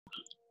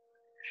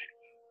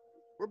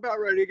We're about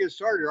ready to get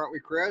started, aren't we,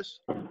 Chris?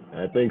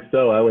 I think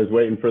so. I was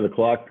waiting for the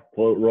clock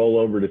to roll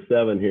over to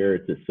 7 here.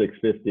 It's at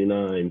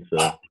 6:59,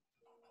 so.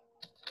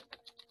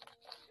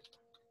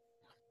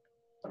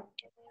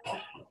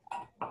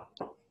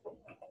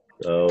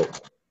 So,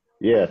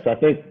 yes, I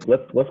think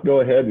let's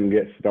go ahead and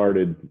get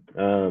started.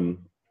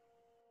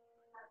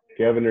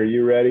 Kevin, are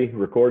you ready,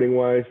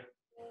 recording-wise?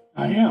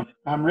 I am.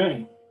 I'm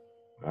ready.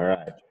 All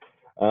right.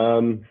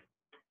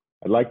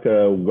 I'd like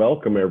to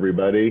welcome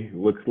everybody.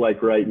 Looks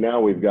like right now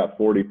we've got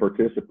 40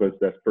 participants.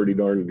 That's pretty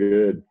darn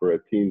good for a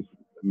Teams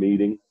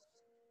meeting.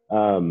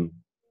 I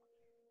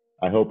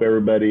hope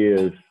everybody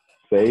is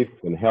safe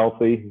and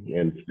healthy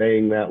and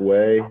staying that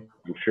way.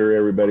 I'm sure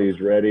everybody's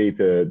ready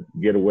to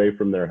get away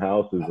from their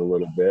houses a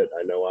little bit.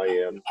 I know I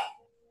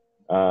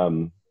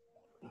am.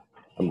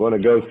 I'm going to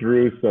go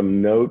through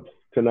some notes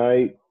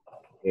tonight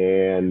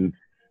and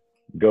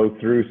go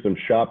through some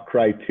shop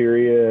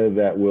criteria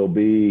that will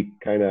be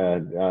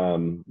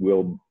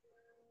will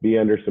be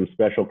under some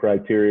special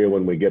criteria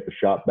when we get the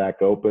shop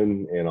back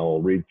open, and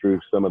I'll read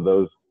through some of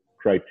those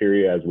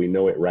criteria as we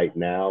know it right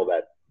now.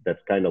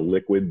 That's kind of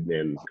liquid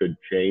and could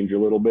change a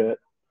little bit.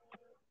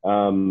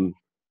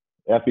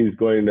 Effie's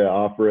going to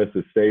offer us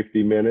a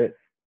safety minute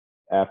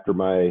after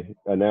my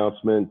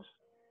announcements,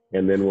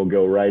 and then we'll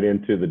go right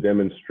into the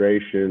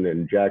demonstration,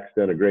 and Jack's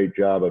done a great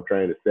job of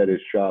trying to set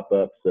his shop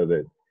up so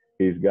that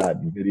he's got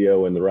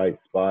video in the right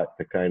spot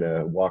to kind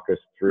of walk us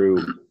through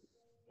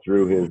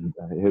his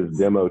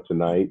demo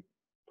tonight.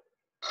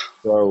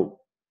 So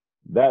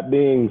that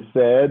being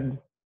said,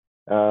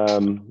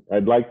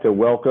 I'd like to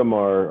welcome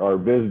our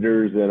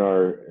visitors and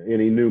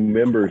any new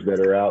members that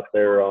are out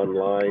there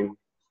online.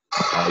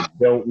 I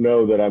don't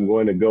know that I'm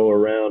going to go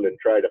around and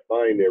try to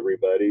find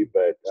everybody,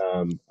 but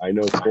I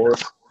know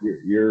Forrest,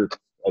 you're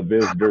a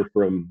visitor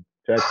from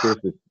Texas.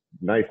 It's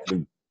nice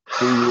to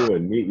see you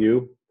and meet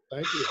you.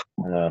 Thank you.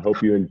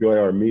 Hope you enjoy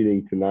our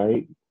meeting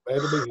tonight.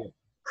 Glad to be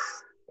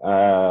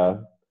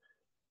here.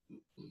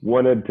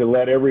 Wanted to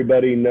let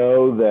everybody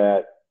know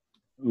that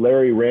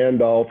Larry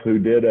Randolph, who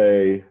did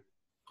a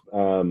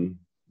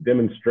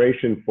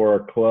demonstration for our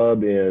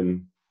club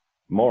in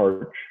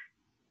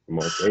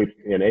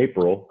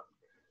April,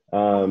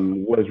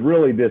 was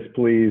really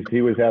displeased.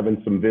 He was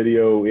having some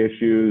video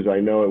issues.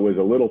 I know it was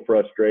a little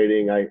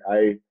frustrating.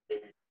 I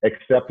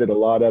accepted a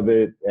lot of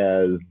it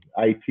as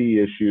IT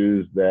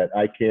issues that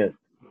I can't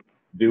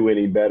do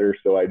any better,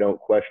 so I don't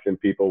question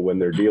people when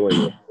they're dealing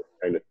with this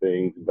kind of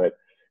things. But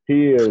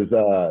he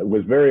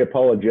was very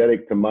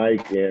apologetic to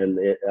Mike, and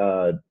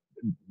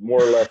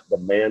more or less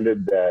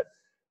demanded that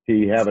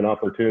he have an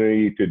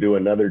opportunity to do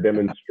another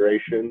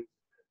demonstration.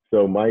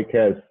 So Mike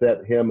has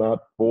set him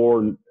up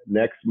for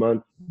next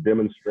month's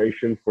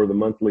demonstration for the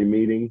monthly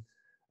meeting,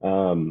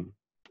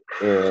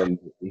 and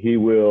he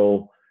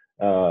will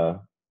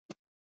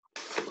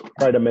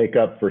try to make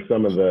up for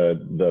some of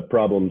the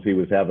problems he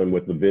was having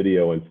with the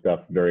video and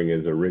stuff during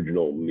his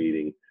original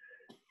meeting.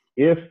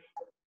 If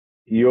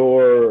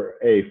you're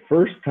a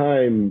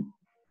first-time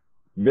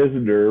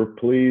visitor,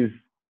 please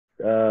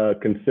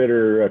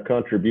consider a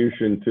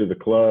contribution to the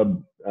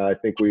club. I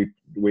think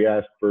we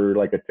asked for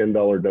like a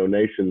 $10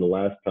 donation the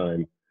last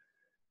time.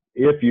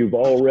 If you've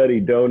already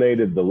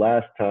donated the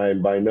last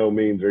time, by no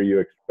means are you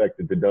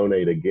expected to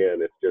donate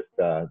again. It's just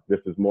this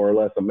is more or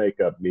less a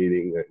makeup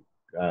meeting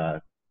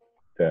to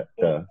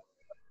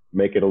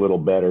make it a little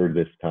better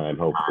this time,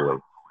 hopefully.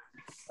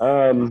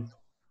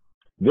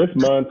 This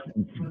month,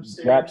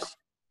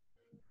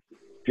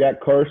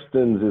 Jack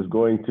Karstens is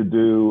going to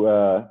do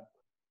a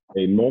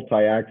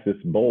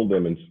multi-axis bowl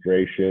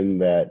demonstration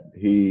that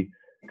he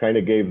kind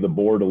of gave the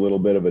board a little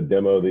bit of a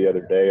demo the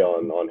other day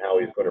on how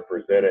he's going to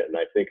present it, and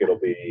I think it'll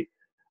be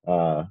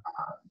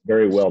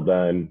very well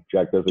done.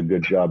 Jack does a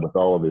good job with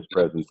all of his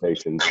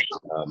presentations.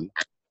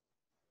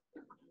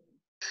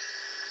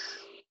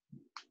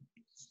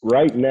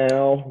 Right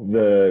now,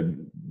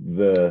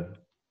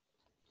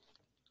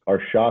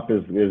 our shop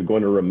is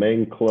going to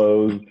remain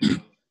closed.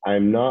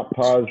 I'm not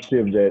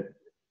positive that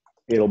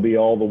it'll be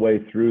all the way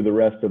through the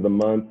rest of the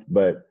month,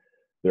 but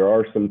there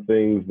are some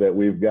things that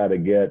we've got to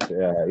get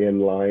in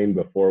line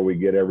before we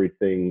get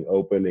everything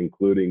open,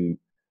 including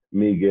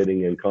me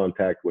getting in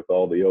contact with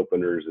all the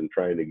openers and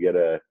trying to get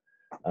a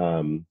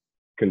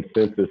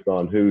consensus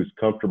on who's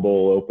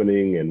comfortable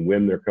opening and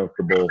when they're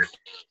comfortable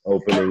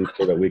opening,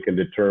 so that we can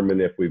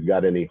determine if we've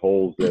got any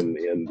holes in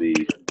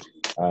the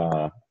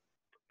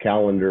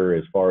calendar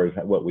as far as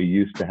what we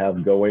used to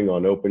have going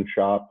on Open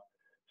Shop.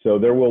 So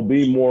there will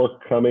be more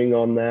coming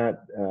on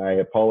that. I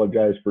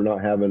apologize for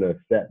not having a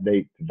set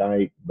date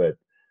tonight, but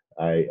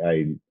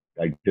I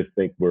just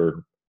think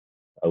we're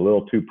a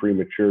little too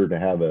premature to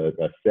have a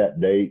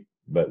set date,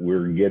 but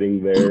we're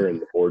getting there,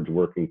 and the board's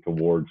working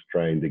towards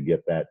trying to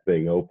get that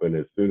thing open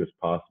as soon as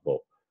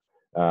possible.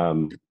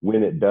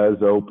 When it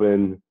does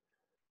open,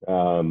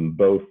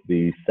 both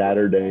the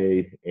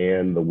Saturday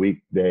and the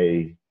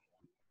weekday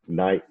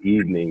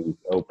evening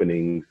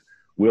openings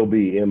will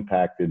be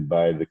impacted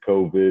by the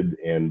COVID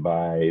and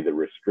by the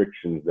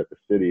restrictions that the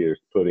city is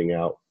putting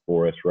out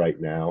for us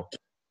right now.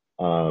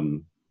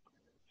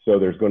 So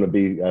there's going to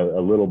be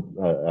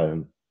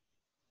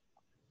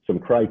some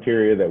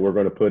criteria that we're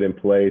going to put in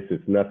place.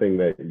 It's nothing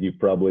that you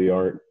probably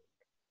aren't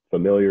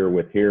familiar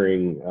with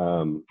hearing.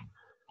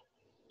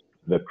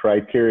 The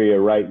criteria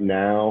right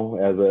now,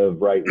 as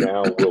of right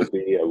now, will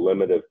be a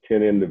limit of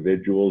 10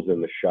 individuals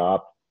in the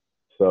shop.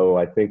 So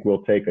I think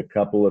we'll take a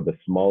couple of the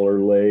smaller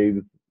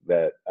lathes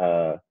that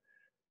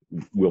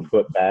we'll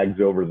put bags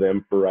over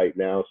them for right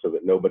now so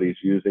that nobody's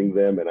using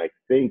them. And I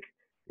think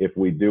if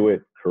we do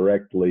it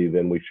correctly,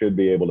 then we should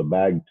be able to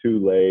bag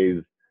 2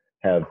 lathes,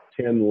 have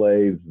 10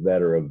 lathes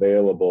that are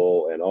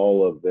available, and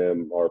all of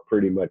them are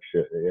pretty much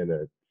in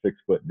a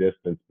 6-foot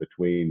distance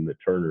between the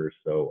turners.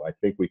 So I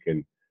think we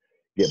can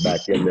get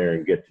back in there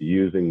and get to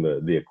using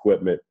the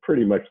equipment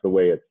pretty much the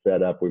way it's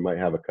set up. We might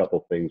have a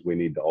couple things we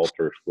need to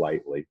alter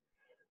slightly,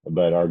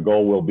 but our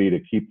goal will be to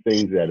keep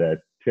things at a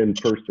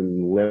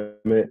 10-person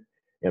limit.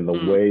 And the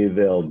way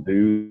they'll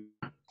do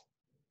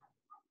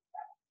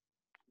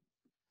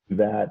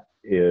that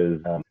is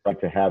try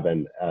to have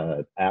an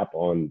app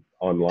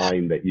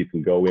online that you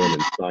can go in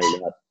and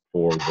sign up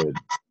for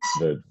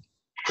the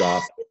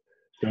shop,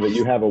 so that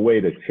you have a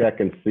way to check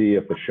and see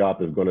if the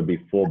shop is going to be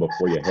full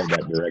before you head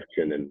that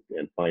direction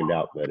and find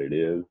out that it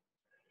is.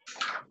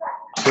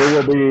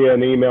 There will be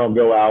an email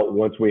go out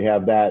once we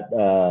have that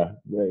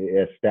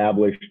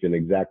established and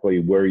exactly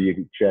where you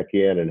can check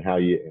in and how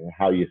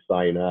you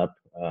sign up.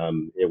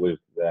 It was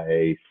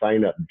a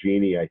sign up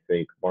genie, I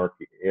think. Mark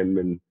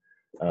Inman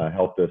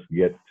helped us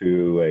get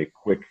to a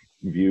quick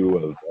view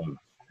of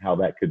how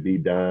that could be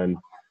done.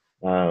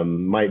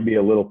 Might be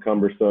a little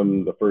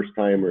cumbersome the first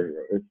time or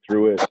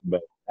through it,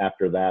 but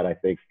after that, I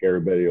think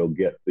everybody will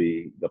get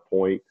the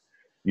point.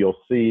 You'll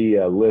see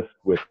a list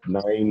with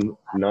nine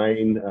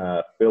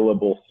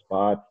fillable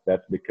spots.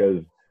 That's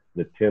because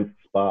the 10th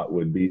spot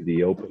would be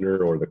the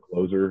opener or the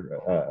closer,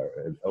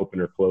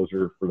 opener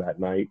closer for that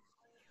night.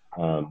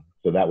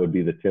 So that would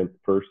be the 10th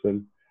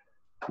person.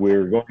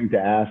 We're going to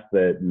ask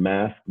that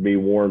masks be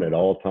worn at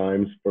all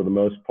times for the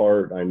most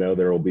part. I know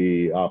there will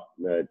be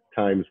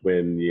times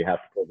when you have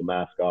to pull the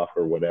mask off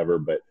or whatever,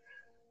 but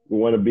we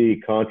want to be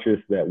conscious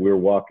that we're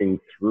walking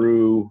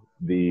through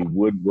the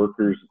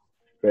woodworkers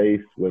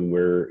space when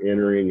we're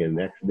entering and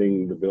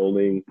exiting the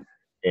building,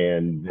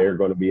 and they're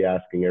going to be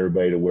asking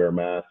everybody to wear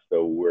masks.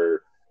 So we're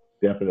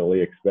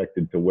definitely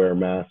expected to wear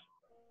masks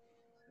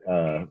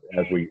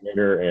as we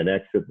enter and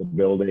exit the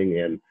building,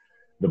 and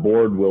the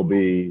board will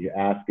be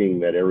asking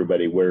that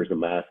everybody wears a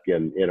mask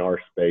in our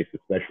space,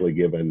 especially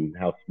given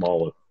how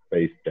small a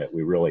space that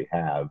we really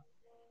have.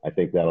 I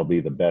think that'll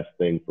be the best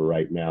thing for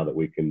right now that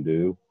we can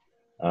do.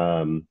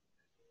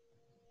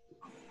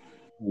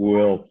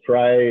 We'll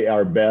try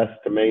our best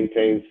to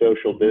maintain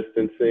social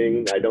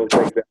distancing. I don't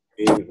think that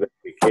means that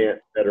we can't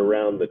sit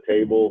around the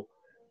table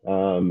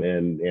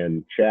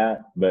and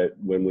chat, but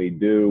when we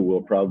do,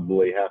 we'll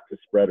probably have to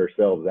spread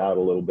ourselves out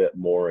a little bit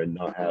more and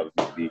not have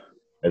maybe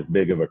as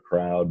big of a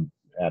crowd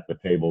at the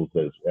tables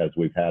as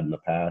we've had in the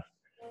past.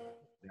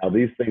 Now,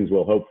 these things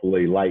will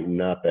hopefully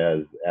lighten up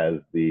as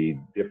the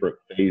different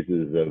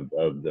phases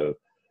of the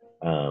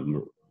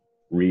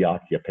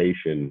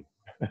reoccupation,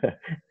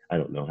 I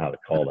don't know how to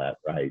call that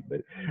right,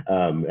 but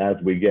as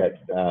we get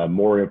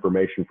more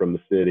information from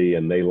the city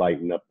and they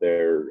lighten up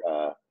their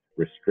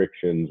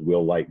restrictions,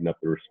 we'll lighten up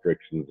the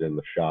restrictions in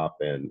the shop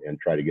and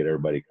try to get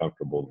everybody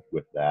comfortable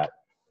with that.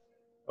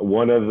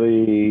 One of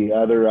the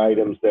other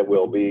items that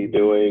we'll be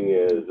doing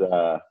is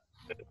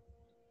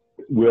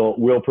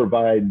we'll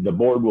provide, the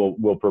board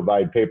will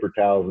provide paper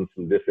towels and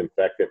some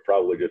disinfectant,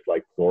 probably just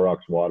like Clorox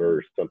water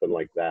or something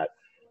like that.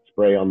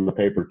 Spray on the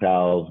paper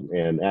towels,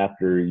 and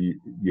after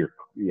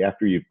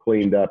you've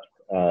cleaned up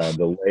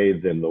the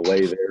lathes and the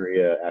lathe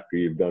area after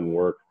you've done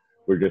work,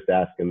 we're just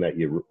asking that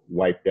you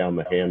wipe down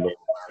the handle.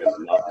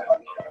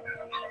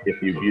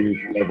 If you've used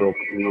several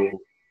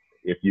tools,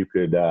 if you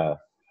could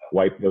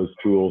wipe those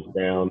tools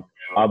down.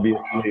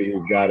 Obviously,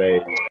 we've got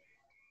a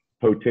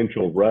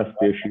potential rust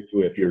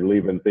issue if you're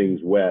leaving things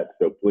wet,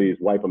 so please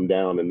wipe them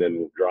down and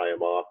then dry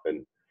them off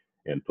and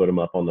put them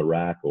up on the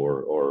rack,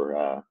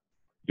 or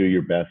do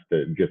your best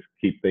to just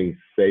keep things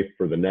safe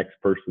for the next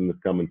person that's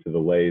coming to the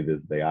lathe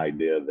is the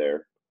idea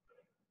there.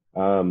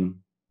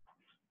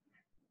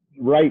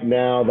 Right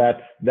now,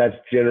 that's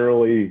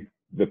generally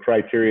the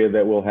criteria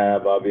that we'll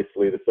have.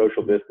 Obviously, the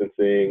social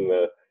distancing,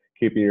 the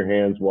keeping your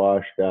hands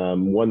washed.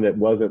 One that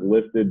wasn't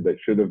listed but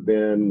should have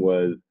been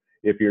was,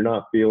 if you're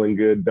not feeling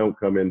good, don't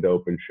come into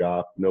open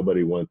shop.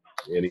 Nobody wants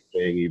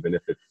anything, even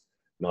if it's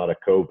not a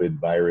COVID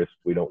virus.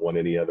 We don't want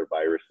any other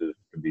viruses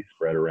to be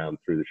spread around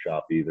through the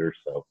shop either.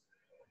 So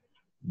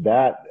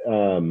that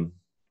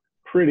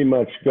pretty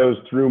much goes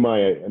through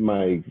my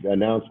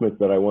announcements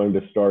that I wanted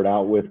to start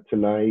out with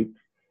tonight.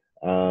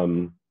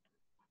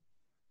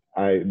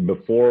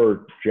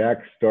 Before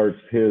Jack starts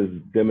his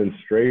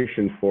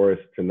demonstration for us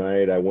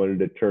tonight, I wanted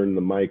to turn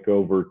the mic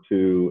over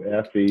to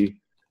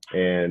Effie,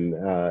 and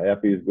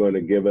Effie is going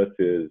to give us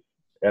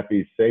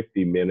Effie's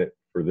safety minute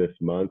for this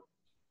month.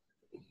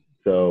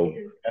 So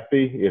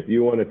Effie, if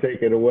you want to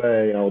take it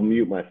away, I'll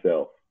mute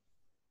myself.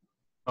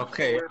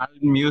 Okay, I'll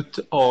mute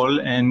all,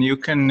 and you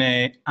can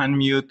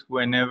unmute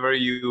whenever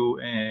you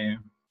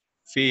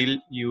feel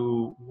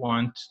you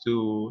want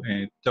to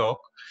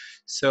talk.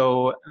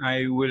 So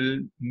I will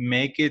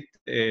make it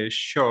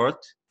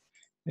short.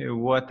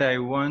 What I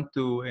want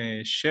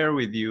to share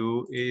with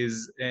you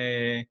is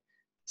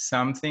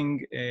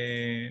something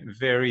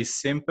very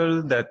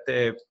simple that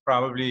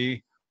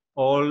probably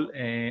all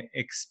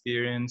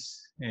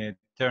experienced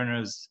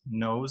turners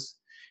knows.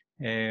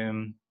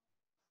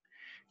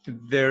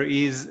 There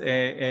is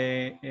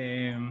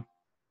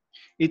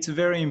it's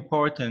very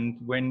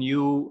important when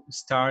you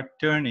start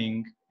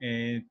turning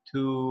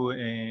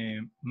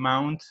to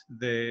mount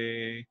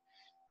the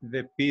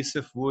piece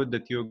of wood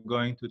that you're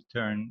going to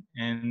turn.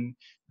 And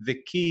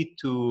the key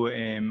to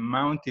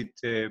mount it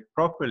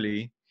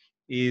properly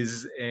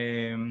is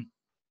there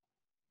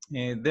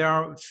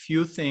are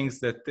few things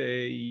that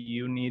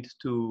you need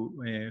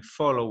to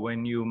follow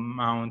when you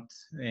mount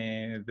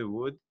the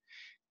wood.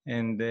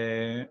 And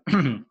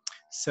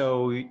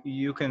so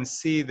you can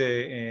see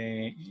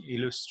the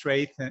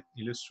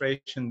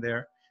illustration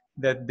there,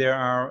 that there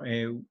are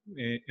a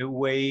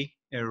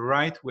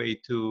right way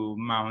to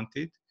mount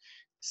it.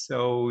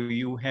 So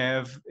you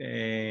have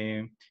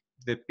the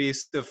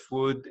piece of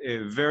wood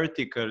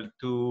vertical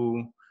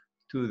to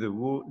the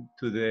wood,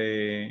 to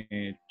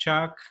the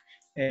chuck,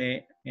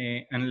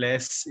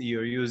 unless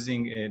you're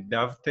using a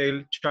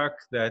dovetail chuck,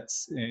 that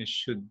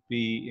should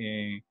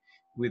be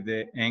with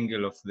the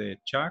angle of the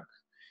chuck.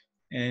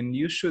 And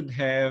you should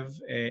have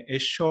a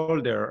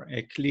shoulder,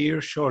 a clear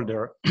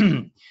shoulder,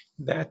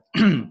 that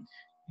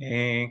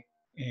a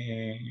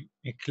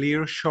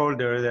clear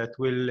shoulder that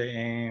will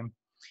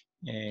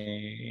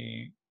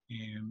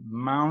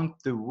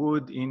mount the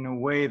wood in a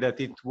way that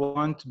it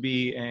won't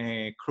be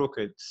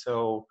crooked.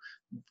 So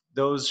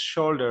those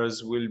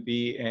shoulders will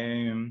be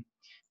a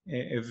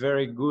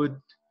very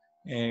good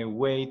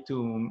way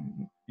to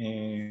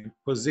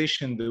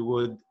position the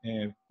wood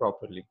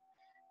properly.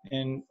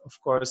 And of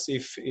course,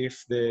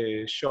 if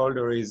the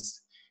shoulder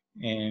is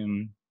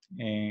in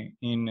an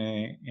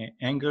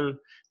angle,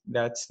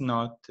 that's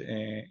not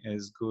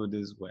as good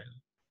as well.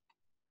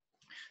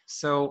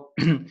 So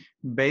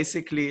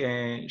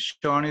basically,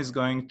 Sean is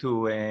going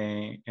to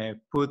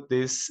put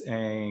this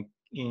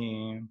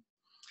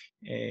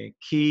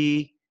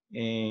key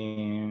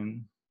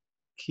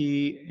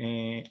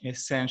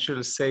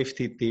essential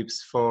safety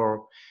tips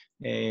for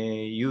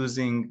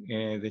using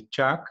the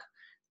chuck.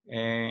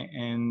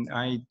 And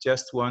I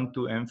just want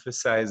to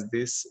emphasize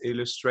this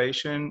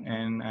illustration,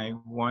 and I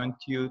want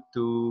you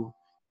to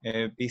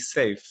be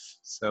safe.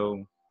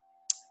 So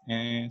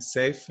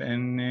safe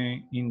and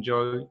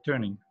enjoy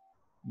turning.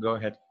 Go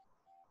ahead.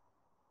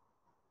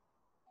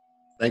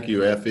 Thank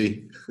you,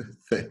 Effie.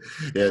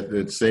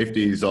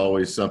 Safety is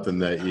always something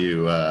that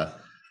you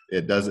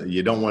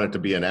you don't want it to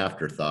be an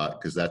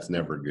afterthought, because that's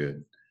never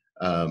good.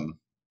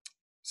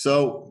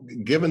 So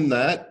given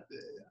that,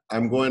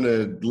 I'm going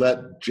to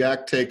let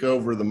Jack take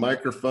over the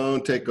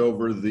microphone, take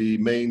over the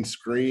main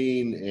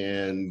screen,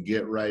 and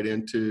get right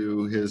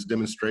into his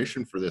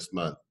demonstration for this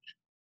month.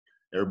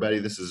 Everybody,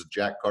 this is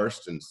Jack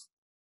Karstens.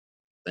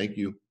 Thank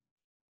you.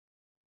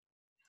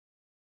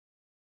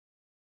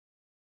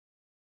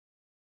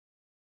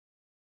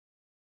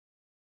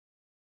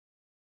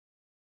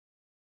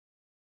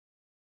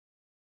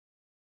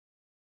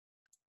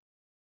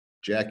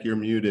 Jack, you're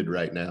muted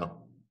right now.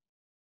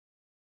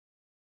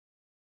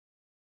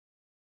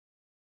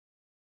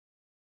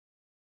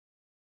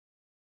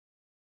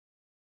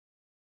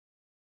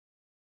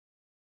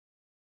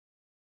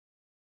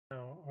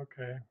 Oh,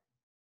 okay.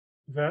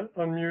 Is that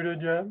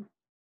unmuted yet?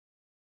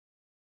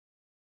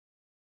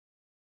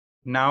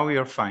 Now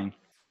you're fine.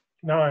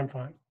 No, I'm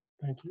fine.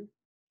 Thank you.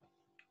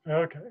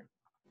 Okay.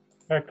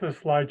 Back to the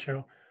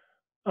slideshow.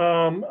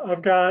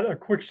 I've got a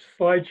quick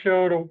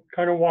slideshow to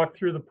kind of walk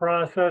through the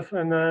process,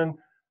 and then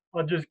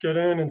I'll just get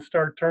in and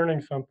start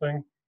turning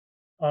something.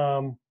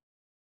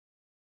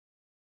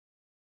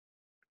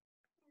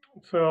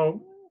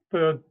 So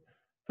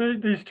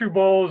these two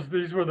bowls,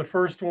 these were the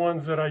first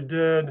ones that I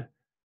did.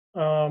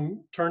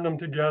 Turned them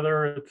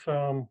together. It's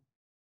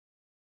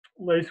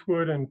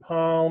lacewood and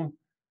palm.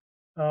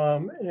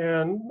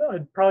 And I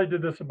probably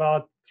did this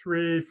about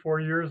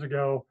 3-4 years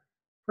ago,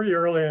 pretty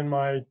early in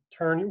my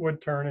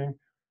wood turning.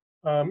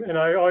 And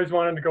I always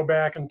wanted to go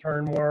back and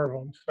turn more of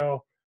them.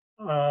 So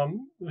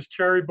this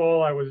cherry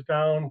bowl, I was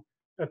down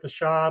at the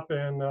shop,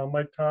 and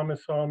Mike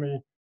Thomas saw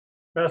me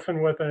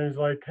messing with it, and he's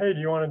like, "Hey, do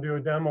you want to do a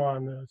demo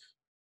on this?"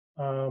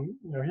 You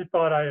know, he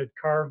thought I had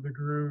carved the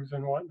grooves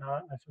and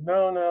whatnot. And I said,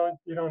 no,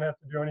 you don't have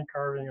to do any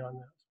carving on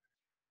this.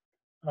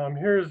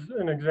 Here's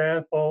an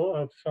example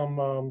of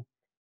some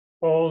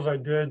bowls I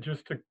did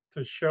just to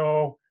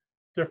show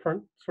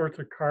different sorts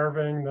of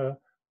carving. The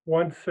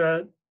one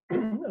set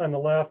on the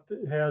left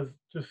has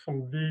just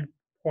some V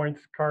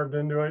points carved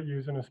into it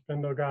using a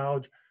spindle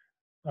gouge.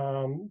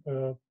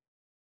 The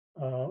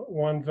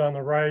ones on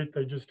the right,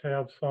 they just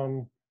have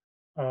some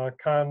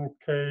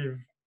concave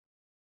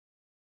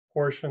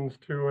portions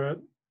to it.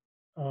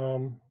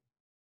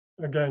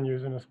 again,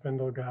 using a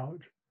spindle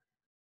gouge.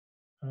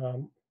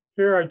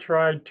 Here I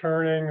tried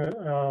turning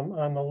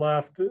on the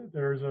left.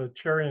 There's a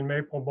cherry and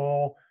maple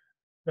bowl.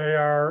 They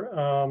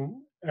are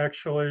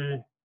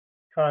actually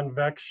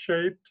convex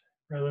shaped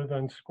rather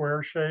than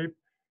square shaped.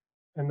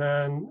 And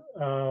then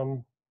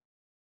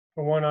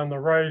the one on the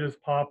right is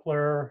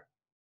poplar,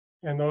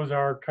 and those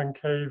are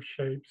concave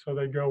shaped. So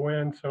they go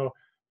in, so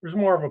there's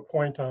more of a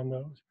point on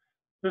those.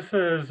 This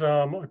is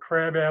a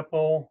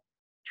crabapple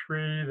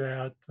tree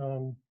that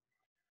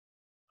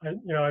I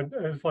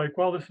was like,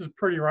 well, this is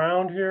pretty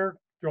round here.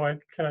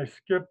 Can I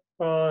skip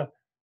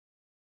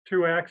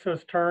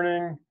 2-axis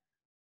turning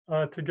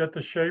to get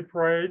the shape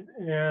right?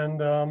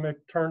 And it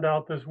turned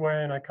out this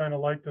way, and I kind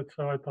of liked it,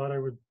 so I thought I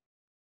would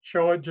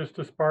show it just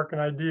to spark an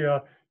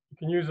idea. You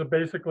can use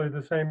basically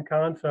the same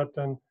concept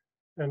and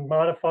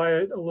modify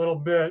it a little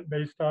bit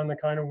based on the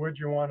kind of wood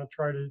you want to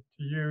try to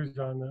use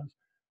on this.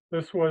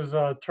 This was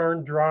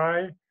turned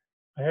dry.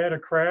 I had a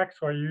crack,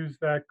 so I used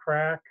that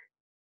crack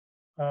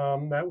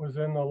that was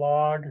in the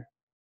log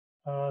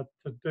to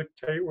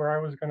dictate where I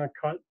was going to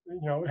cut.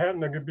 It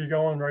happened to be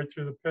going right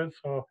through the pit,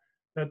 so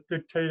that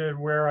dictated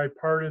where I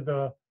parted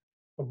the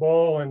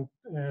bowl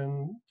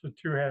into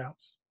 2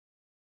 halves.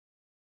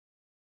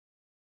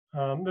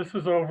 This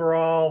is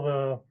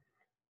overall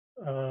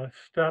the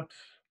steps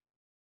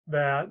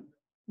that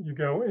you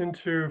go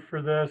into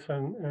for this,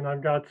 and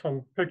I've got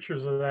some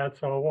pictures of that,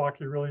 so I'll walk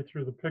you really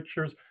through the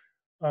pictures.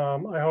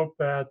 I hope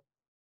that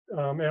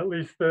at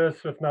least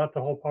this, if not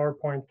the whole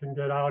PowerPoint, can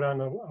get out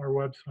on our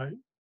website.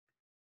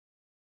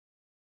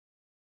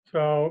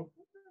 So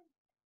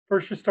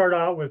first you start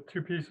out with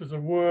 2 pieces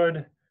of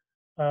wood.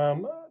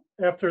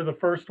 After the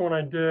first one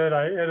I did,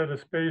 I added a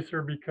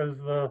spacer because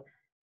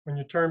when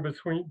you turn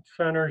between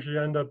centers,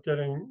 you end up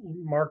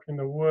marking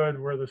the wood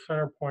where the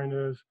center point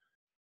is.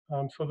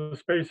 So the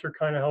spacer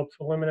kind of helps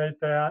eliminate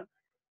that.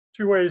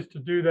 2 ways to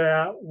do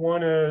that.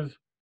 One is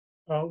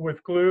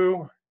with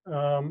glue,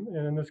 and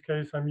in this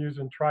case, I'm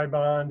using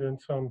Tri-Bond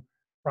and some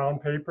brown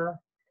paper.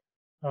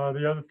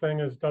 The other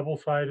thing is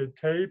double-sided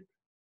tape.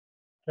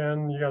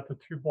 Then you got the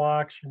 2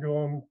 blocks, you glue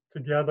them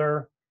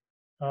together.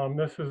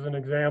 This is an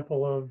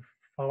example of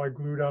how I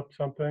glued up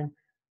something.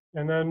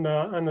 And then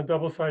on the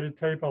double-sided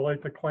tape, I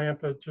like to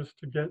clamp it just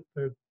to get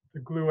the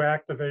glue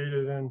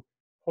activated and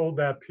hold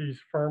that piece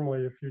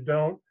firmly. If you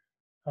don't,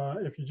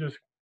 if you just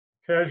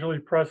casually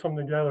press them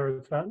together,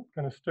 it's not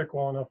going to stick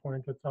well enough when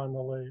it gets on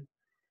the lathe.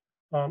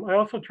 I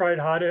also tried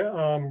hot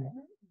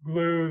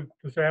glue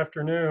this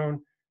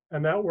afternoon,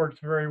 and that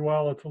works very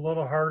well. It's a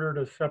little harder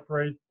to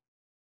separate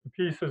the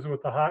pieces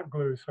with the hot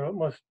glue, so it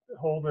must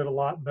hold it a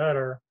lot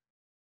better,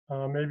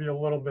 maybe a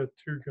little bit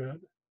too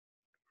good.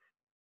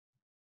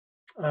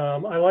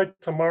 I like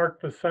to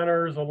mark the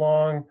centers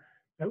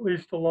at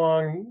least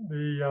along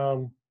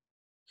the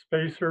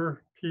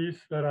spacer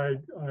piece that I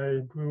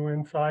glue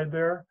inside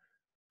there.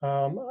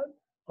 I'll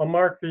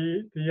mark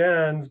the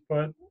ends,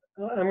 but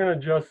I'm going to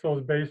adjust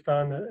those based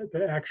on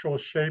the actual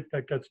shape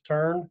that gets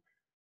turned.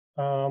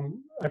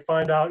 I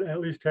find out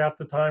at least half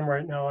the time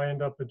right now I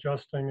end up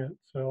adjusting it.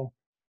 So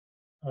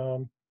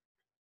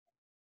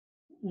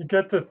you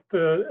get it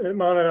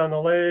mounted on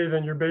the lathe,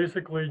 and you're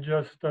basically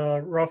just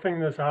roughing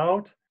this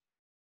out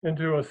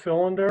into a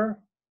cylinder.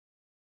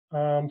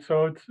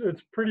 So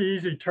it's pretty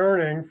easy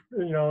turning.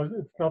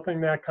 It's nothing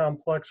that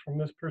complex from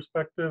this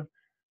perspective.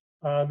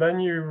 Then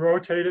you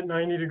rotate it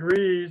 90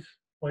 degrees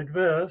like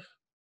this,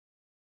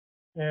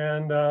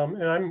 and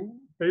I'm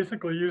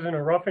basically using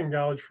a roughing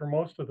gouge for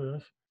most of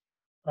this.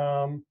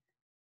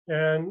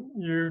 And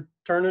you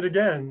turn it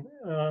again.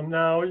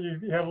 Now you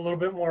have a little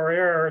bit more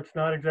air. It's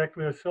not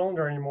exactly a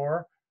cylinder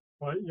anymore,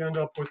 but you end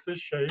up with this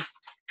shape,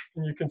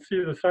 and you can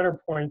see the center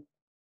point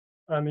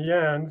on the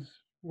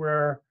ends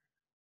where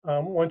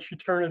once you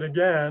turn it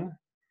again,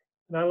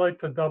 and I like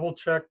to double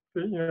check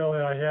that,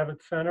 that I have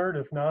it centered.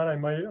 If not, I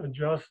might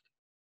adjust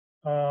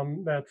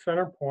that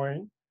center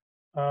point.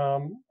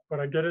 But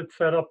I get it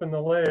set up in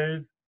the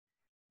lathe.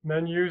 And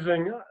then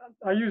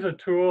I use a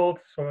tool,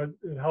 so it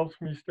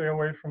helps me stay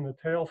away from the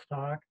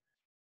tailstock.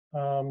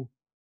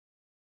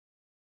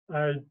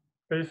 I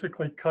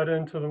basically cut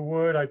into the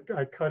wood. I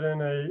cut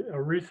in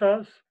a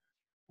recess,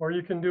 or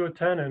you can do a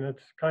tenon.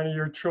 It's kind of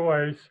your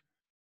choice.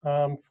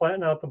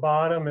 Flatten out the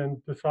bottom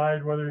and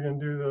decide whether you're going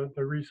to do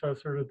the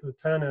recess or the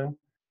tenon.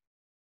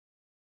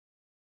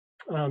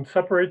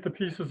 Separate the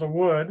pieces of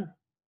wood.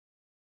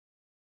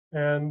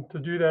 And to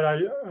do that,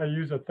 I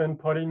use a thin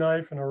putty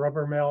knife and a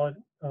rubber mallet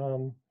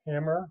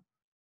hammer.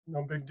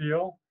 No big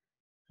deal.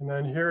 And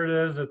then here it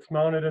is. It's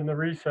mounted in the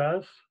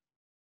recess.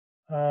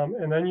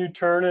 And then you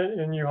turn it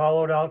and you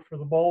hollow it out for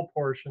the bowl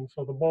portion.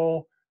 So the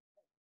bowl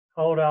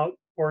hollowed out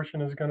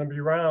portion is going to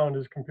be round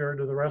as compared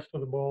to the rest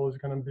of the bowl is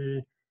going to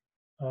be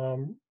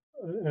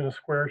in a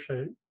square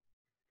shape.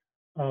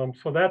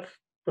 So that's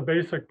the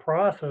basic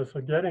process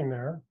of getting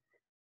there.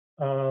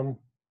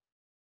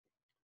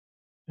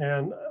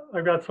 And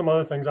I've got some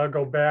other things I'll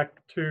go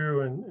back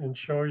to and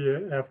show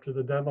you after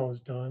the demo is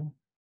done.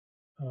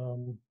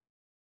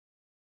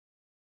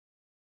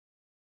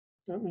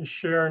 let me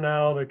share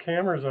now the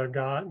cameras I've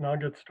got, and I'll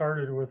get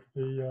started with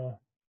the.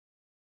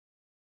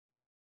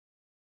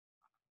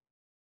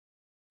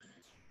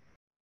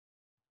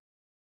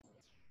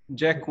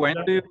 Jack, when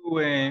do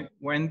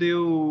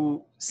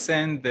you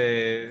send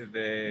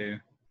the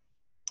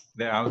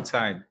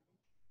outside?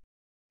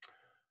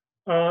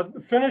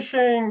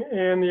 Finishing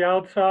and the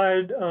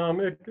outside,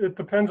 it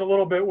depends a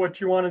little bit what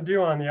you want to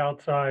do on the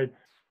outside.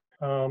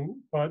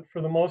 But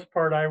for the most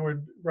part, I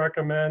would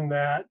recommend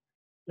that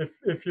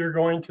if you're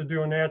going to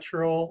do a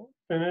natural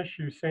finish,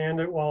 you sand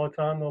it while it's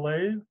on the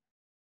lathe.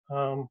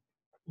 In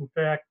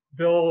fact,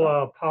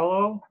 Bill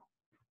Paulo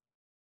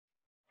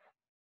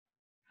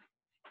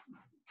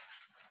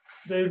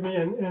gave me,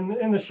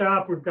 in the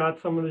shop, we've got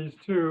some of these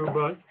too,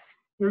 but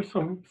there's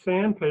some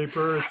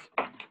sandpaper.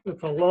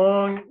 It's a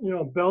long,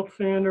 belt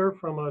sander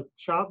from a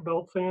shop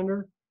belt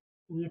sander.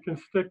 And you can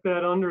stick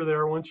that under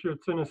there once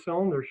it's in a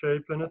cylinder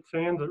shape, and it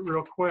sands it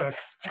real quick.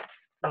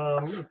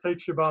 It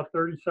takes you about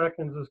 30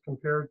 seconds as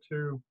compared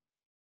to,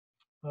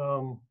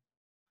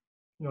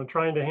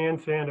 trying to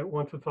hand sand it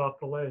once it's off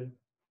the lathe.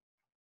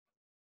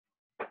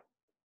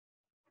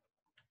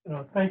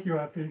 Thank you,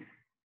 Effie.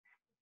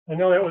 I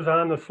know that was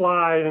on the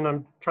slide, and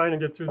I'm trying to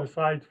get through the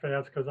slides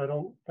fast because I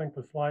don't think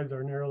the slides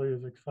are nearly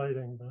as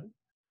exciting. But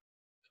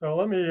so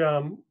let me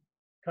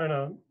kind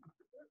of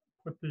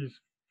put these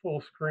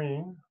full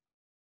screen.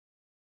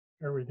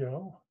 There we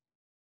go.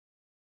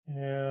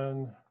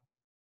 And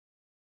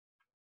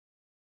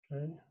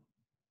okay,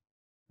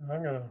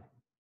 I'm gonna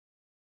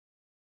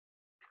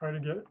try to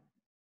get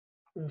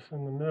this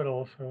in the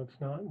middle so it's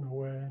not in the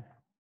way.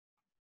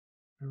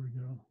 There we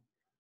go.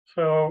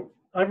 So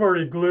I've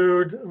already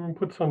glued. I'm gonna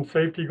put some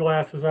safety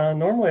glasses on.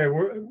 Normally I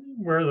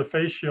wear the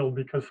face shield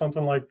because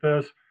something like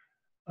this,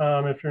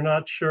 if you're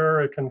not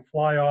sure, it can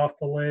fly off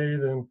the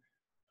lathe, and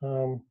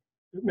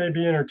it may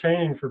be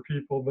entertaining for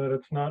people, but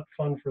it's not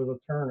fun for the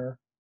turner.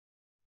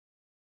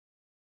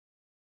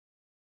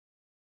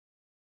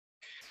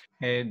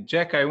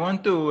 Jack, I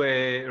want to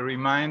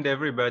remind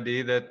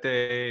everybody that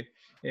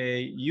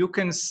you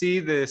can see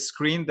the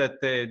screen that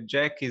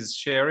Jack is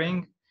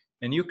sharing,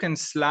 and you can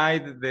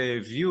slide the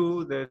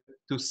view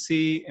to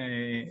see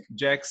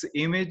Jack's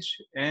image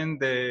and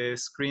the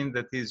screen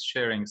that he's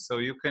sharing. So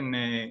you can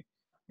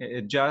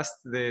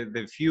adjust the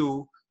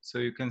view so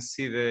you can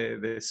see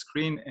the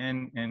screen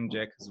and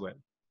Jack as well.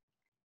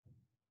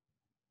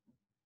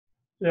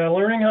 Yeah,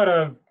 learning how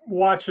to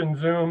watch in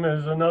Zoom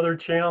is another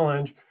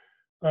challenge.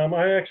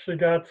 I actually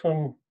got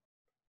some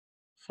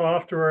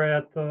software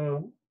at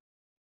the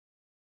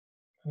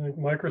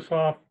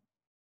Microsoft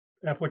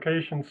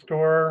application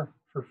store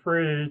for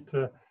free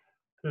to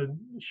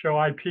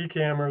show IP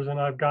cameras, and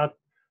I've got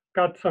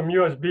some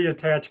USB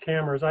attached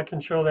cameras. I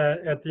can show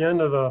that at the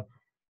end of the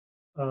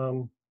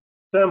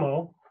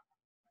demo.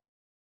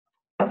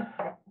 So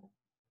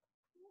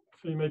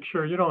you make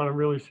sure you don't want to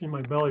really see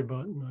my belly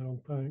button, I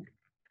don't think.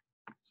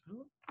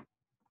 So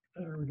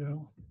there we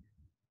go.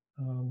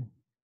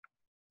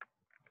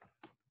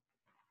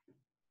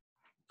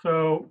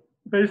 So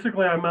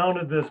basically I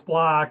mounted this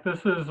block.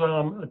 This is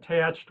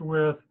attached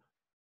with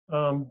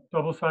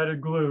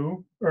double-sided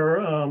glue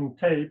or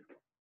tape.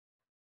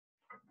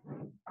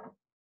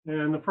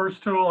 And the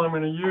first tool I'm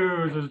going to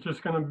use is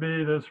just going to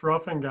be this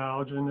roughing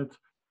gouge, and it's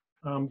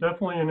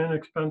definitely an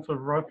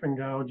inexpensive roughing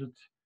gouge.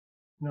 It's,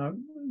 the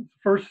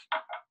first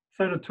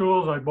set of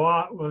tools I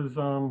bought was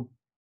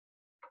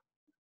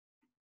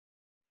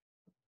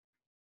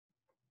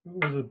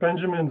a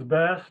Benjamin's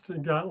Best.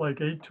 It got like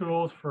 8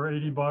 tools for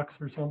 80 bucks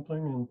or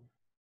something,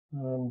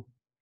 and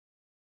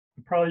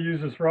I probably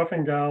use this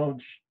roughing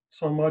gouge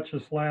so much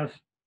this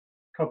last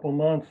couple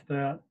months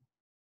that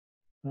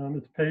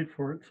it's paid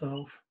for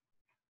itself.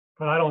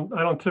 But I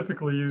don't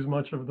typically use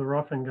much of the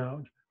roughing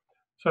gouge.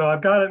 So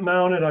I've got it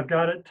mounted, I've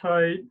got it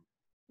tight,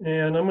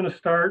 and I'm going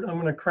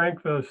to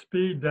crank the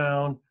speed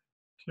down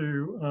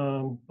to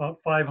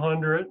about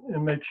 500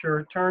 and make sure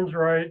it turns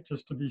right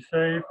just to be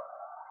safe.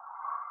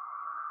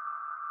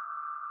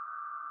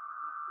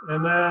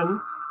 And then,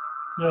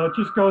 it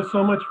just goes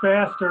so much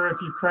faster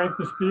if you crank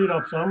the speed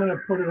up. So I'm going to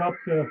put it up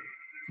to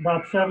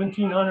about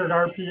 1700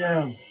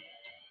 RPM.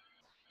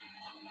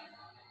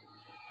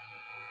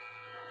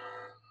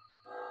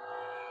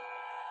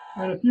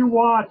 And if you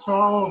watch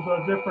all of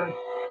the different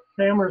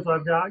cameras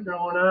I've got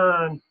going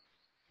on,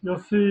 you'll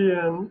see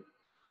in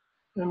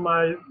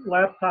my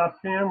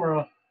laptop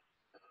camera,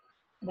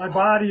 my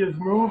body is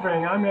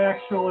moving. I'm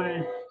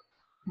actually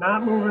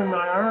not moving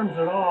my arms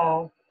at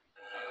all.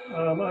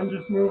 I'm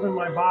just moving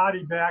my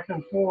body back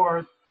and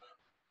forth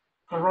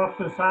to rough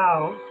this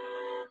out,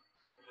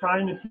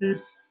 trying to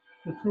keep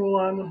the tool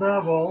on the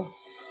bevel.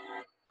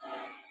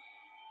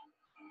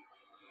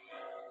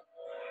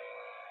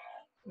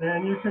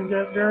 And you can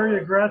get very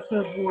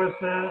aggressive with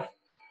this.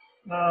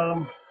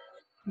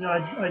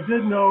 I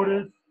did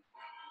notice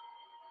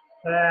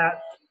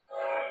that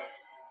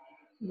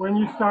when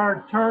you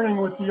start turning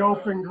with the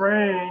open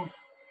grain,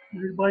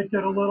 you might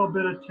get a little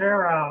bit of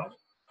tear out.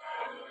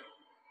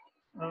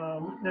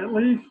 At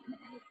least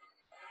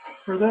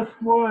for this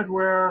wood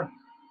where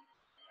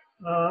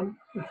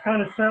It's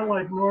kind of set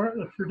like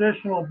a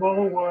traditional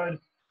bowwood.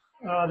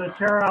 The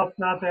tear out's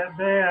not that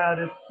bad.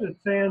 It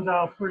sands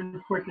out pretty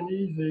quick and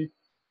easy.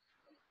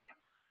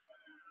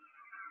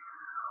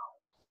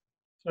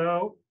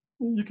 So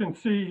you can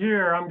see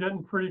here, I'm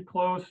getting pretty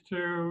close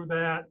to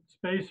that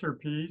spacer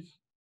piece.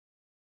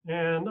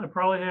 And I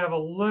probably have a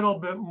little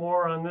bit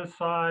more on this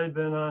side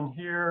than on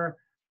here.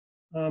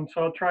 So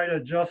I'll try to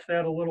adjust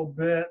that a little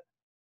bit.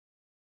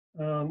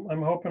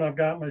 I'm hoping I've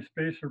got my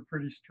spacer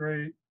pretty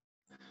straight.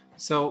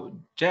 So,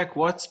 Jack,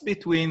 what's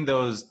between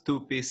those two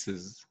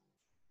pieces?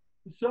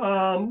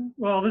 So,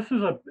 well, this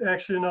is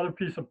actually another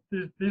piece of,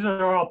 these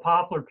are all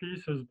poplar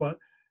pieces, but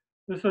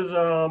this is,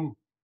 you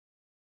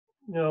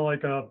know,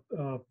 like a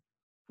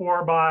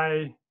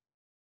 4x1,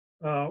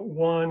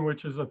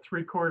 which is a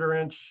 3/4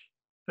 inch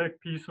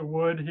thick piece of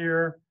wood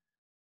here.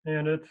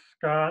 And it's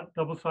got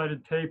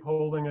double-sided tape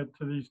holding it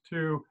to these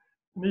two.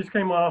 And these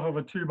came off of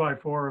a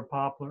 2x4 of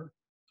poplar.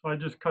 So I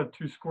just cut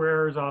 2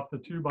 squares off the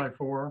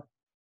 2x4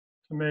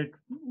 to make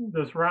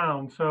this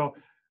round. So,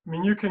 I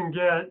mean, you can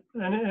get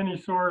any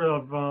sort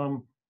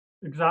of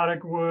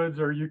exotic woods,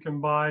 or you can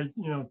buy,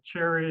 you know,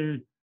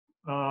 cherry,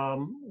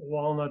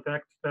 walnut,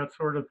 that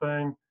sort of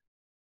thing,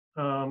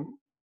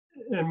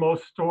 in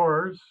most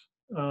stores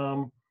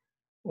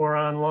or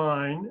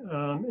online.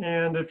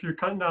 And if you're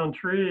cutting down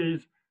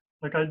trees,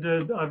 like I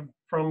did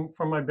from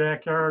my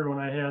backyard when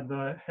I had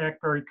the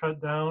hackberry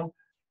cut down,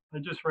 I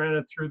just ran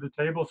it through the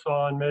table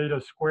saw and made a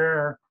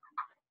square.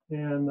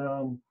 And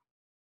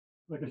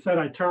like I said,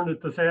 I turned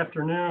it this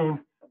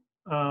afternoon,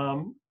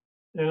 and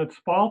it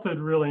spalted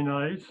really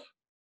nice.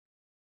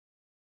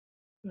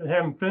 I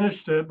haven't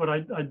finished it, but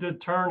I did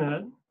turn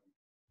it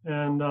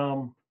and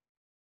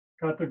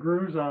got the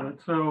grooves on it.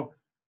 So,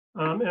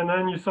 and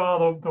then you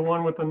saw the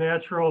one with the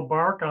natural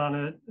bark on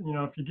it. You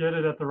know, if you get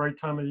it at the right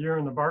time of year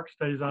and the bark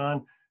stays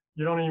on,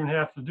 you don't even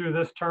have to do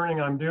this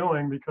turning I'm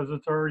doing because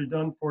it's already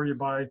done for you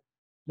by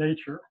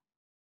nature.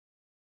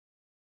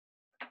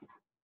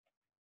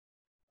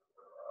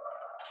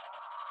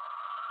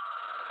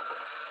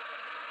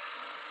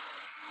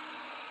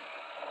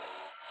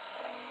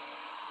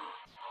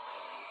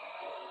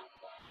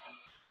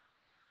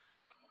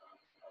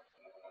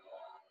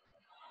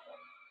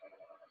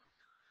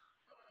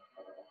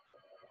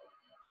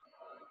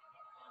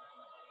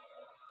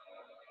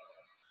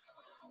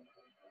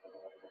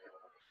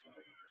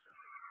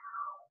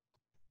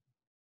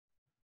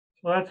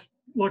 So that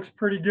looks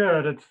pretty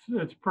good.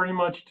 It's pretty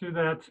much to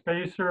that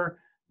spacer.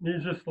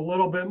 Needs just a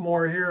little bit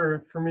more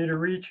here for me to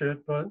reach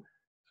it, but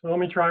so let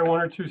me try one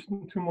or two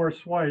more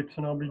swipes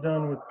and I'll be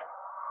done with.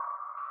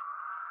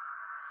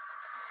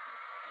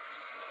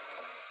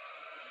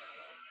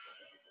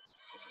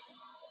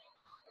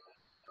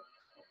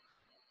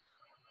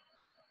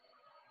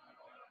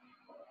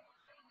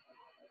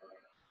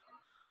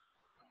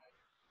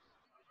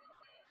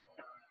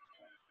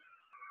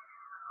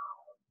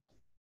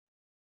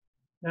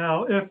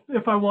 Now,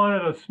 if I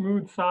wanted a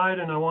smooth side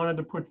and I wanted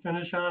to put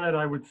finish on it,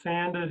 I would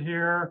sand it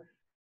here.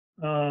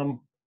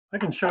 I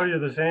can show you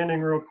the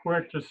sanding real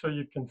quick just so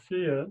you can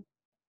see it.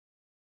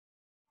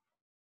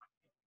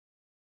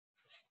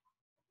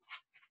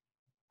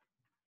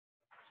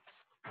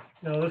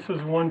 Now, this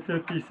is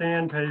 150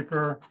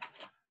 sandpaper,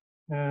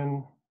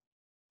 and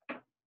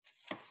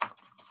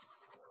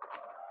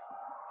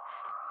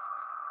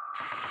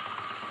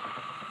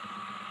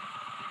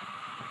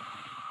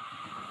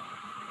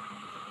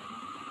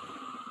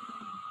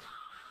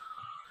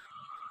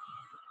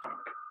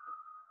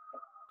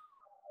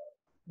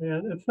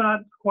it's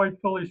not quite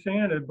fully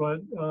sanded, but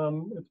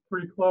it's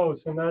pretty close.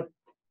 And that,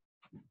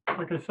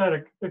 like I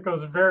said, it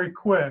goes very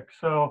quick.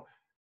 So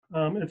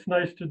it's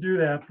nice to do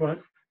that. But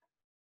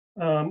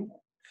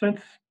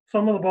since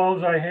some of the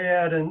balls I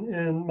had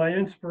and my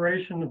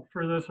inspiration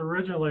for this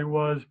originally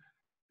was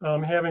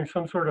having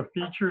some sort of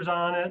features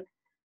on it.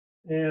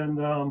 And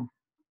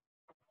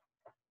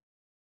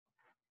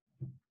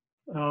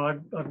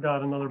I've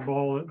got another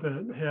bowl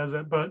that has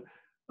it. But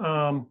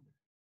and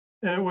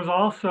it was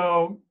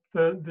also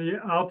the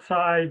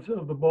outsides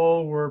of the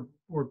bowl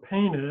were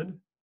painted.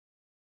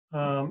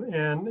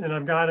 And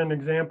I've got an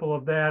example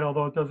of that,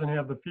 although it doesn't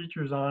have the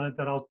features on it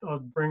that I'll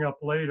bring up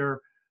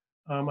later.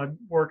 I'm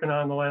working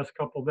on the last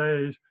couple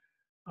days.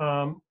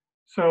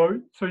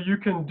 So you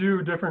can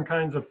do different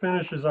kinds of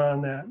finishes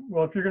on that.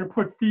 Well, if you're going to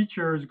put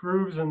features,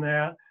 grooves in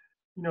that,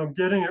 you know,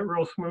 getting it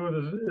real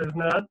smooth is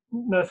not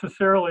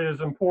necessarily as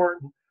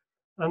important.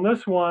 On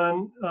this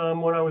one,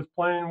 when I was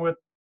playing with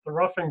the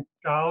roughing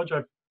gouge,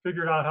 I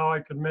figured out how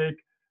I could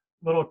make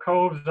little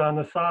coves on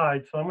the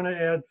side. So I'm going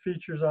to add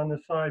features on the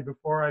side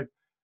before I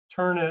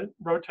turn it,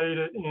 rotate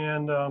it,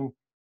 and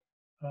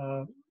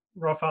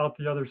rough out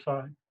the other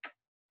side.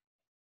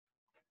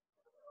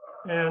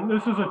 And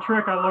this is a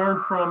trick I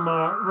learned from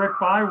Rick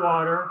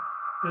Bywater,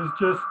 is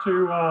just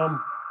to,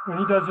 when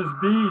he does his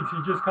beads,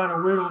 he just kind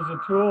of wiggles the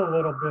tool a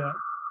little bit.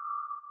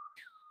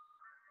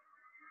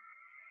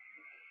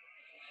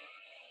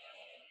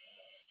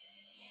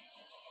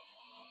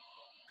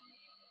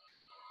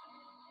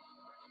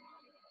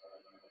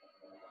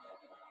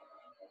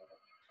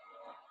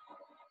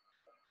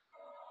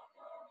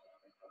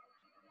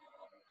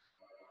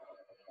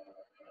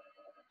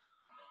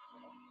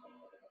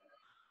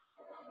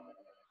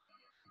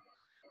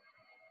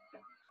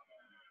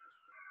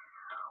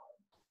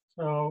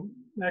 So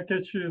that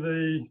gets you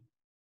the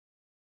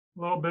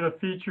little bit of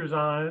features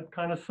on it,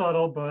 kind of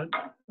subtle, but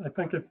I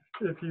think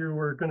if you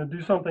were going to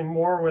do something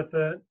more with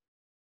it,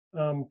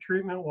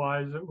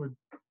 treatment-wise,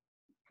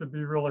 could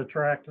be really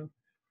attractive.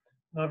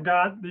 I've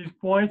got these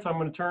points. I'm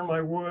going to turn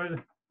my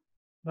wood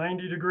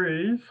 90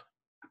 degrees.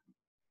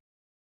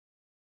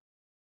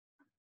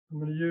 I'm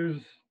going to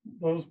use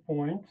those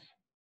points.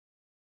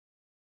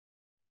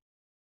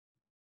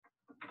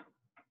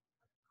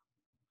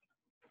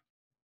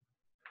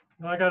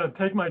 Now I got to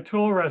take my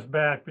tool rest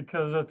back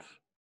because it's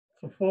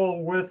the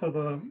full width of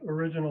the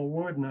original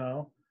wood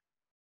now.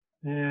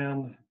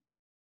 And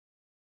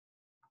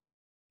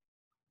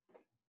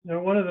you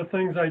know, one of the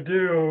things I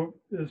do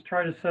is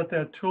try to set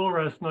that tool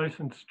rest nice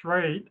and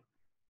straight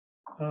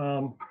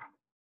so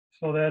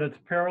that it's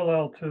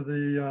parallel to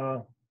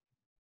the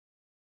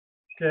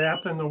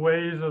gap in the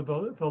ways of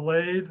the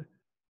lathe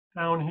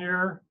down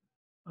here.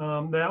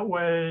 That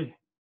way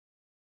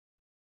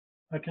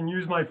I can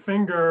use my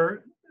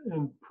finger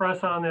and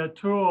press on that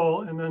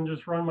tool and then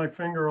just run my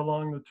finger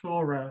along the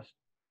tool rest.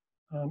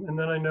 And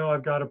then I know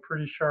I've got a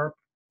pretty sharp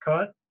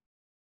cut,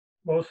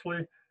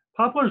 mostly.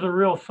 Poplar's a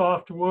real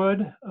soft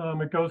wood.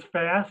 It goes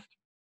fast.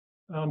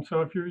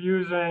 So if you're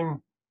using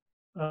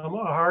a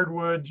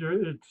hardwood,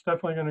 it's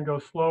definitely going to go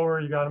slower.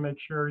 You got to make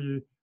sure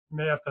you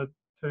may have to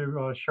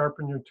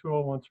sharpen your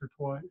tool once or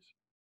twice.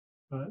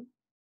 But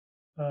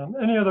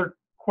any other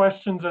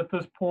questions at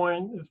this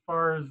point as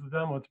far as the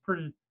demo?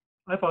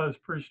 I thought it was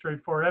pretty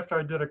straightforward. After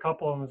I did a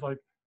couple of them, it's like,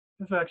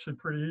 it's actually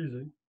pretty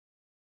easy.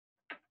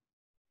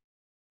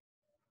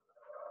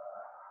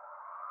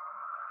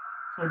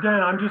 So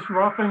again, I'm just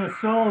roughing a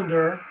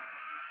cylinder,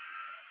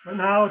 but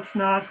now it's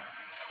not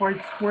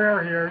quite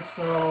square here,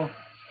 so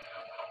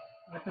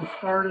I can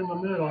start in the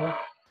middle.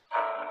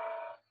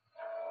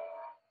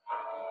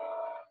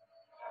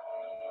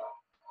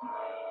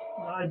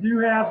 I do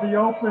have the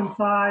open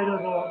side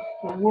of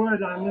the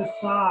wood on this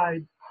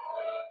side,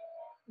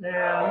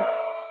 and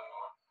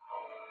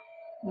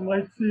you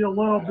might see a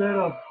little bit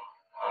of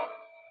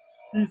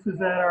pieces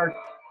that are,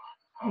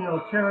 you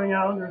know, tearing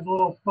out, and there's a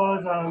little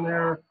fuzz on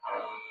there,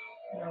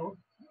 you know,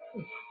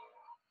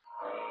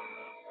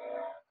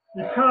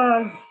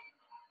 because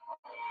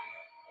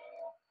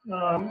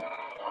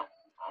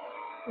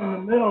in the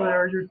middle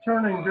there, you're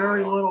turning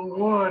very little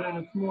wood and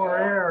it's more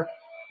air.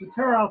 The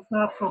tear out's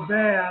not so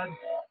bad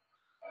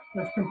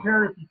as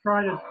compared if you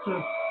try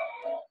to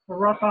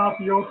rough out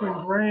the open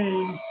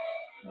grain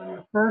on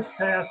your first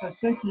pass. I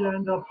think you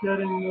end up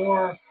getting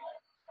more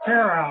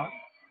tear out.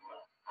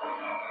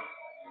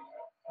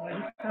 I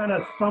just kind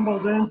of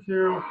stumbled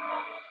into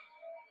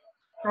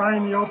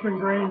trying the open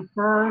grain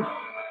first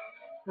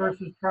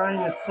versus trying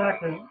it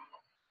second.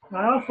 And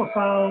I also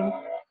found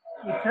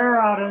the tear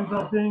out ends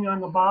up being on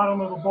the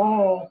bottom of the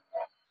bowl,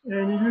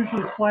 and you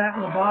usually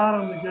flatten the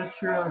bottom to get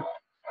your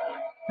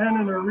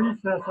tenon or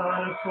recess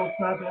on it, so it's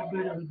not that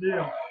big of a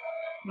deal.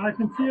 And I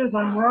can see as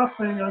I'm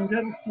roughing, I'm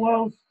getting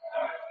close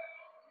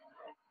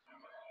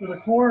to the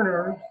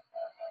corners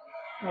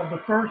of the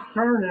first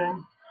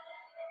turning.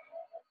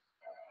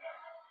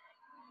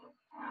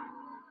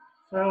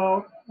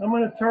 So I'm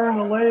going to turn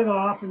the lathe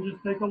off and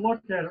just take a look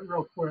at it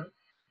real quick.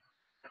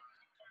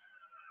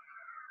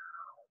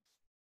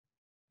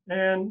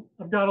 And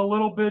I've got a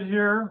little bit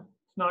here.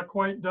 It's not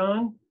quite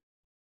done.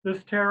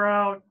 This tear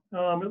out,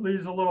 it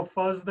leaves a little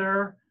fuzz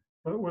there,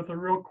 but with a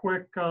real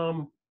quick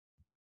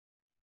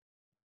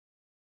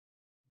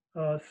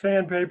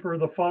sandpaper,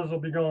 the fuzz will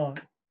be gone.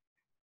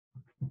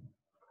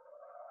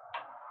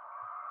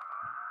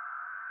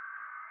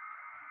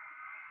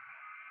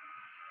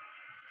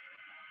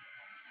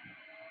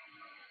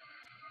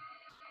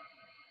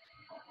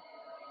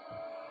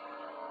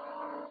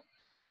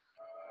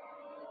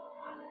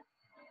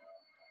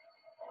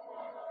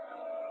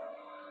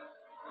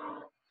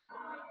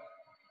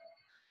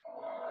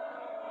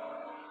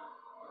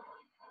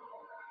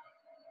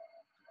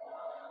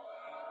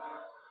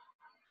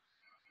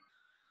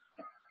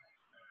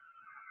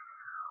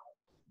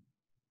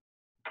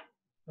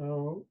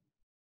 So,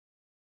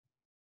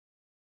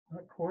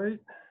 not quite.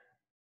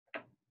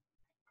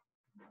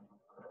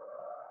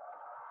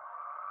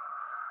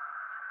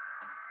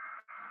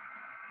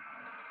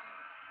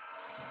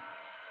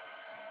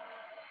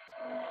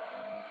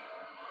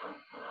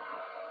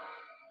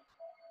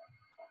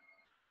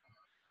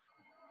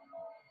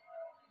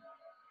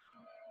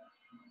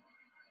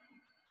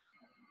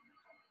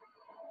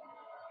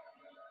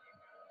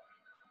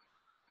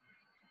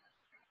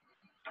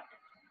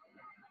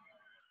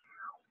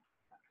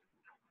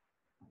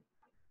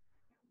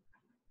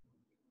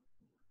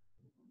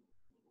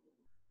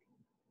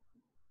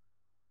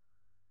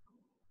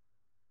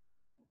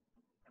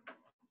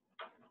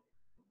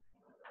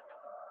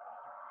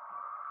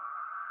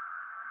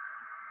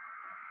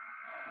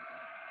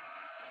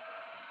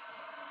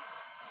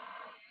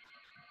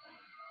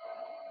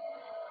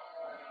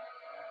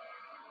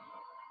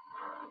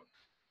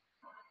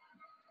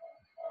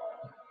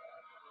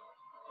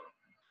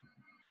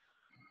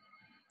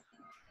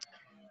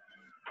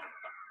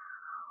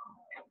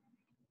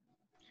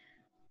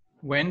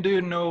 When do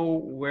you know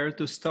where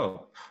to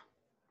stop?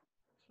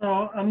 So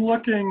I'm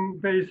looking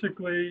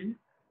basically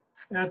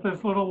at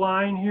this little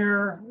line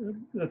here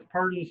that's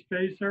part of the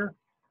spacer.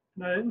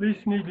 And I at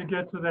least need to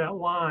get to that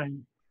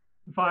line.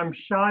 If I'm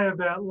shy of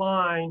that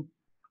line,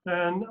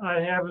 then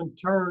I haven't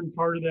turned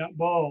part of that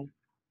ball.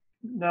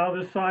 Now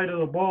this side of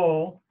the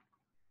ball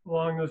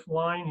along this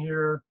line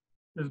here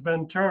has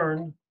been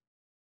turned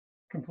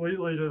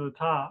completely to the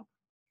top.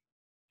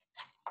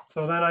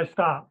 So then I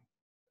stop.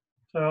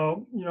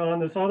 So, you know, on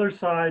this other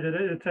side,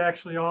 it's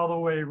actually all the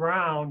way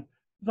around.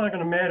 It's not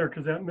going to matter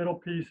because that middle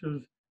piece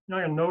is, you're not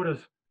going to notice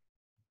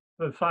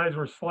the sides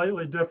were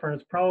slightly different.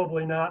 It's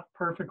probably not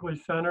perfectly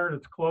centered.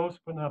 It's close,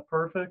 but not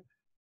perfect.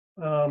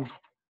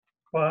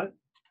 But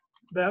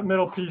that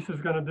middle piece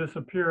is going to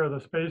disappear. The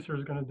spacer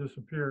is going to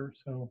disappear.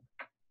 So.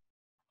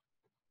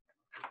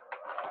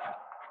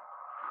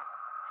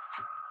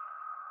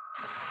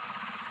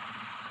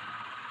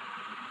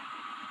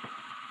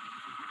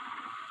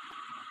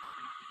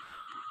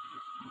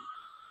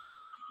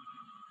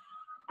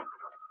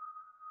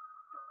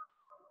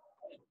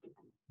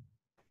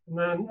 And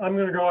then I'm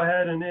going to go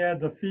ahead and add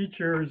the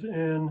features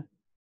in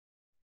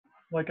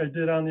like I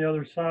did on the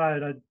other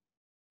side. I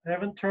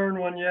haven't turned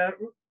one yet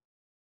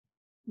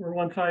where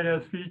one side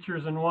has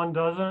features and one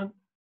doesn't.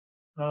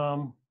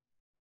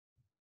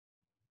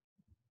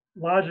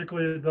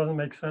 Logically, it doesn't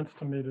make sense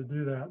to me to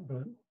do that,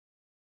 but.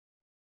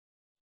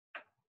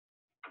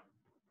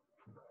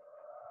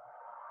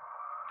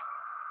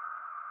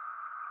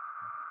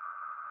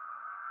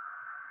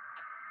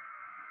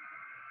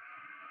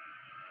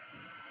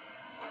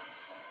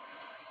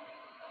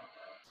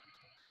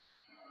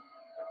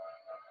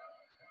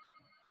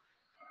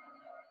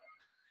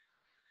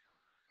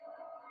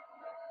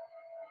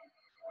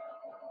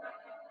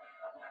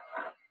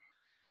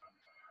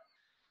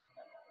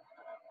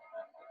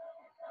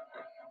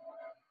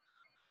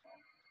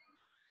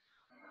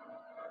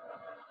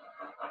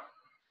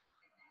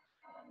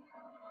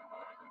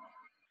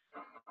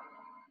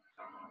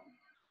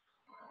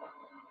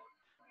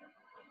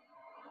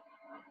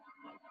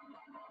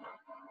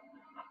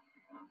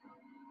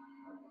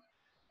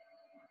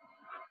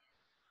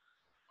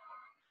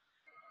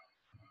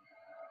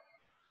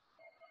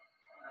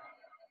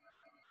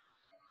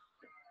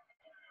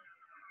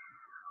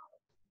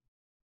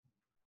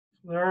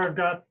 There I've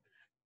got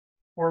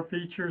 4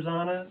 features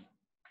on it.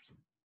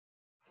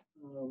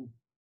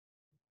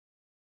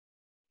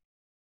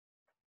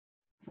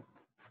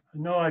 I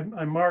know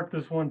I marked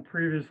this one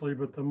previously,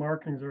 but the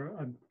markings are,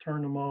 I've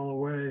turned them all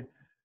away.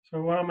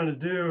 So what I'm going to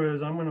do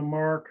is I'm going to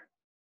mark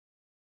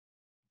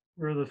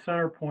where the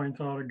center points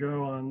ought to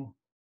go on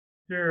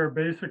here,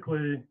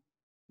 basically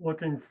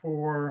looking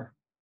for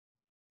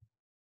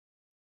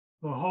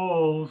the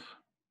holes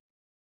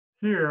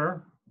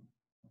here.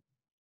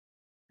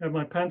 Have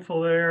my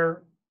pencil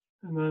there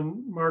and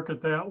then mark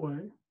it that way.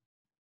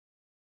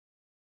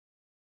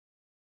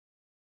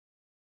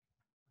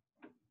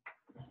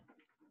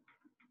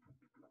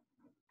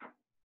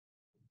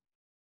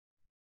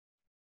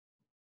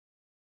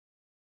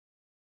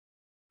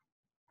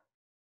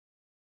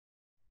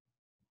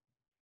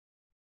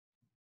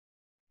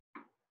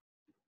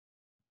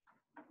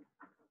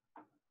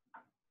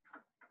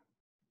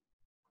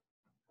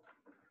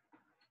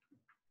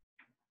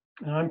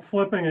 And I'm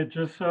flipping it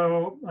just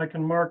so I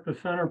can mark the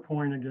center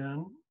point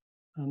again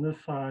on this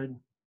side.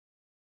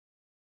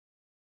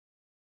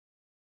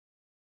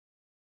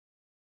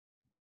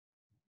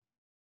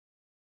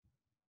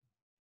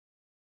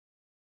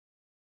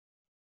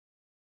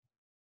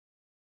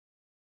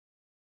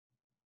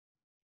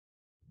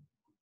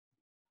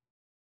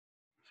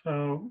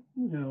 So,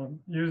 you know,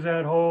 use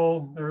that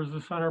hole. There's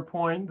the center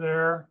point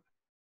there.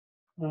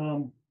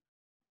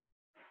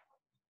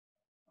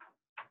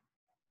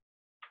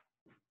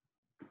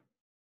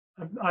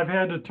 I've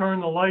had to turn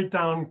the light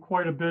down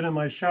quite a bit in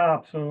my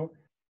shop, so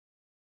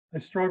I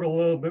struggle a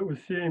little bit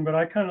with seeing, but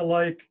I kind of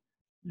like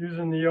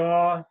using the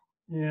yaw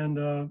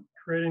and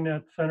creating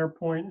that center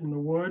point in the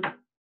wood.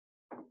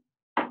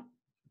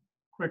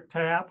 Quick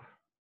tap.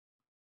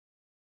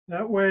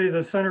 That way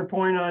the center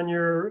point on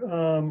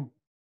your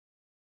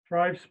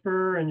drive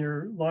spur and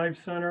your live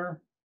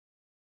center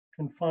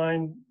can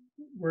find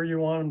where you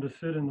want them to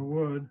sit in the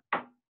wood.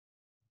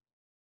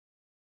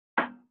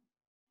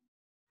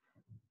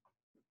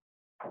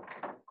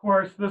 Of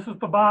course, this is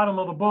the bottom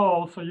of the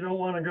bowl, so you don't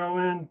want to go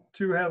in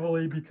too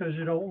heavily because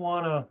you don't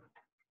want to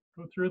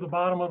go through the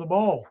bottom of the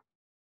bowl.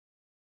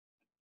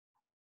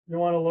 You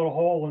want a little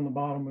hole in the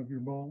bottom of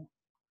your bowl.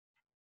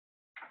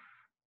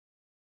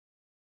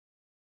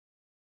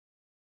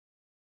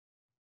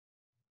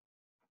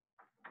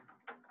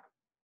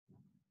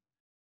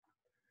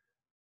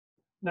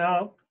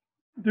 Now,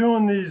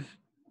 doing these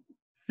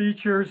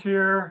features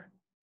here,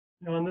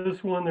 you know, on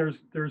this one,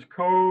 there's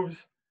coves.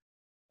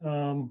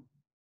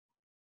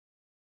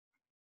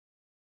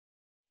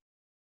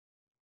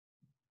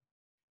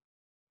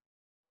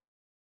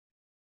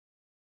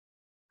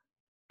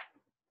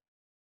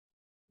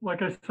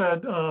 Like I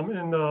said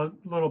in the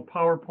little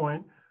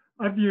PowerPoint,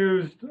 I've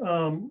used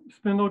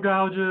spindle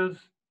gouges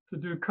to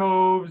do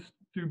coves,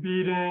 do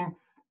beading,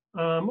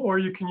 or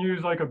you can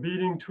use like a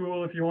beading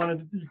tool if you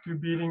wanted to do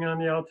beading on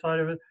the outside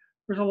of it.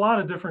 There's a lot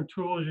of different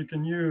tools you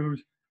can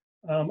use.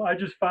 I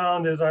just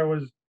found as I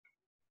was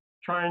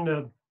trying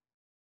to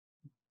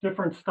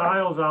different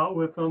styles out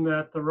with them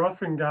that the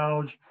roughing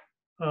gouge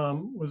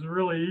was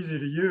really easy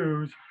to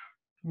use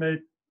to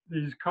make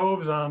these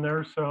coves on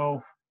there.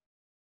 So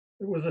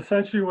it was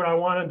essentially what I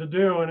wanted to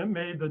do, and it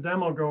made the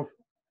demo go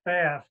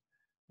fast.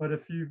 But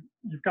if you've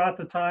got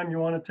the time, you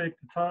want to take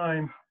the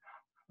time,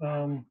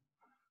 I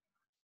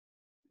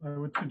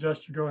would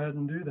suggest you go ahead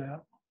and do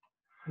that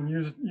and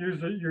use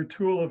your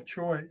tool of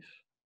choice.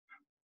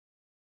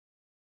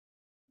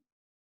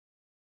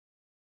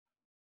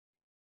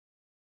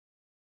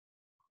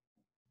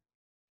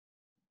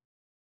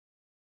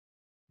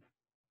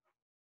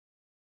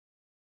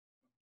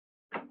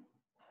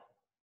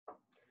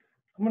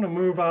 I'm going to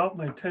move out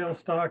my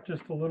tailstock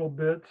just a little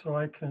bit so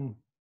I can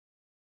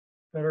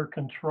better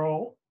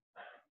control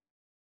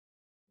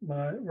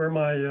where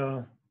my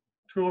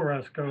tool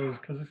rest goes,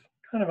 because it's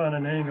kind of on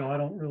an angle. I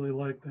don't really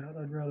like that.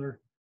 I'd rather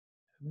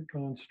have it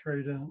going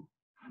straight in.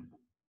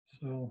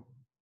 So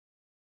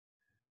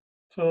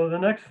the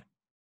next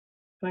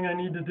thing I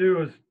need to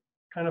do is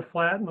kind of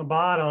flatten the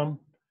bottom,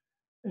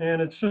 and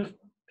it just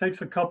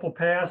takes a couple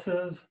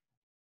passes.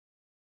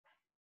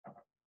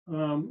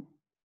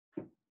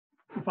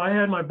 If I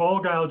had my bowl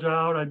gouge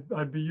out,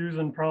 I'd be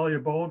using probably a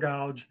bowl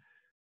gouge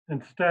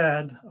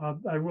instead.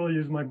 I will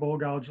use my bowl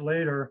gouge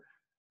later,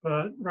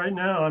 but right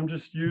now I'm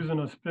just using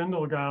a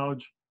spindle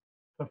gouge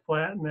to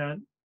flatten that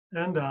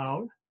end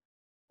out,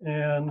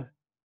 and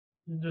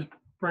you just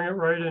bring it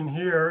right in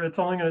here. It's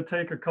only going to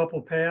take a couple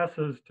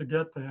passes to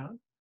get that.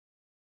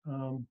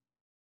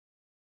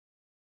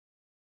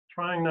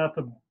 Trying not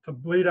to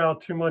bleed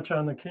out too much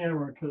on the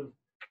camera, because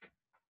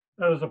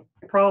that was a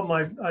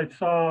problem I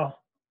saw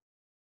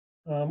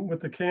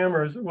with the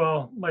cameras.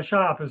 Well, my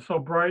shop is so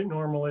bright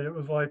normally. It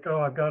was like,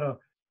 oh, I've got to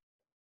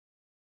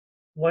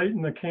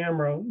lighten the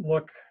camera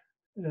look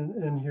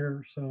in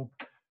here. So,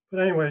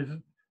 but anyways,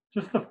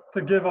 just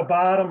to give a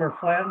bottom or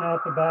flatten out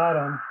the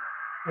bottom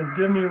and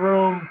give me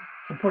room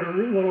to put a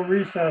little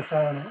recess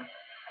on it.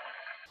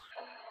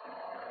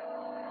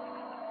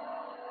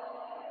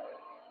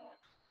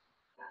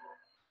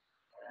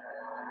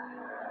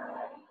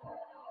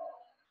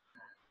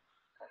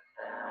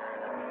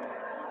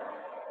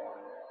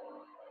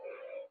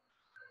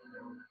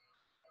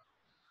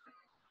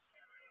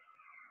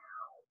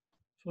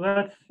 So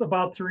that's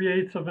about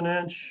 3/8 of an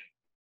inch.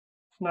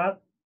 It's not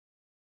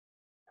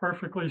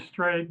perfectly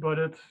straight, but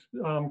it's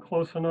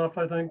close enough,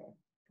 I think,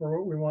 for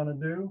what we want to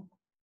do.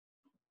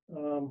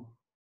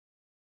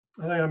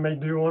 I think I may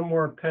do one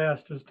more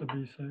pass just to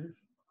be safe.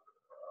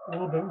 A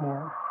little bit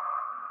more.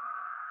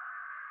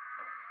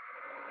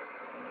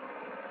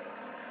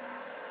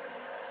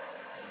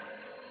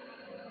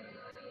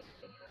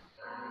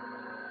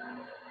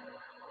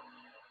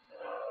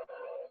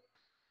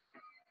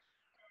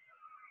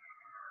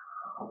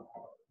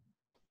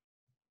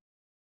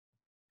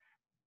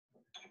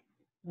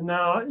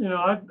 Now, you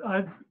know,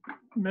 I've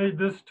made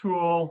this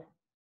tool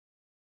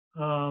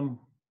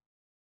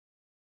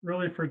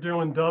really for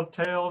doing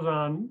dovetails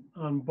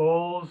on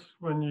bowls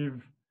when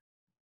you've,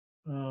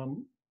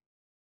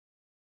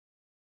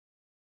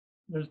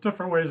 there's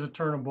different ways to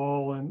turn a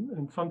bowl,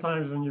 and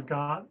sometimes when you've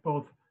got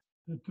both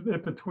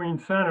it between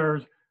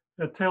centers,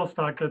 that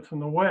tailstock gets in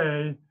the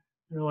way.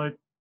 You're like,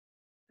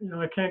 you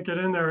know, I can't get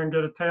in there and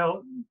get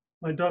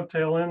my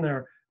dovetail in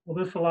there.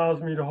 Well, this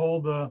allows me to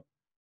hold the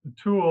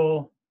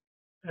tool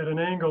at an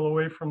angle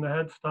away from the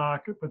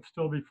headstock, but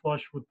still be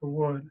flush with the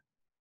wood.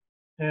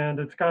 And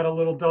it's got a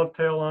little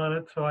dovetail on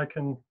it, so I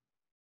can,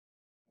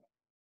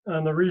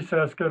 on the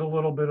recess, get a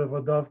little bit of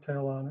a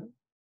dovetail on it.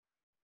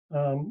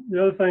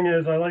 The other thing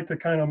is I like to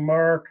kind of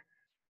mark,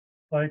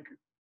 like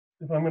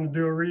if I'm going to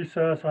do a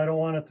recess, I don't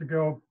want it to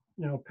go,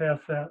 you know,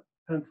 past that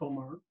pencil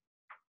mark.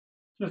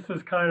 Just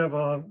as kind of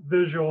a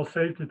visual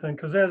safety thing,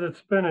 because as it's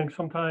spinning,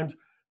 sometimes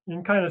you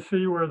can kind of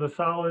see where the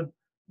solid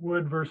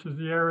wood versus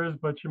the air is,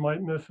 but you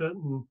might miss it,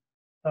 and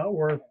not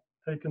worth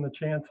taking the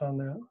chance on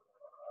that.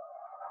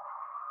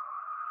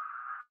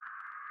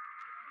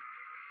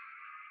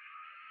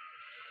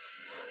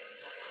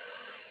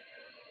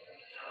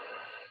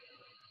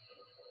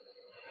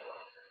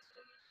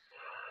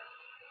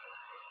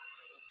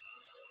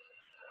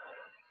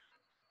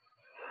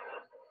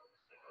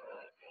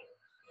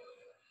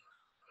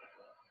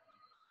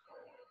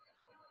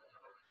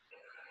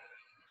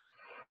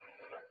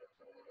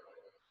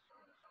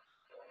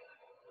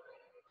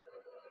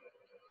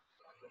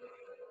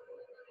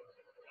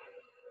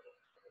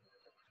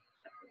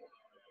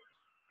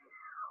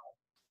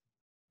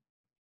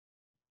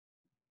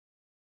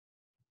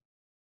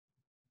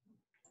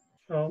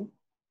 So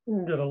we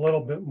can get a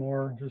little bit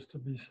more just to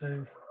be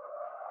safe.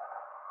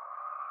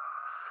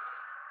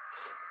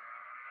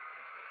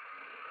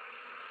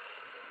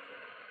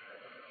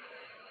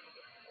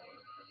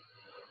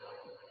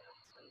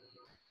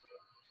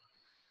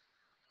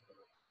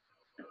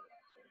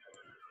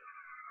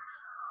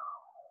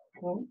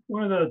 Well,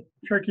 one of the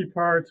tricky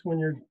parts when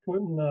you're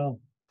putting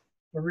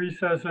a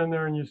recess in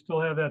there and you still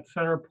have that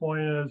center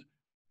point is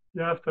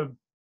you have to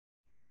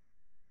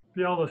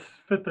be able to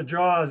fit the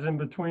jaws in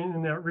between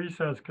in that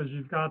recess because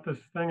you've got this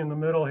thing in the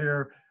middle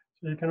here.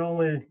 So you can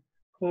only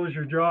close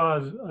your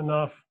jaws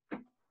enough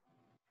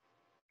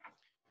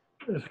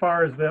as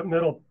far as that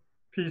middle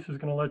piece is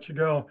going to let you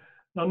go.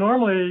 Now,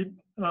 normally,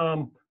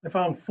 I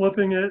found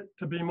flipping it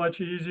to be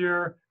much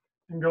easier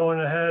and going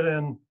ahead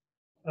and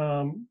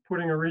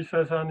putting a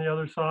recess on the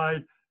other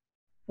side.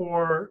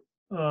 For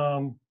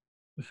the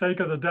sake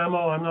of the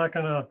demo, I'm not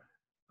going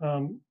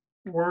to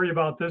worry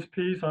about this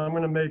piece. I'm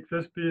going to make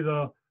this be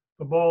the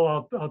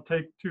bowl I'll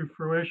take to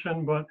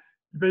fruition, but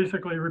you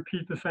basically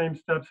repeat the same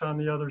steps on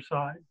the other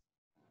side.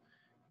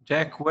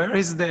 Jack, where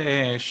is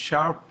the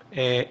sharp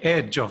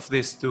edge of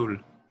this tool?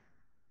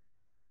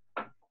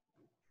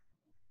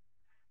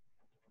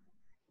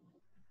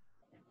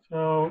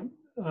 So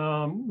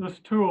this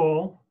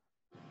tool,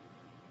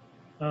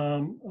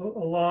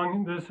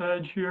 along this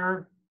edge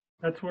here,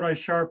 that's what I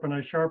sharpen.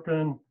 I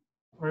sharpen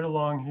right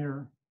along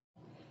here.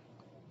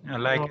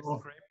 Like a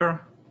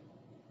scraper?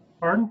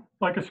 Pardon?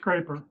 Like a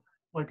scraper.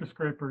 Like a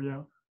scraper,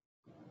 yeah.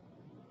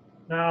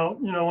 Now,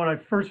 you know, when I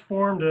first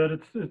formed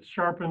it, it's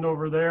sharpened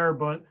over there,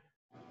 but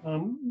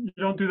you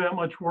don't do that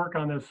much work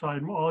on this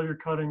side. All your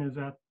cutting is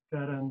at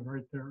that end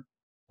right there.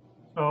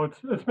 So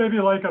it's maybe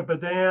like a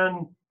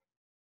badan,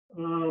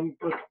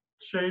 but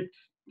shaped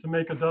to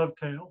make a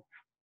dovetail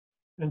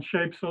and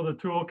shaped so the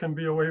tool can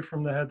be away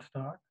from the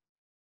headstock.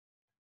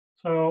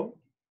 So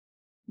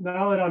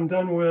now that I'm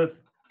done with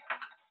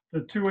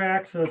the two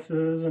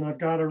accesses and I've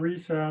got a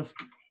recess,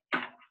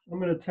 I'm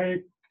going to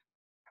take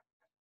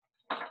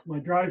my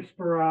drive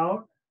spur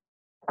out,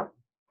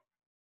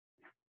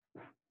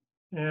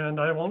 and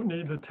I won't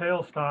need the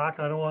tailstock.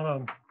 I don't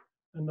want to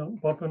end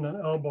up bumping an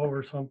elbow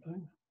or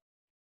something.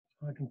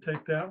 So I can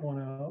take that one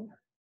out.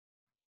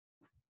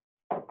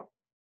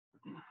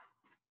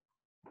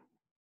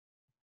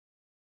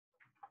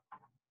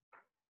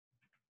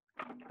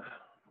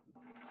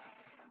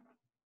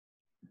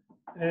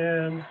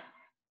 And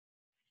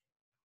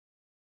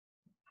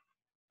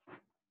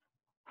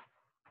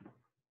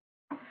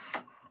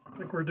I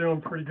think we're doing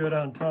pretty good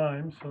on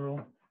time,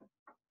 so.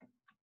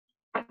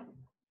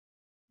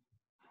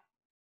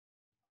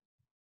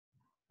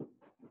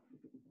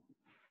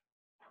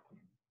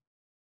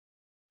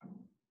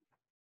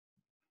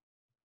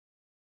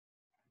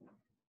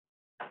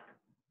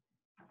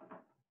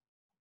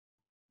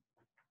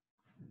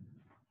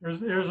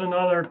 Here's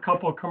another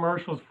couple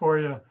commercials for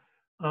you.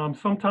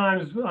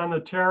 Sometimes on the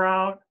tear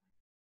out,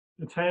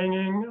 it's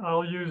hanging.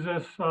 I'll use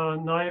this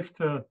knife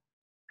to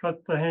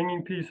cut the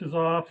hanging pieces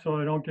off so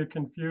I don't get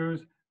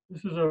confused.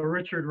 This is a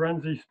Richard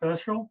Renzi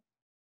special.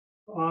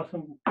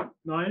 Awesome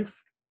knife.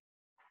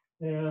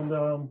 And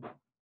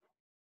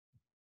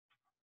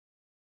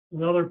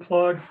another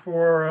plug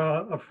for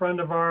a friend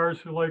of ours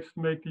who likes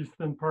to make these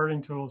thin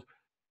parting tools.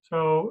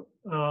 So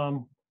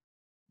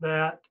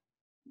that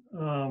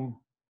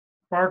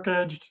bark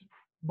edged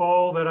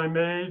bowl that I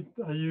made,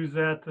 I use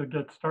that to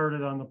get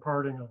started on the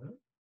parting of it.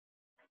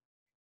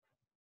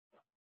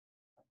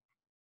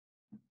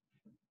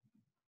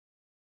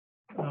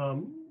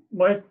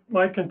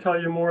 Mike can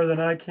tell you more than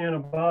I can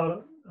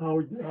about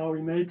how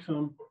he makes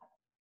them,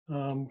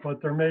 but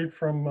they're made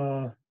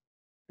from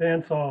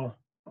bandsaw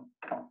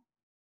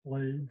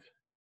blades.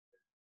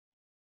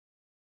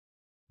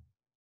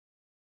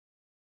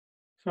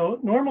 So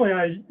normally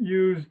I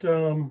used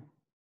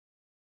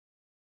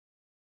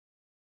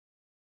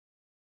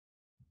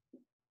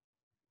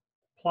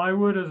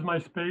plywood as my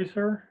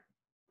spacer,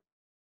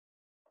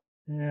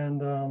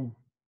 and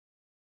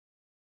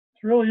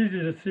it's real easy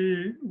to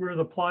see where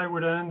the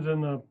plywood ends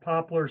and the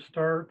poplar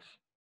starts.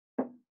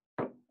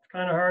 It's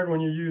kind of hard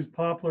when you use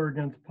poplar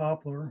against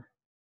poplar.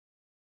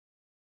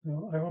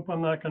 So I hope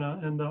I'm not going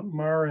to end up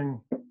marring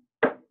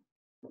the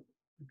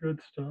good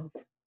stuff.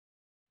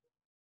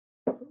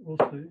 But we'll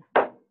see.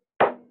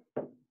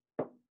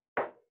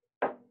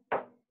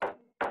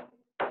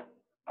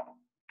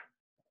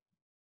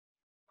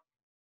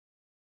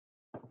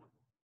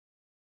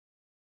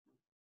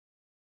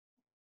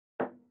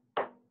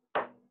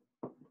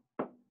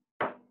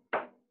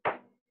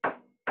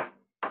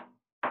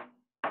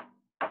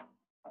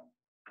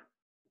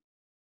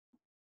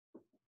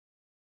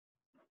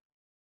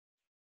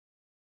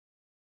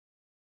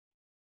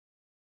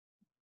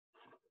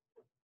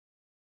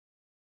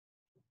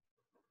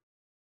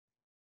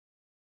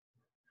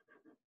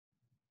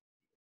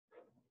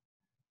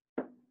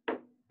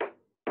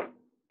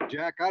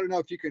 Jack, I don't know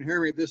if you can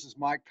hear me. This is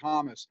Mike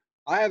Thomas.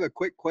 I have a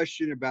quick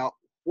question about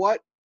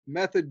what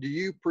method do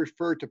you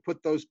prefer to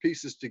put those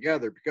pieces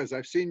together? Because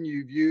I've seen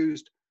you've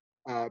used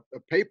a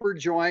paper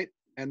joint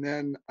and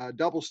then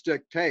double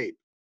stick tape,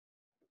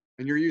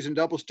 and you're using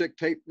double stick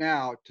tape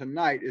now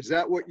tonight. Is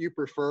that what you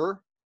prefer?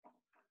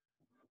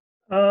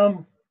 I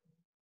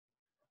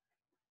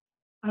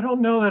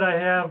don't know that I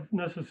have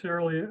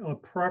necessarily a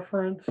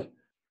preference.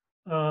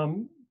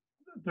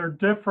 They're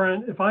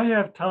different. If I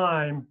have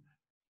time,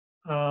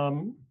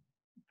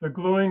 the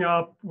gluing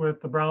up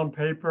with the brown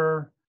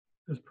paper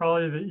is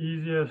probably the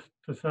easiest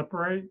to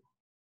separate.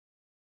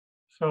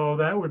 So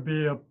that would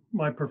be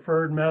my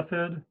preferred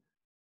method.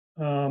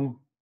 The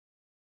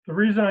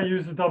reason I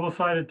use the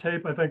double-sided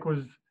tape, I think,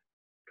 was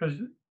because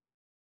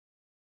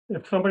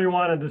if somebody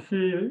wanted to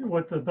see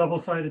what the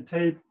double-sided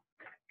tape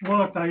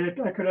looked, I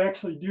could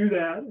actually do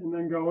that and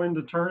then go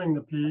into turning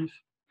the piece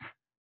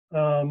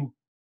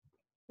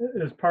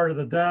as part of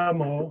the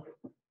demo.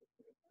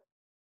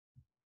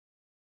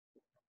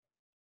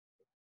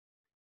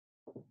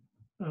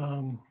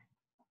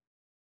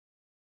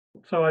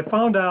 So I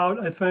found out,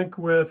 I think,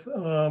 with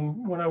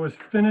when I was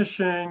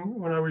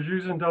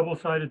using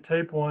double-sided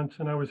tape once,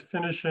 and I was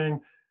finishing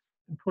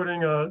and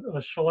putting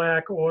a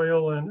shellac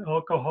oil and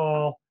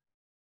alcohol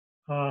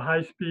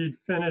high-speed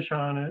finish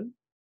on it,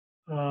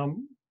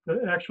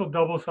 the actual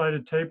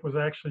double-sided tape was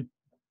actually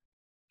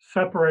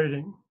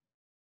separating.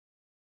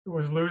 It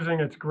was losing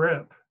its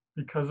grip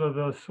because of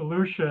the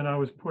solution I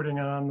was putting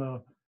on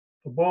the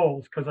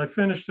bowls, because I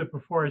finished it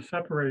before I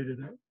separated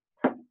it.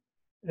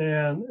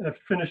 And I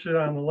finished it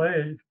on the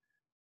lathe.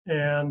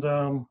 And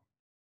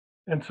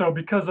so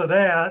because of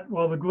that,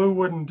 well, the glue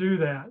wouldn't do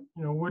that.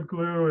 You know, wood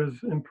glue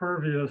is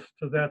impervious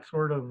to that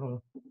sort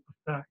of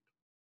effect.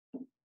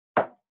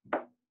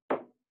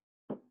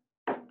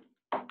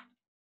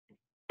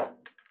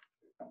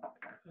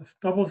 This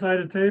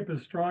double-sided tape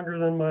is stronger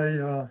than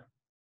my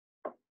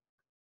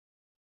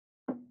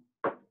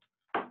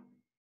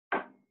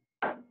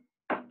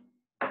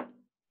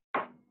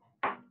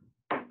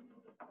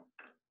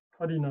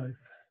putty knife.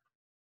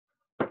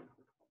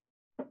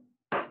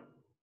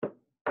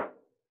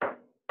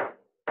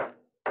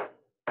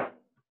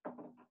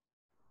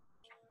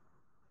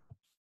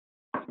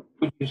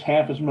 We use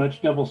half as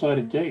much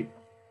double-sided tape.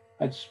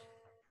 That's.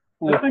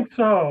 I think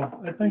so.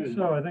 I think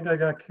so. I think I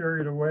got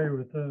carried away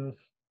with this.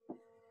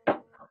 I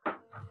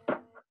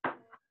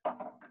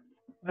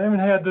haven't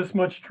had this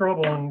much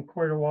trouble in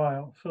quite a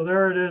while. So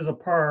there it is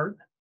apart.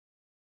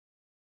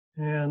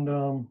 And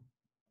a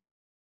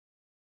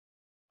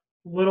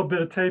little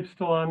bit of tape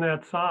still on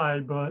that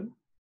side, but you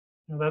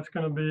know, that's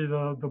going to be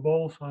the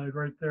bowl side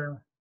right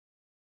there.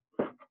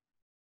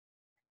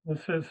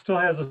 This still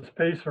has a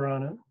spacer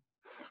on it.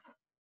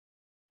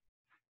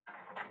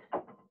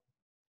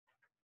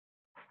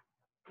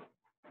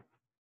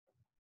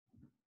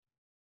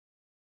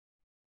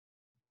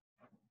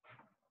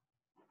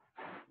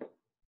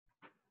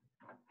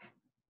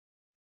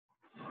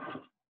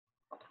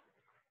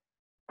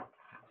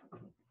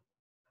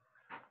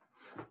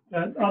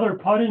 That other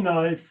putty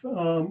knife,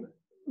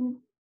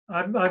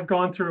 I've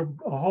gone through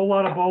a whole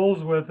lot of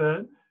bowls with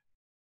it,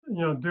 you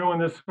know, doing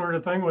this sort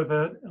of thing with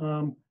it.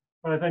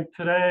 But I think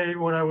today,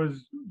 when I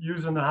was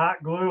using the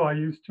hot glue, I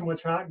used too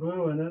much hot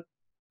glue in it.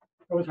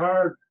 It was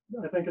hard.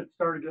 I think it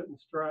started getting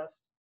stressed.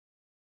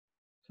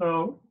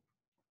 So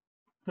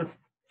to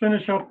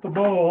finish up the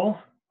bowl,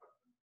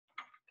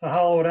 to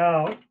hollow it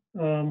out,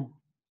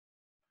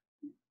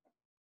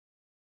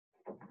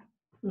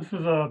 this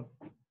is a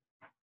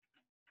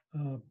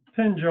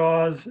pin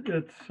jaws.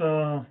 It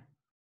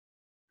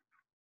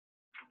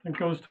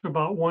goes to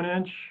about 1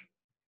 inch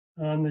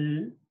on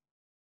the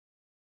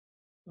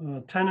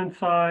tenon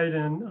side,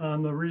 and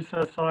on the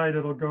recess side,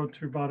 it'll go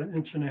to about 1.5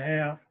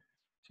 inches.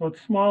 So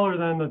it's smaller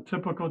than the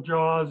typical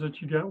jaws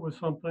that you get with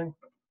something.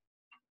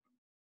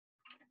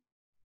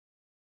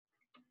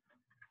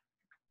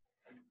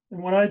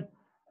 And when I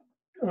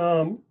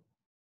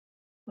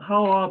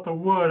hollow out the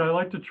wood, I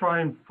like to try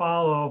and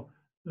follow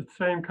the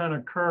same kind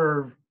of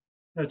curve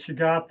that you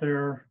got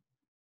there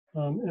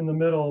in the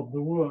middle of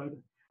the wood.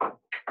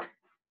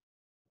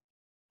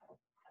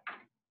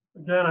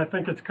 Again, I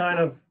think it's kind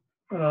of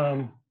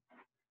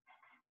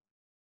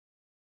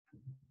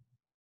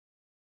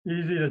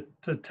easy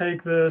to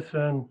take this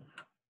and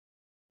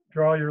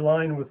draw your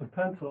line with a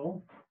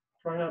pencil.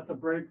 Try not to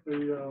break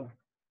the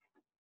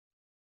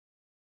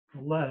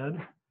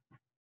lead.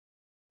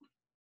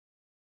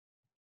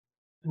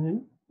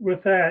 And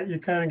with that, you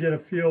kind of get a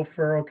feel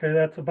for, okay,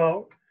 that's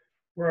about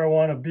where I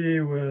want to be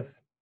with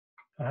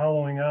the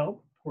hollowing out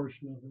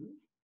portion of it.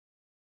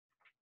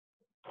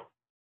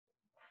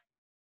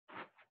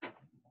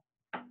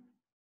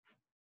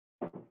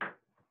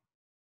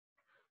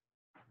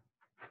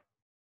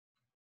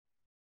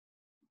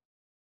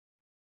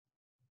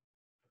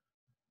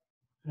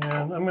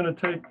 And I'm going to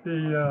take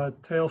the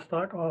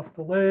tailstock off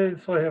the lathe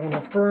so I have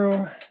enough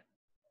room.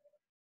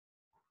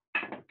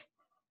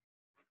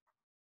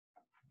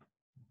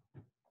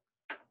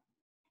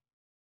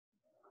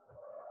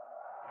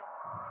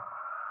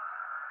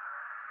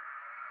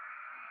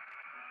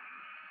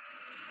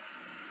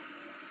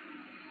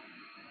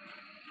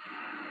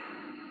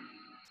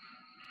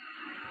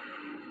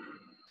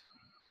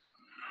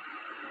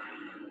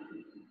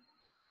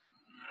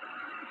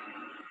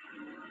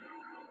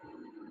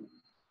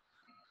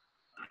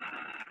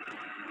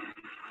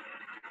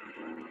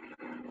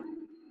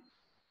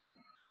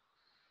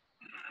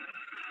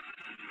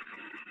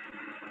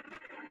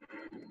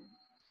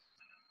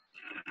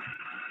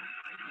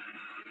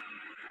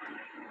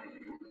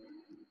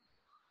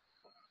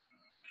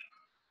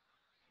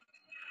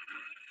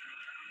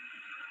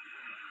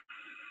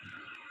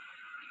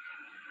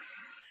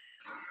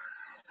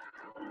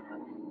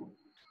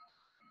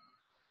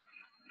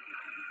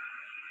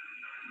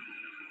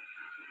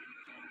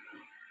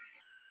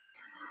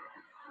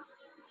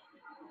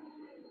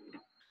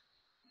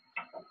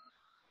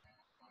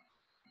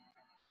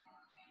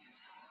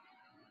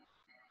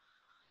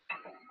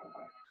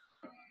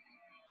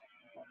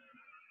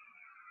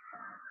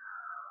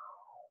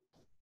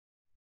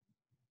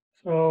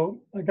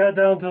 So I got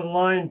down to the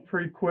line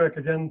pretty quick.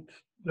 Again,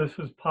 this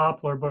is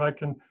poplar, but I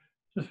can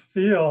just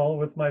feel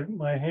with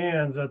my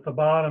hands that the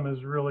bottom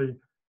is really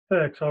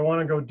thick. So I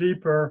want to go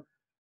deeper,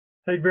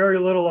 take very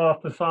little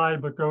off the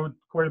side, but go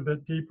quite a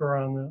bit deeper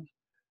on this.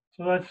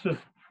 So that's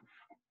just,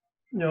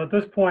 at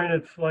this point,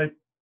 it's like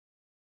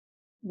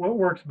what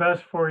works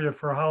best for you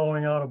for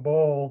hollowing out a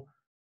bowl,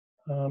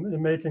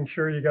 and making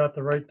sure you got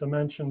the right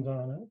dimensions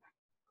on it.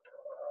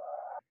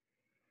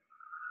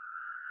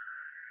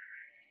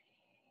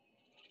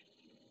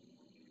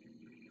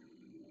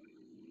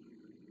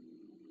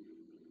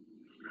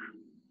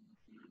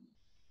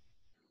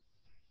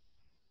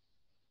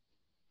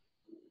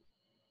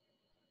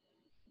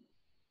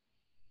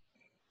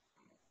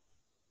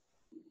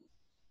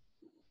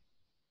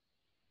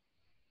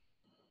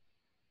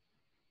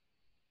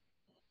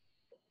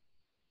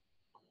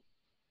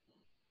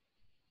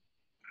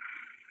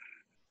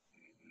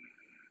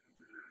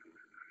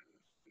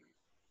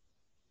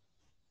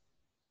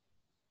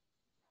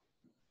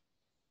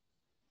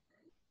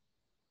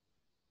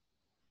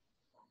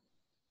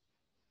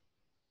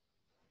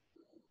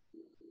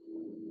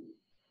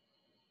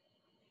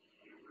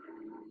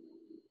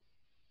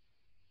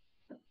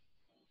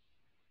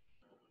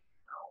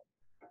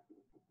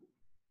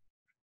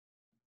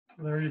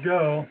 There you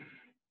go.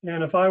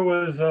 And if I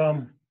was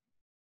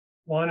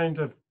wanting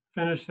to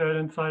finish that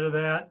inside of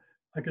that,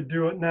 I could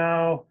do it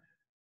now,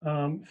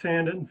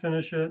 sand it and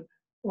finish it.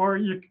 Or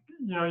you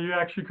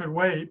actually could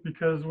wait,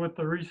 because with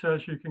the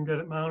recess, you can get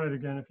it mounted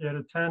again. If you had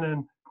a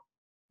tenon,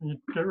 you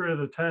get rid of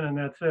the tenon,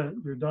 that's it,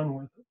 you're done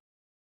with it.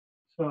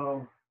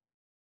 So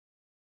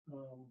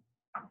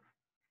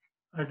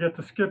I get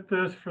to skip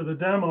this for the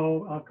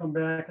demo. I'll come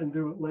back and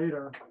do it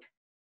later.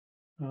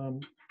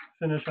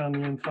 Finish on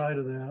the inside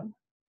of that.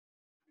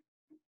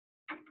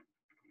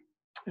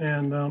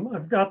 And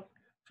I've got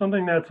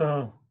something that's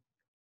a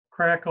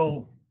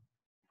crackle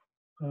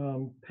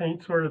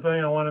paint sort of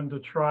thing. I want him to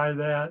try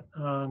that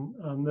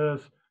on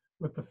this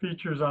with the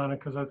features on it,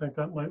 because I think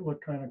that might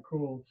look kind of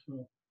cool.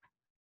 So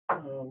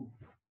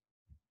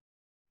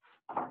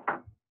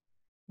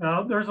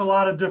now there's a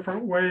lot of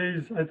different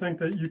ways I think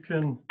that you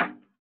can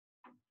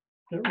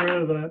get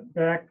rid of that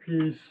back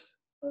piece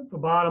at the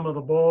bottom of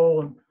the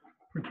bowl and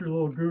put your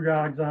little goo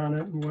gogs on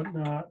it and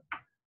whatnot.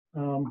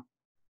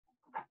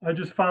 I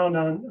just found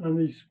on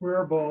these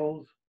square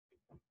bowls,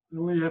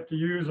 you only have to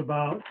use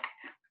about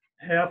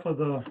half of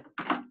the,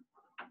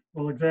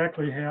 well,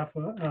 exactly half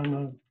on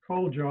the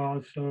cold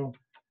jaws, so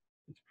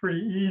it's pretty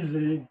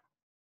easy.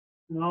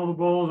 And all the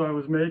bowls I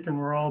was making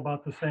were all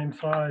about the same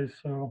size,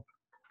 so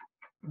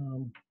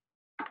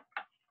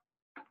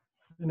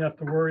didn't have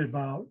to worry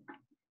about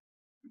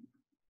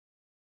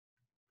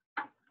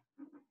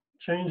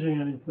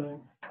changing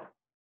anything.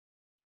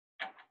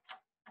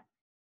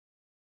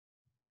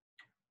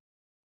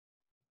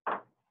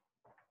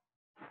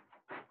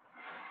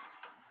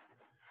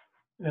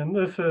 And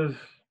this is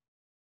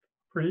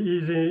pretty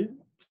easy,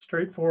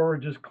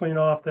 straightforward, just clean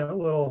off that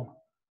little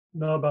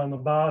nub on the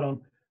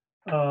bottom.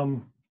 It's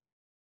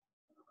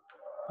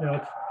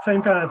the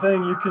same kind of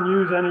thing. You can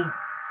use any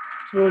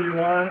tool you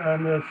want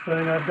on this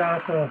thing. I've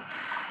got the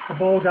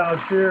bowl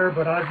gouge here,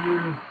 but I've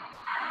used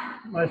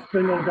my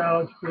spindle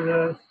gouge for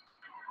this.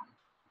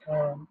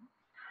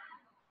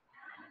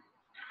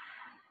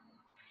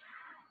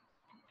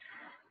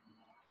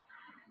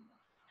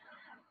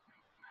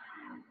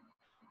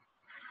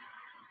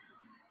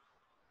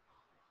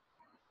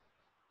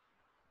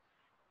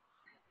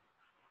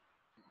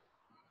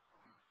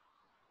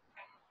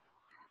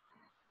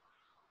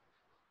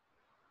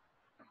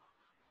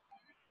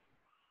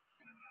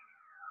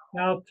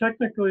 Now,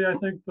 technically, I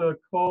think the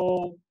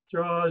coal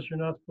jaws, you're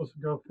not supposed to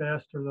go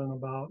faster than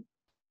about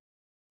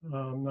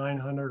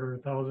 900 or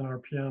 1,000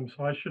 RPM,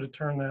 so I should have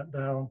turned that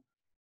down.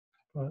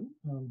 But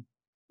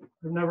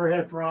I've never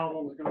had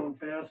problems going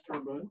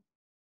faster, but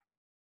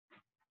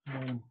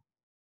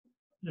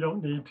you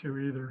don't need to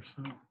either.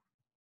 So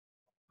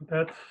but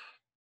that's,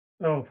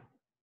 oh,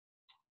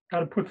 got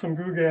to put some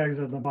goo gags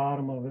at the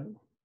bottom of it.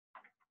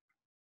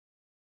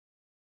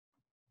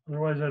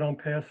 Otherwise, I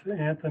don't pass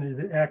Anthony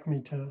the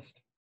Acme test.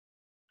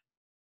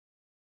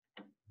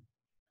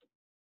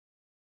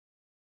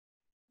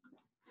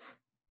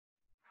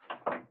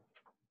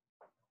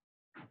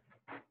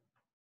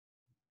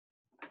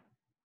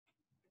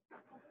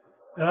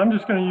 And I'm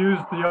just going to use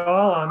the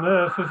awl on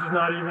this. This is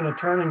not even a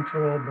turning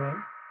tool, but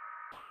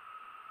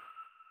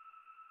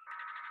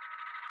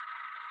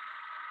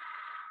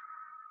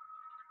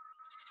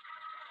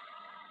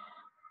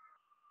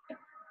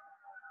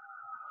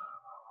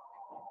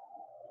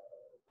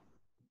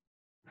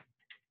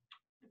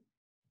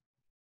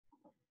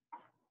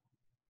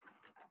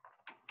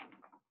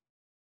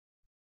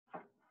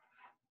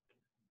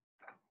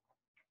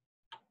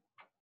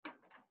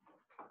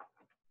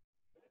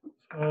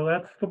so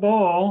that's the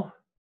bowl.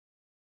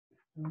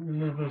 Let me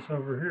move this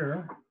over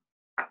here,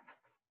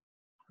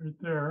 right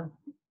there.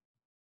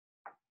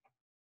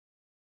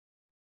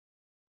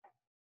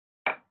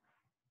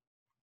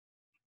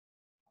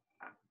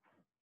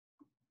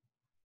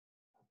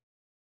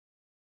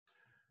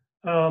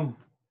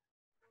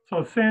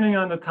 So sanding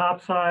on the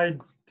top side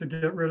to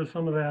get rid of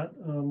some of that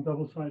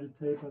double-sided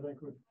tape, I think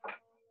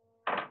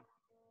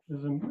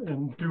is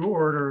in due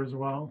order as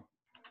well.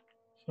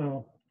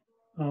 So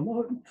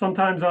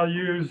sometimes I'll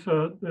use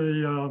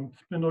the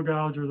spindle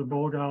gouge or the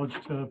bowl gouge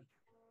to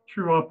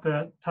true up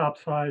that top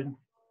side.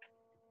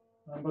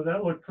 But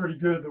that looked pretty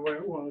good the way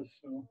it was.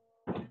 So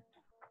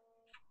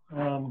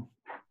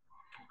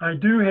I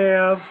do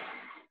have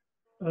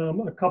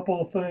a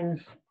couple of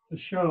things to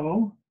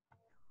show.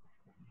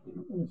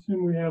 I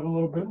assume we have a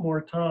little bit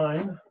more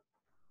time.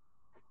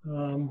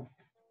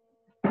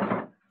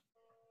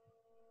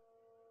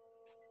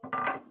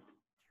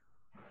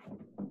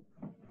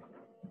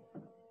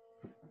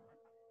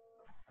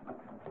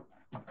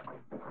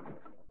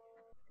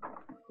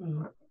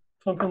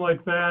 Something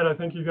like that, I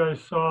think you guys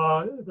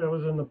saw, that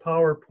was in the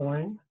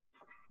PowerPoint.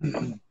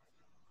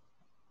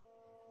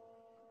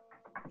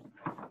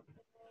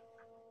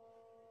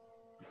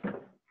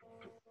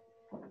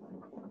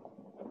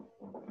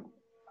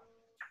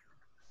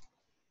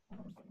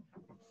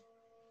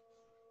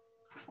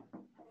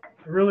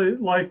 I really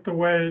like the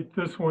way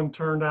this one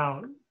turned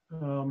out.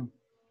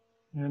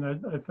 And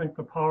I think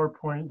the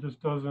PowerPoint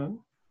just doesn't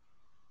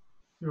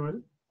do it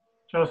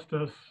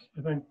justice.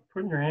 I think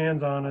putting your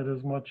hands on it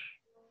is much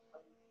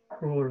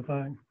cooler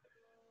thing.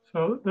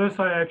 So this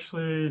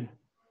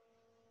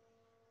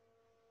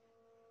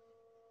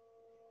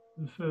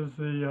this is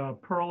the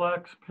Pearl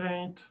X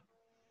paint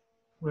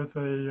with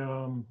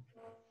a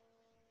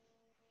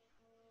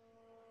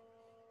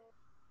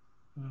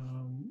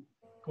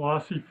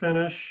glossy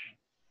finish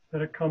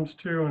that it comes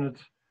to, and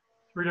it's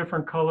 3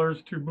 different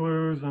colors, 2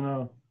 blues and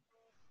a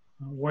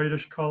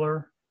whitish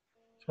color.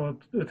 So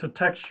it's a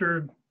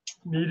textured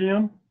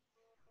medium.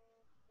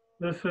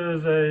 This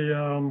is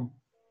a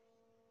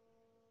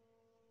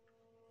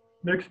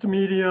mixed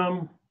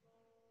medium.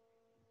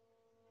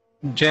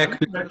 Jack,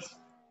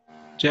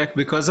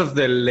 because of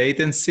the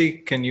latency,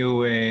 can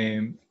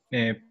you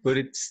put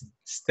it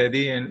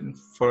steady and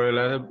for a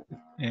little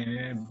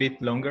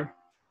bit longer?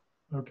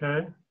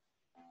 Okay.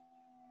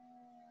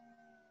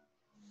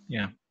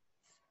 Yeah.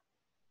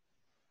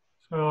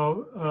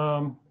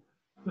 So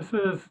this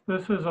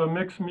is a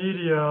mixed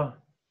media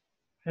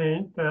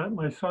paint that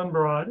my son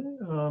brought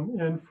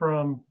in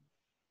from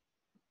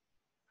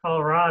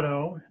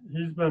Colorado.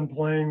 He's been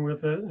playing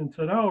with it and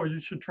said, "Oh, you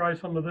should try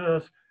some of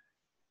this."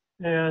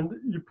 And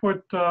you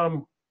put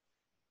 3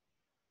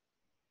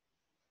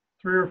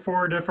 or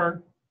 4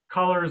 different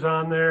colors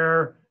on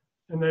there,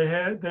 and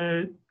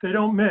they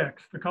don't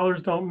mix. The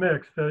colors don't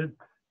mix. They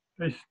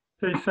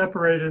stay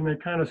separated and they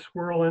kind of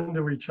swirl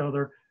into each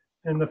other.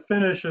 And the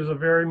finish is a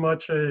very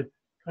much a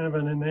kind of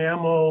an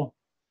enamel,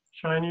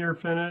 shinier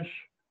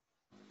finish.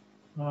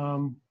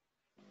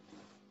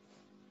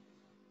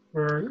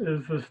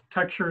 Whereas this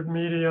textured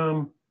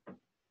medium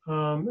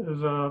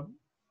is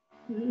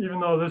even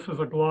though this is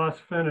a gloss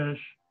finish,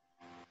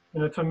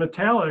 and it's a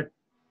metallic,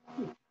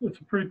 it's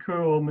a pretty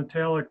cool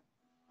metallic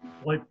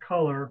like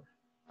color.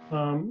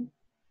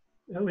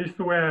 At least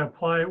the way I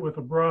apply it with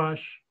a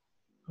brush,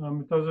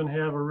 it doesn't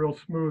have a real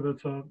smooth,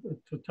 it's a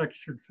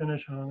textured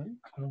finish on it.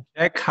 So.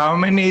 Jack, how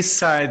many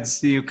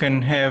sides you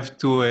can have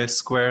to a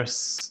square?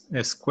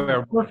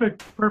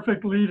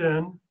 Perfect lead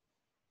in.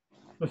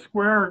 The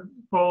square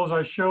bowls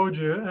I showed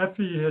you,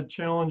 Effie had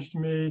challenged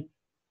me,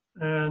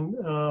 and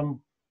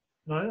I'm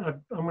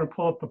going to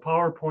pull up the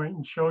PowerPoint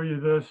and show you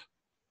this.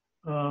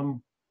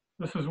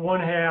 This is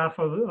 1/2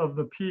 of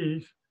the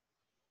piece,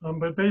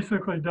 but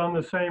basically done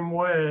the same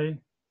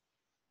way,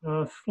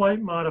 slight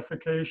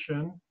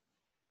modification,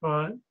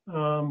 but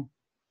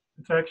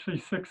it's actually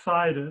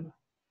 6-sided.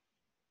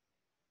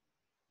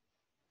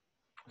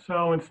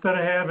 So instead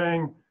of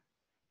having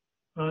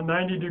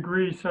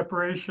 90-degree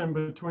separation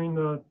between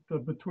the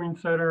between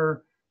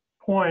center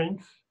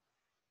points,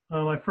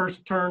 I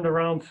first turned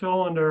around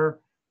cylinder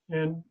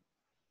and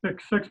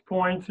picked 6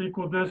 points,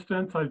 equal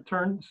distance. I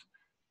turned,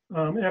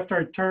 after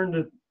I turned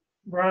it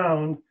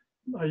round,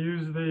 I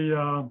used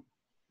the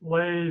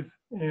lathe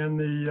and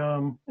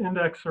the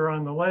indexer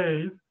on the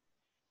lathe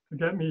to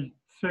get me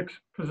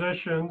 6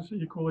 positions,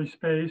 equally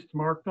spaced,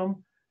 marked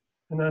them,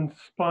 and then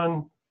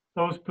spun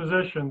those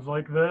positions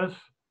like this,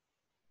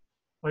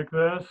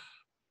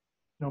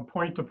 you know,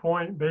 point to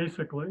point,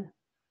 basically.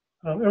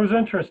 It was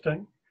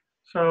interesting.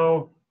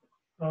 So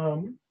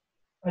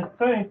I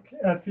think,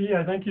 Effie,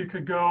 I think you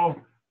could go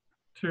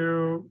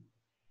to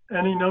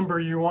any number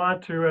you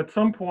want to. At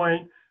some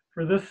point,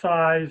 for this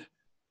size,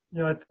 you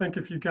know, I think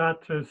if you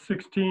got to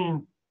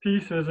 16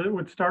 pieces, it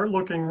would start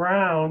looking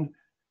round,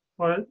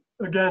 but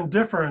again,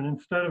 different.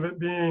 Instead of it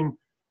being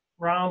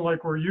round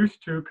like we're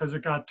used to, because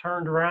it got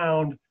turned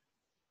around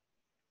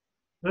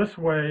this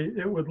way,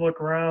 it would look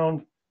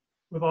round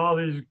with all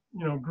these,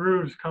 you know,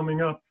 grooves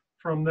coming up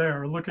from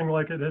there, looking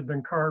like it had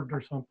been carved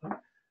or something.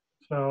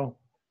 So,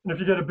 and if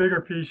you get a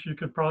bigger piece, you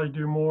could probably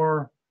do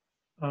more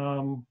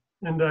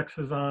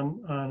indexes on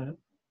it.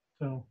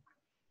 So,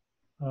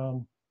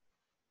 I'm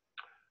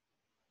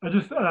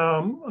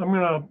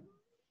gonna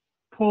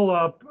pull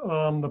up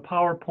the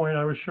PowerPoint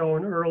I was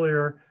showing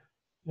earlier,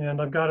 and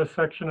I've got a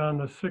section on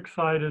the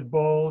six-sided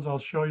bowls. I'll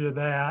show you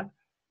that.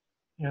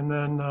 And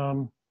then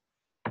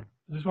I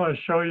just want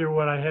to show you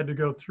what I had to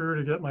go through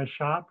to get my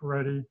shop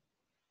ready.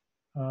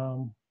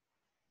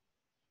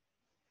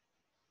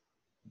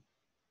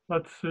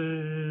 Let's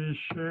see,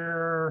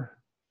 share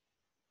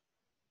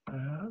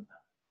that.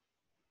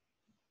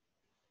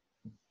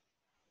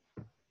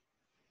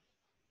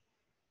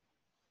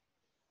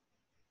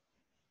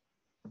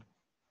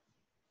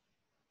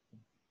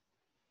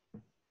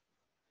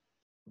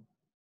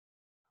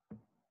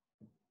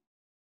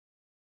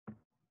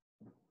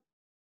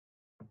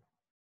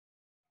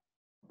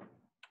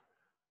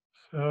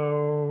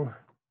 So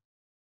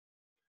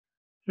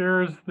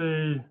here's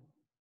the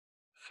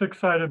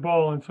six-sided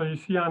bowl. And so you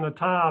see on the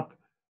top,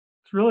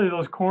 it's really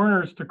those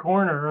corners to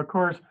corner. Of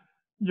course,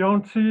 you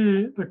don't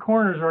see the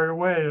corners right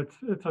away.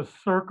 It's a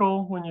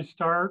circle when you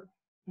start,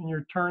 and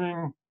you're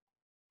turning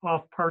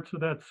off parts of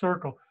that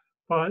circle.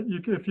 But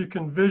if you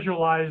can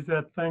visualize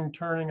that thing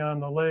turning on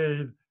the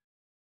lathe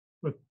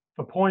with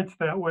the points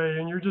that way,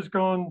 and you're just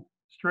going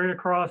straight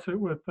across it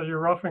with your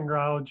roughing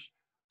gouge,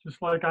 just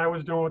like I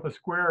was doing with a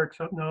square,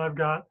 except now I've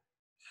got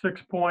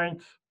 6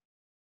 points.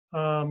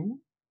 I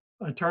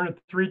turn it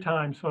 3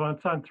 times, so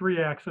it's on 3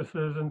 axes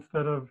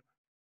instead of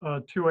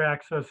 2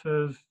 axes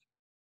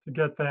to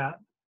get that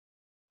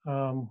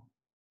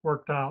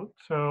worked out.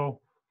 So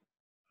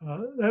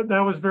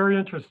that was very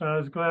interesting. I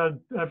was glad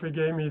Effie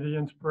gave me the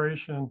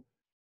inspiration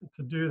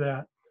to do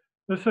that.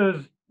 This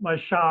is my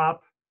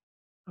shop.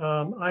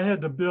 I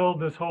had to build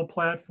this whole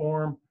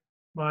platform.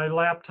 My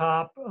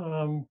laptop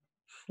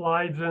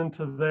slides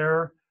into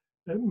there.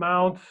 It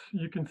mounts,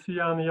 you can see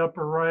on the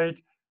upper right.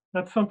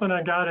 That's something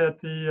I got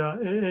at the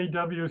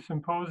AAW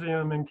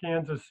symposium in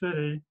Kansas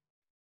City.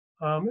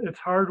 It's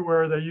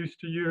hardware they used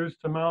to use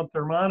to mount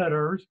their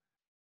monitors,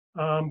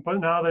 but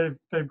now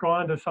they've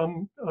gone to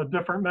some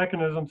different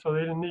mechanism, so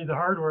they didn't need the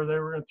hardware. They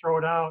were going to throw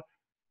it out,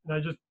 and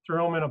I just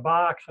threw them in a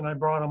box and I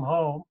brought them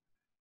home.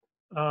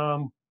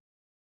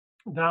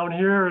 Down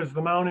here is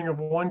the mounting of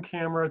one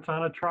camera. It's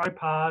on a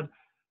tripod.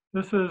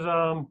 This is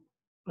a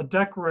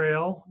deck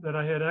rail that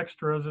I had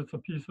extras. It's a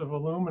piece of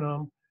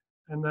aluminum.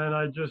 And then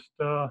I just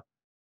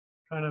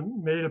kind of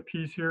made a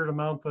piece here to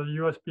mount the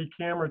USB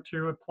camera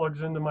to. It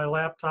plugs into my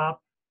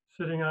laptop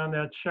sitting on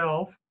that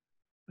shelf.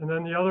 And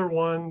then the other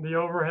one, the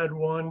overhead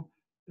one,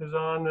 is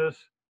on this.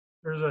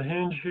 There's a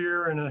hinge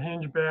here and a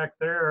hinge back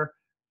there.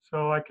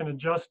 So I can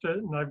adjust it.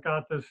 And I've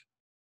got this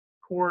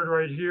cord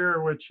right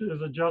here, which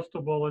is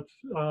adjustable.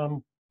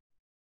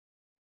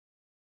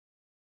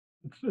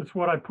 It's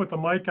what I put the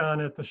mic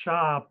on at the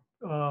shop.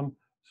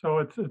 So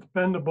it's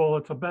bendable.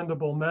 It's a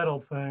bendable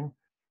metal thing.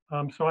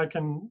 So I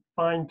can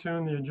fine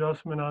tune the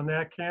adjustment on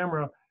that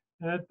camera,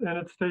 and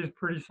it stays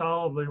pretty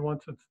solidly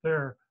once it's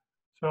there.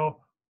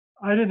 So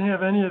I didn't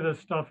have any of this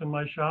stuff in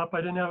my shop.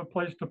 I didn't have a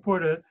place to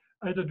put it.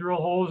 I had to drill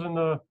holes in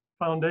the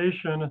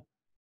foundation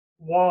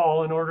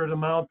wall in order to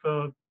mount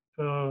the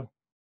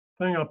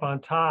thing up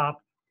on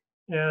top.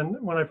 And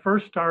when I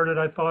first started,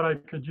 I thought I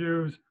could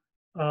use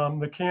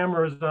the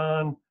cameras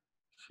on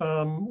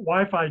some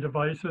Wi-Fi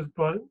devices,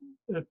 but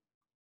it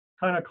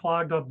kind of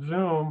clogged up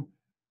Zoom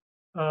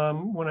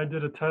when I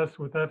did a test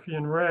with Effie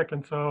and Rick.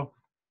 And so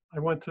I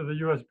went to the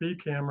USB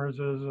cameras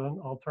as an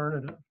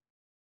alternative.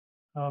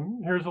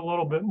 Here's a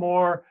little bit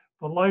more,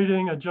 the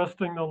lighting,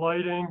 adjusting the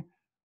lighting.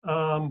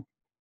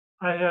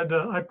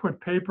 I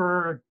put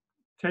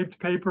taped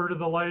paper to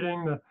the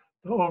lighting, the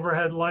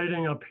overhead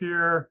lighting up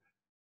here.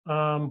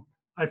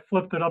 I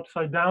flipped it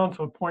upside down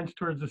so it points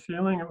towards the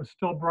ceiling. It was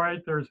still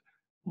bright. There's,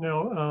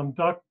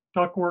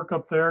 duct work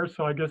up there,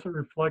 so I guess it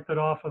reflected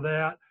off of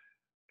that.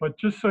 But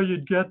just so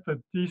you'd get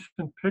the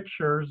decent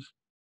pictures,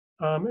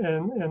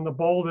 and the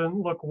bowl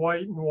didn't look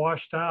white and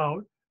washed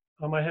out,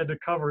 I had to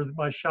cover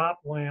my shop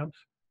lamps.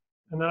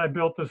 And then I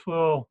built this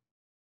little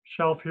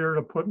shelf here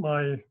to put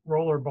my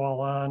roller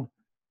ball on,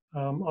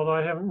 although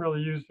I haven't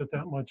really used it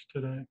that much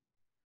today.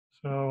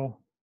 So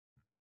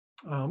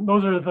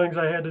those are the things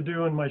I had to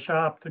do in my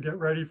shop to get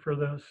ready for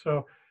this.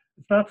 So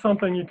it's not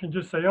something you can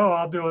just say, oh,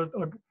 I'll do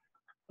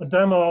a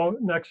demo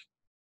next,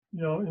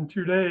 in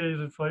 2 days.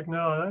 It's like, no,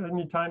 I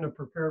need time to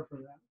prepare for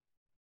that.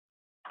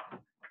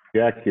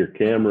 Jack, your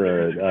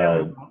camera,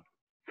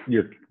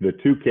 the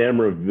 2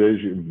 camera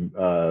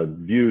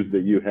views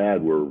that you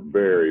had were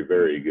very,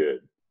 very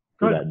good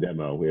for that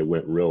demo. It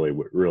went really,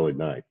 really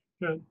nice.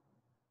 Good.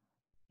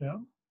 Yeah.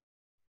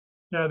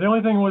 Yeah, the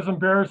only thing that was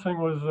embarrassing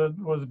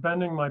was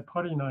bending my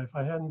putty knife.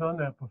 I hadn't done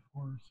that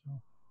before, so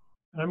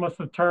I must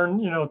have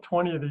turned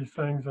 20 of these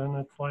things, and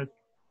it's like,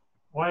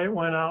 why it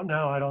went out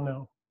now, I don't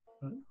know.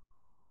 But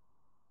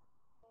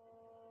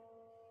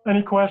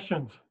any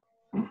questions?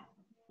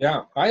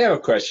 Yeah, I have a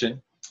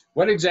question.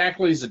 What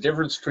exactly is the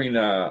difference between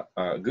a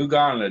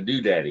Gugon and a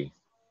doodaddy?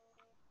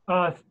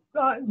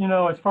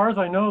 As far as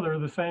I know, they're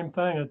the same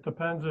thing. It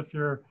depends if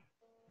your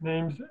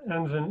name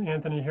ends in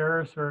Anthony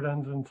Harris or it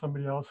ends in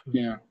somebody else's.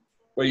 Yeah.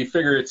 Well, you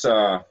figure it's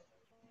a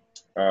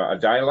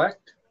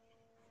dialect?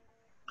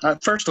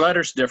 First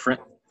letter's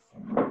different.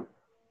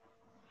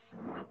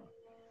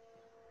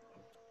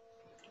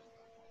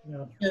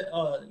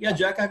 Yeah,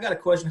 Jack, I got a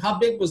question. How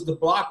big was the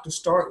block to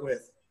start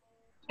with?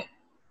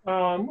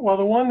 Well,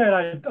 the one that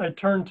I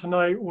turned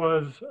tonight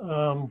was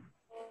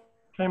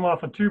came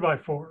off a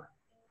 2x4.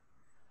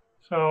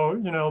 So,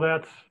 you know,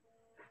 that's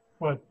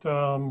what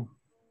 1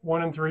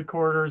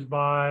 3/4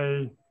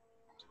 by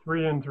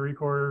 3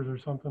 3/4 or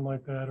something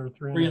like that, or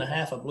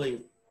 3.5, I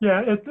believe.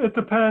 Yeah, it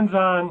depends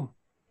on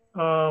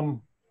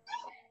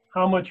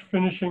how much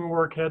finishing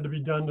work had to be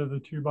done to the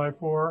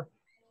 2x4.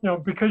 You know,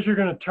 because you're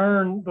going to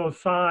turn those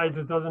sides,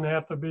 it doesn't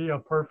have to be a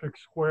perfect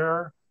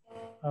square,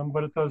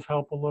 but it does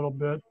help a little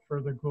bit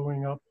for the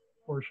gluing up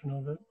portion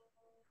of it.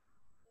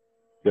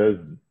 Does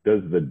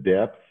the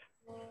depth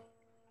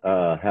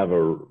have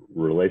a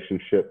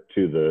relationship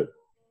to the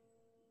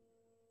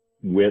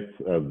width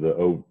of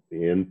the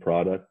end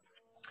product?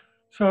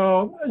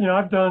 So, you know,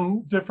 I've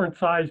done different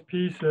size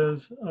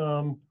pieces,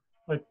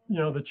 like, you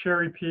know, the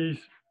cherry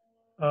piece.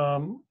 I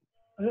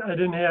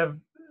didn't have,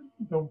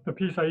 the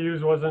piece I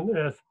used wasn't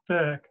as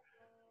thick,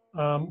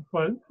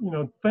 but, you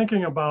know,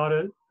 thinking about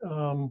it,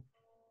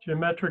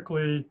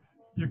 geometrically,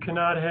 you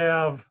cannot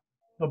have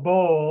the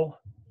bowl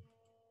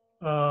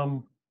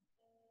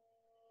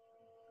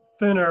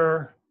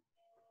thinner,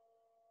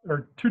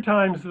 or 2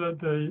 times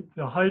the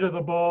height of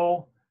the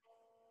bowl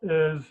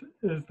is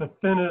the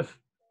thinnest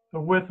the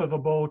width of the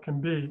bowl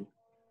can be.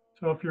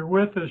 So if your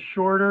width is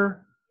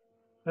shorter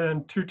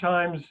than 2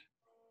 times,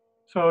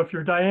 so if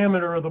your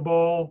diameter of the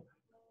bowl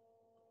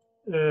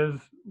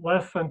is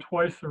less than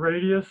twice the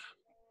radius,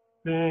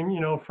 being,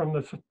 you know, from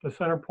the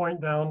center point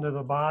down to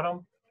the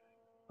bottom,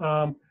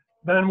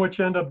 then what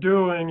you end up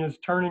doing is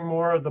turning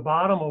more of the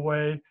bottom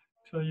away,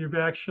 so you've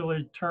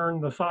actually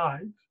turned the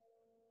sides.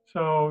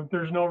 So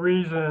there's no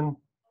reason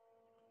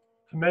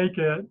to make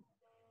it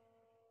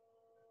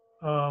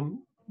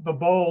the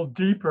bowl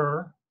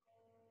deeper,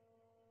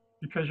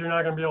 because you're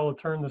not going to be able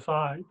to turn the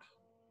sides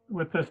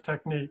with this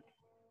technique.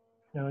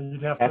 You know,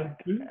 you'd have to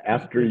do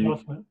after you,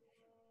 adjustment.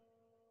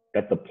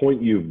 at the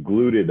point you've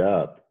glued it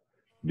up,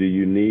 do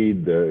you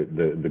need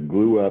the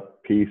glue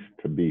up piece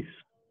to be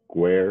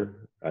square?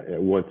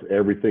 Once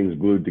everything's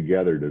glued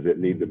together, does it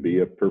need to be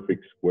a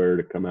perfect square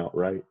to come out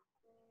right?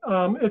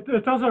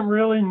 It doesn't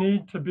really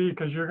need to be,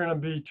 because you're going to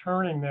be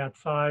turning that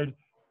side.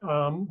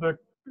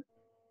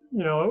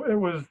 You know, it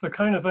was the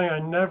kind of thing I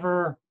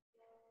never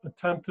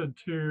attempted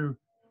to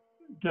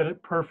get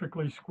it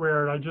perfectly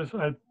squared. I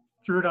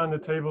threw it on the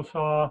table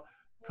saw,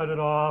 cut it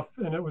off,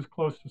 and it was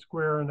close to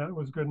square, and that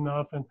was good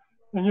enough. And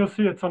you'll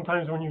see it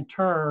sometimes when you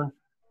turn,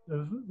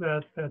 is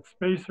that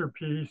spacer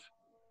piece.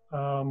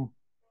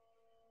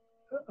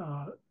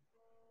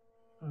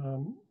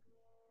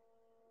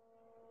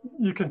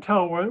 You can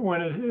tell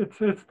when it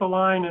hits the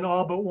line in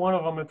all but one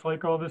of them. It's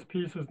like, oh, this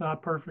piece is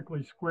not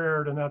perfectly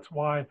squared, and that's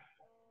why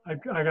I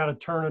got to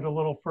turn it a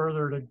little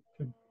further to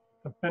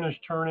finish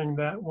turning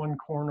that one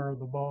corner of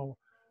the bowl.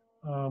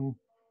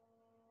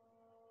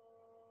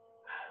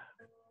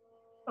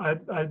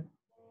 I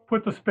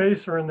put the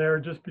spacer in there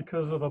just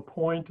because of the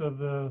point of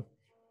the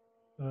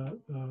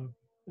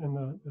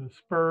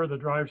spur, the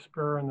drive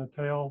spur, and the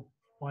tail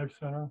life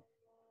center.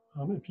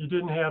 If you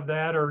didn't have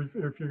that, or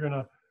if you're going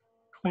to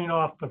clean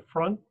off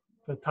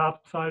the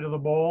top side of the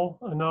bowl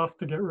enough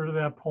to get rid of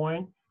that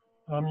point,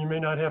 you may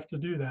not have to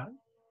do that.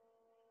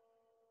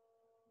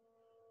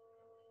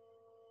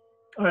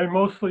 I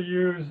mostly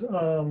use,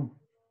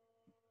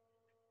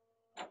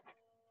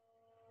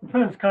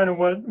 depends kind of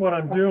what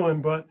I'm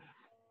doing, but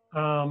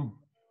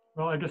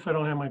well, I guess I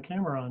don't have my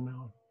camera on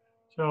now.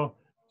 So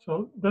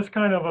this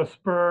kind of a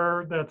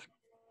spur that's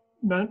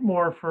meant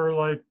more for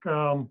like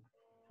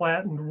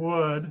flattened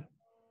wood,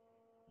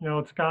 you know,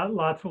 it's got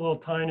lots of little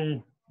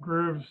tiny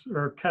grooves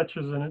or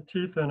catches in it,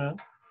 teeth in it.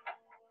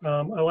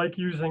 I like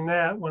using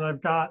that when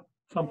I've got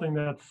something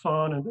that's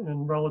sawn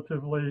and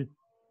relatively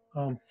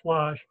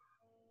flush.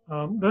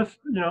 This,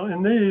 you know,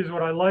 in these,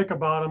 what I like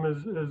about them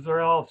is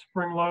they're all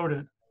spring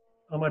loaded.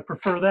 I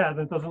prefer that.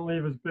 That doesn't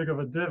leave as big of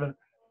a divot.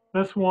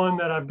 This one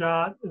that I've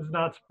got is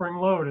not spring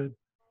loaded.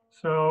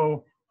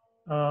 So,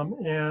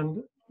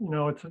 and, you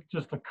know, it's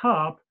just a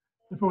cup.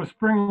 If it was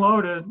spring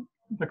loaded,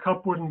 the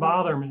cup wouldn't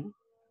bother me.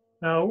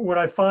 Now, what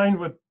I find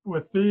with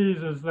these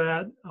is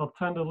that I'll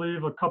tend to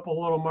leave a couple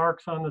little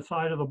marks on the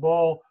side of the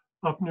bowl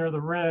up near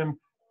the rim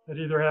that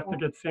either have to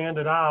get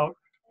sanded out,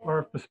 or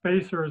if the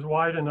spacer is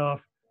wide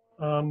enough,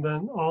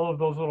 then all of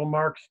those little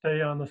marks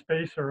stay on the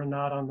spacer and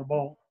not on the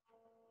bowl.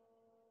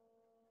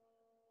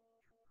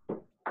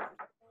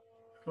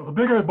 So the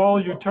bigger the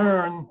bowl you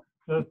turn,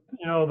 the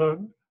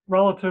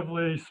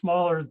relatively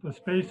smaller the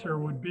spacer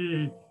would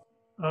be.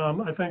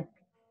 I think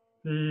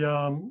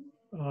the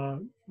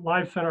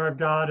live center I've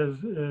got is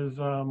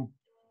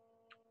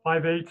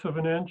 5/8 of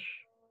an inch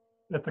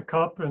at the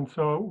cup, and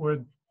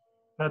so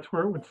that's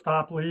where it would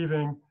stop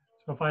leaving.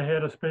 So if I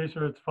had a spacer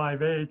that's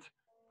 5/8,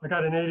 I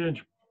got an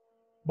 8-inch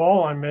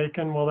bowl I'm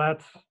making. Well,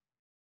 that's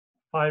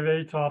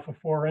 5/8 off of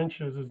 4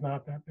 inches is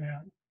not that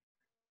bad.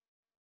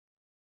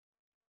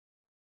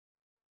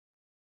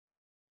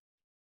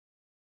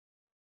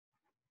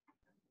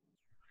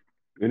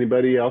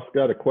 Anybody else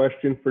got a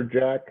question for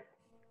Jack?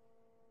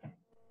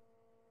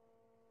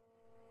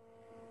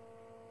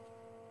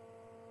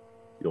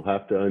 You'll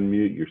have to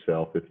unmute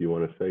yourself if you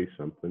want to say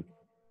something.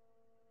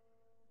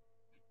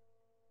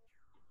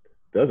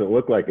 Doesn't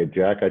look like it,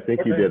 Jack. I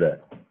think you did an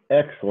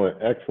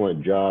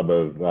excellent job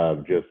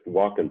of just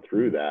walking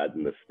through that,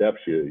 and the steps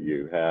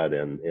you had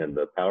and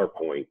the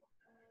PowerPoint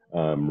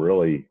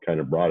really kind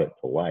of brought it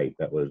to light.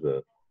 That was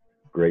a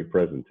great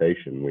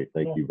presentation. We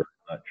thank you very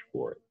much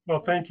for it.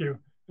 Well, thank you.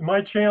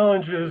 My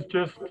challenge is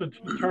just to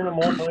turn a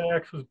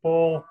multi-axis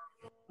bowl.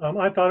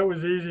 I thought it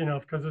was easy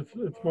enough because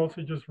it's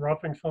mostly just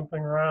roughing something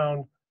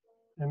around,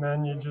 and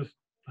then you just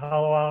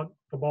hollow out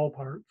the bowl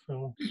part.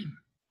 So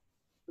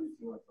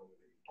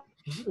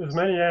as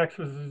many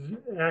accesses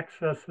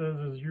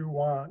as you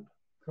want,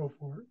 go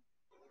for it.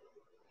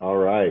 All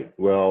right.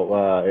 Well,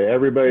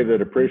 everybody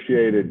that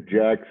appreciated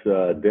Jack's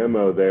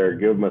demo there,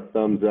 give him a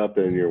thumbs up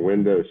in your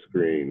window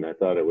screen. I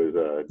thought it was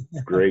a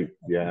great,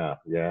 yeah.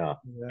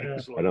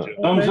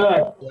 Thumbs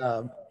up.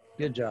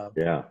 Good job.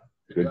 Yeah,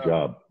 good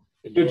job.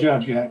 Good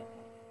job, Jack.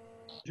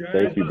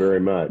 Thank you very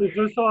much. Is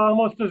this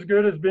almost as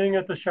good as being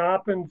at the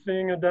shop and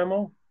seeing a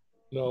demo?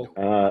 No.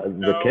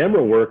 The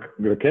camera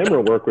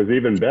work was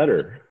even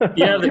better.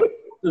 Yeah,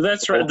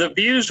 that's right. The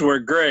views were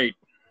great.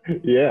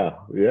 Yeah.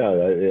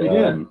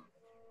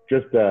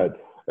 Just a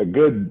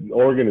good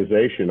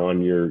organization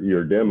on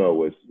your demo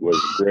was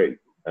great.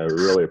 I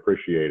really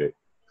appreciate it.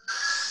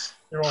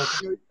 You're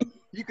welcome.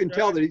 You can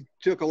tell that he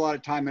took a lot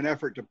of time and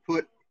effort to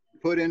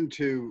put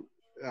into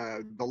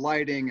the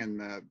lighting and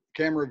the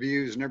camera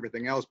views and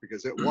everything else,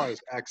 because it was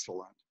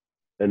excellent.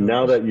 And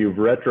now that you've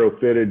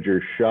retrofitted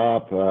your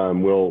shop,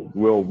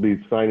 we'll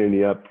be signing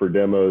you up for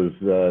demos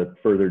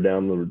further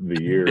down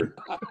the year.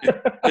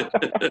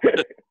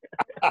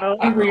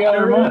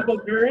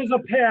 There is a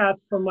path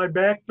from my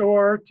back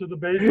door to the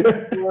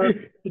basement door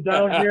to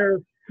down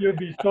here. You'll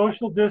be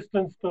social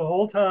distance the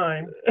whole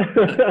time. You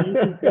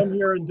can come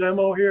here and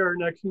demo here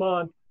next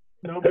month.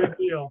 No big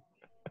deal.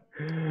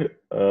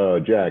 Oh,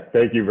 Jack,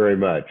 thank you very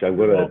much. I'm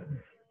going to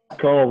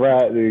call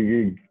that,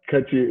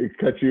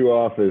 cut you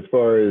off as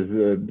far as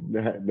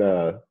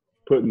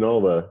putting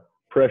all the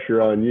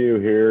pressure on you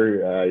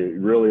here. I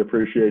really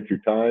appreciate your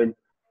time.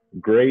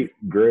 Great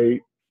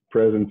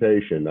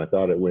presentation. I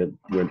thought it went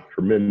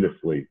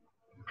tremendously.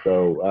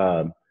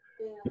 So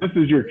this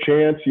is your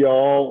chance,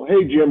 y'all.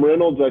 Hey, Jim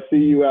Reynolds, I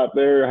see you out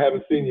there. I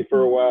haven't seen you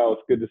for a while.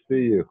 It's good to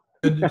see you.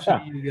 Good to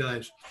see you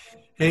guys.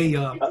 Hey,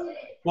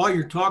 while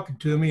you're talking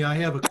to me, I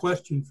have a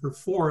question for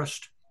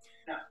Forrest.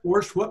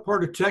 Forrest, what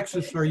part of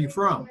Texas are you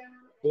from?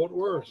 Fort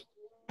Worth.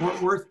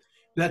 Fort Worth?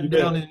 That's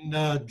down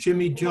in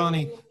Jimmy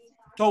Johnny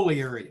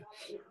Tolley area.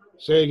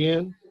 Say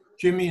again?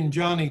 Jimmy and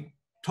Johnny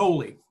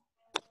Tolley.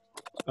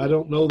 I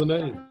don't know the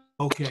name.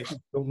 Okay.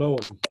 Don't know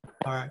them.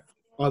 All right.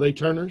 Are they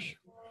Turners?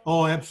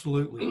 Oh,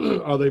 absolutely.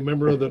 Are they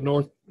member of the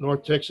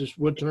North Texas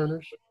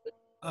Woodturners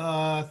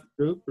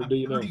group, or do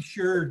you know? I'm pretty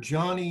sure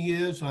Johnny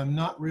is. I'm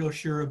not real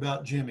sure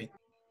about Jimmy.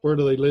 Where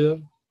do they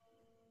live?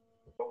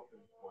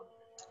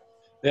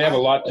 They have a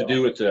lot to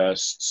do with the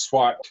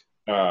SWAT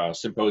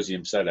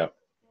symposium setup.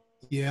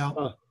 Yeah.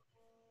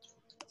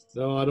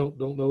 No, I don't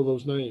know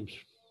those names.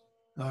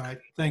 All right.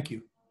 Thank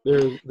you.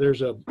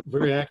 There's a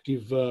very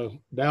active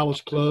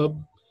Dallas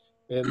club,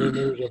 and then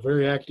there's a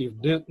very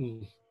active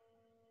Denton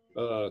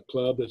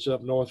club that's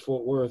up north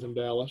Fort Worth in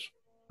Dallas.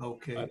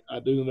 Okay. I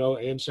do know,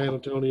 and San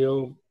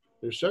Antonio.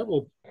 There's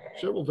several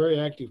very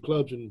active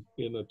clubs in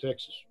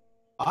Texas.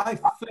 I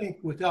think,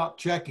 without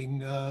checking,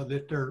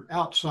 that they're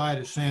outside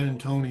of San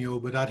Antonio,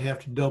 but I'd have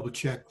to double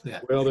check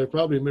that. Well, they're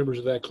probably members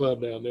of that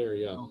club down there,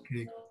 yeah.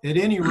 Okay. At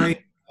any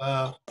rate,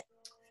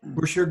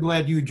 we're sure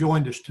glad you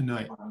joined us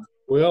tonight.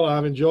 Well,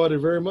 I've enjoyed it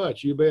very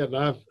much. You bet.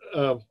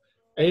 And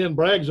Ann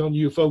brags on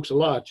you folks a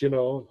lot,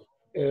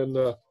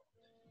 and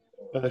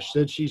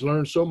said she's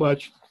learned so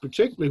much,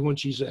 particularly when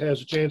she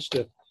has a chance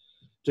to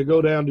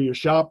go down to your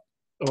shop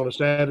on a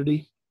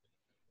Saturday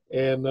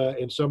and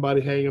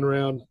somebody hanging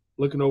around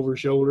looking over her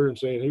shoulder and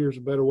saying, here's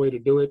a better way to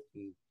do it,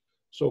 and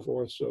so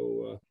forth.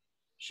 So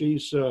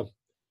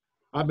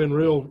I've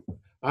been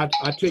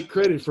I take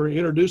credit for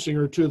introducing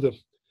her to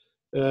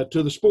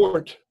the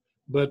sport,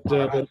 but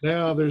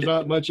now there's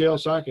not much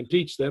else I can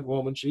teach that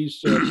woman.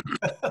 She's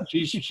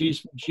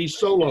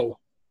solo.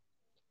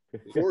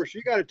 Of course,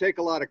 you got to take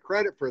a lot of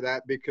credit for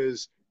that,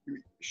 because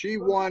she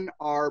won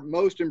our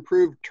Most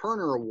Improved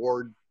Turner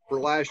Award for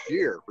last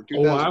year, for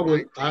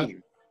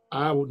 2019.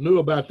 I knew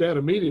about that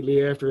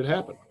immediately after it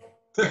happened.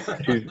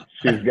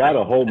 She's got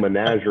a whole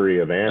menagerie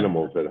of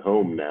animals at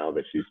home now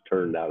that she's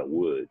turned out of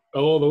wood.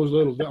 Oh,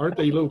 those aren't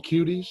they little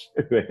cuties?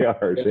 They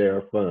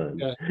are fun.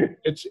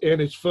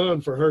 It's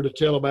fun for her to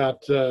tell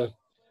about going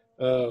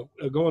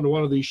to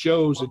one of these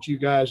shows that you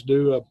guys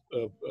do,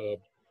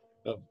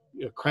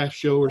 a craft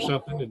show or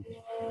something,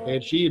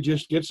 and she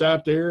just gets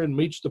out there and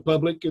meets the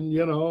public and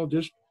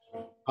just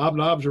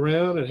hobnobs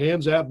around and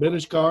hands out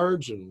business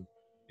cards and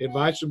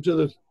invites them to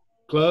the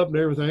club and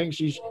everything.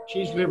 She's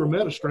never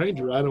met a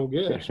stranger, I don't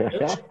guess.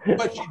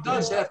 But she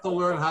does have to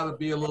learn how to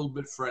be a little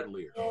bit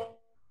friendlier.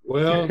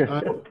 Well,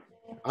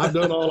 I've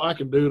done all I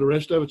can do. The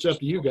rest of it's up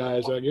to you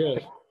guys, I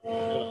guess.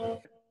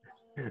 All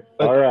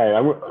right,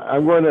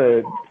 I'm going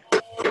to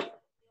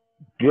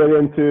get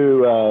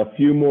into a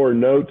few more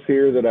notes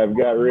here that I've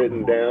got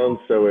written down.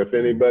 So if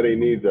anybody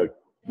needs a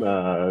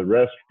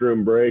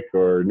restroom break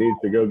or needs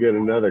to go get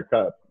another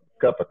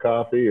cup of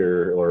coffee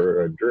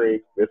or a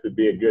drink, this would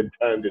be a good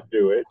time to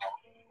do it.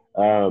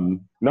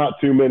 Not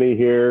too many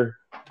here.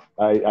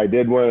 I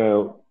did want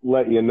to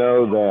let you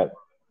know that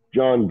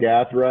John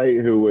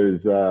Gathright, who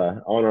was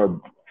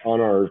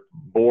on our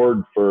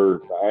board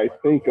for I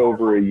think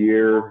over a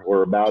year,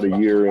 or about a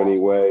year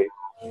anyway,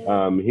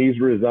 he's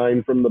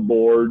resigned from the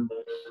board,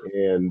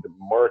 and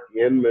Mark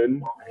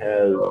Inman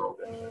has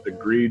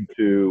agreed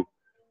to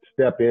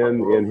step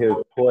in his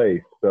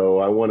place. So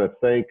I want to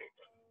thank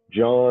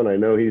John. I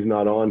know he's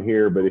not on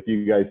here, but if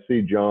you guys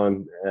see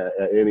John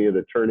at any of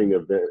the turning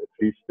events,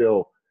 he's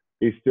still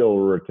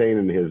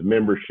retaining his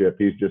membership.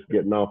 He's just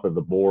getting off of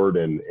the board,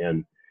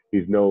 and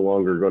he's no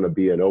longer going to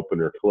be an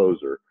opener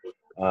closer.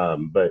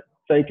 But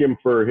thank him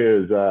for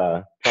his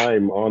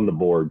time on the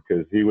board,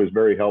 because he was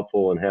very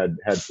helpful and had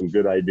some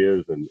good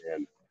ideas, and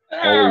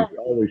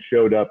always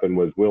showed up and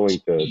was willing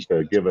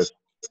to give us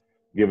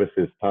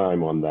his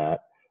time on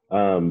that.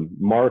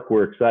 Mark,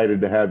 we're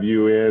excited to have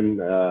you in.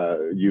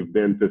 You've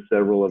been to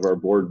several of our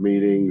board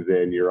meetings,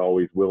 and you're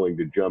always willing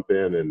to jump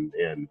in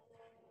and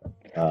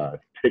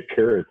take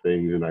care of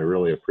things, and I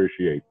really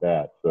appreciate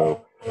that.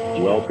 So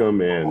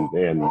welcome,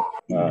 and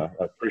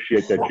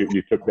appreciate that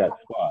you took that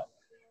spot.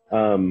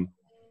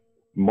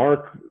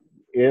 Mark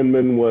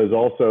Inman was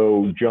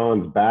also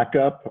John's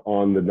backup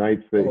on the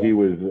nights that he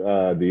was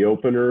the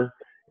opener,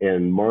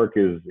 and Mark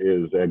is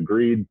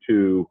agreed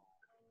to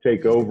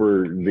take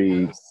over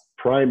the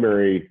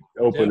primary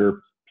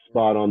opener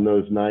spot on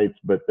those nights,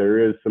 but there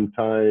is some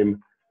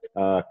time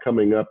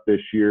coming up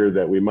this year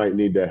that we might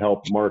need to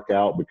help Mark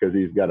out because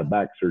he's got a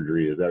back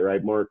surgery. Is that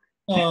right, Mark?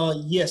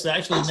 Yes,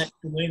 actually next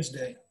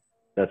Wednesday.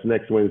 That's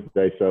next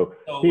Wednesday, so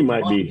he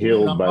might be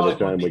healed by the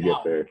time we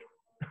get there.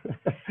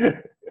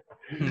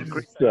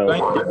 So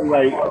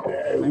right,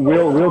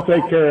 we'll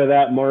take care of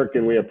that, Mark,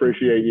 and we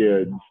appreciate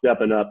you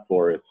stepping up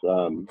for us.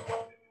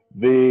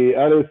 The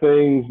other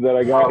things that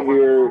I got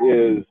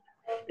here is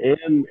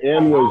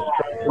Ann was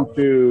trying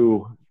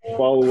to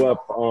follow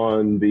up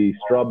on the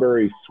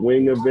Strawberry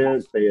Swing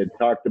event. They had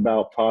talked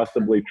about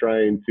possibly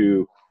trying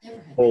to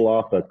pull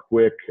off a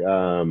quick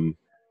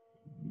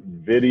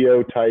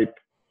video type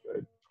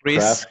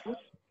craft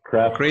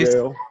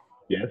sale.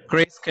 Yes.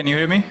 Chris, can you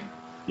hear me?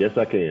 Yes,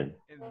 I can.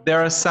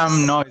 There is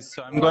some noise,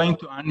 so I'm going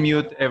to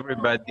unmute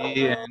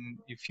everybody, and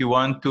if you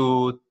want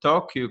to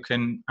talk, you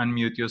can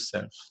unmute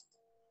yourself.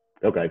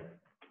 Okay.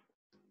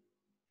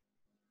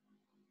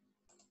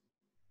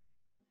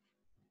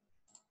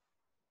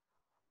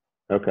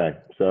 Okay,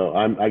 so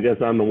I guess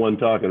I'm the one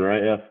talking,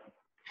 right, F?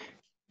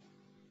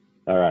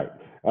 All right.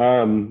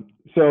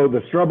 So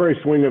the Strawberry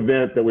Swing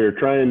event that we were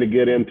trying to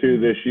get into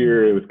this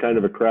year, it was kind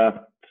of a craft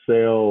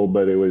sale,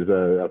 but it was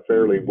a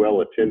fairly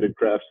well-attended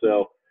craft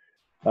sale.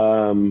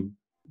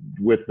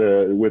 With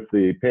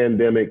the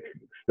pandemic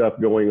stuff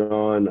going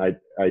on,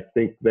 I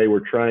think they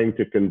were trying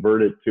to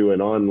convert it to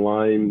an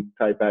online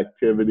type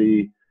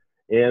activity.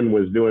 Ann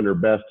was doing her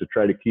best to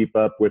try to keep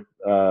up with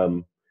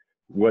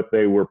what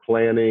they were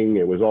planning.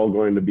 It was all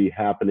going to be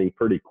happening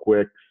pretty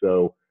quick.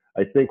 So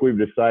I think we've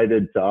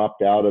decided to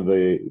opt out of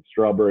the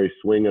Strawberry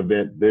Swing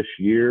event this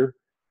year,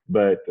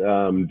 but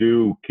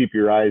do keep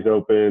your eyes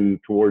open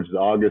towards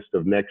August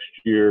of next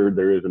year.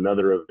 There is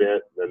another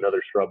event,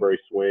 another Strawberry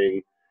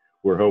Swing.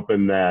 We're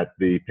hoping that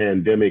the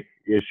pandemic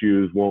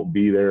issues won't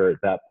be there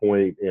at that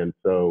point, and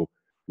so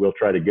we'll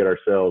try to get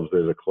ourselves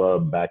as a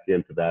club back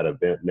into that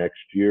event next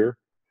year.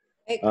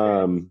 Hey,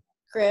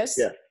 Chris.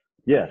 Yes.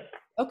 Yes.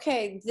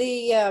 Okay,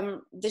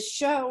 the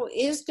show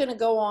is going to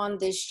go on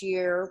this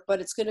year, but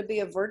it's going to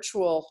be a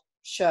virtual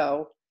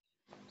show.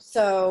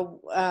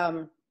 So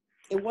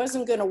it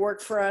wasn't going to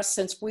work for us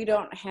since we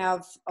don't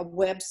have a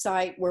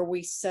website where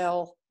we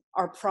sell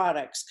our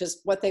products,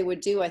 because what they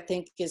would do, I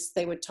think, is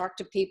they would talk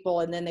to people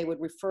and then they would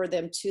refer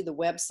them to the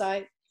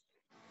website,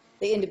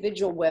 the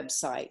individual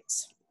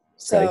websites.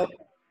 So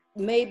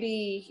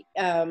maybe,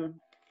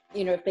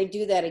 you know, if they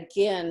do that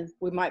again,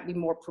 we might be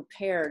more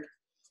prepared.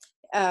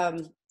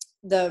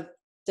 The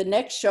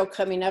next show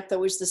coming up,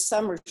 though, is the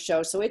summer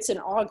show. So it's in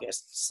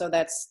August. So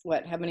that's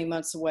what, how many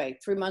months away?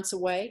 3 months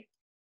away?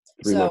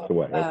 3 months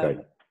away,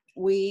 okay.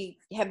 We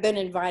have been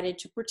invited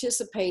to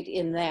participate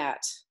in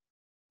that.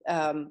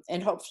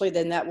 And hopefully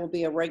then that will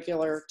be a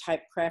regular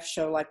type craft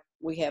show like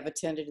we have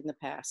attended in the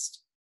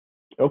past.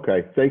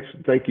 Okay,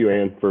 thank you,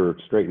 Ann, for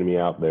straightening me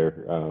out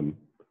there. And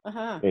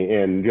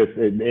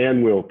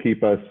Ann will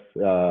keep us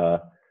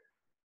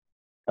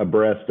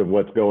abreast of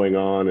what's going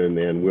on, and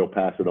then we'll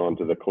pass it on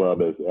to the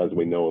club as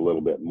we know a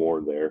little bit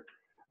more there.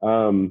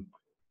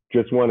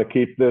 Just want to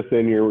keep this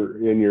in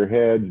your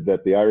heads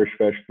that the Irish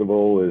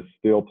Festival is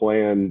still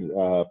planned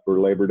for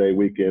Labor Day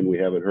weekend. We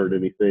haven't heard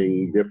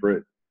anything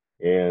different,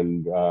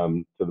 and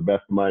to the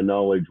best of my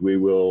knowledge, we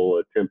will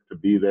attempt to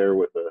be there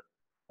with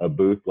a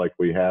booth like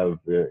we have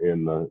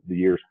in the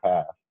years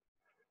past.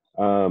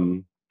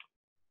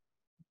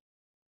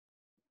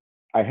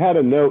 I had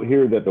a note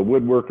here that the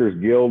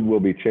Woodworkers Guild will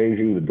be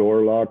changing the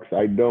door locks.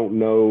 I don't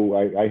know.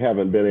 I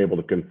haven't been able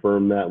to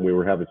confirm that. And we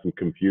were having some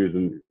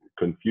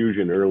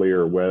confusion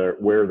earlier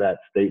where that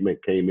statement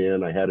came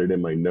in. I had it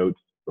in my notes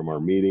from our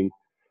meeting.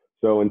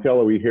 So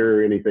until we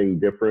hear anything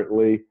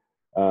differently,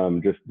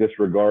 just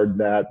disregard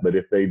that. But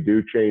if they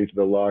do change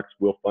the locks,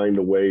 we'll find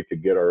a way to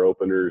get our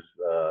openers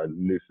a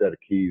new set of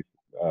keys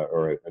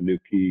or a new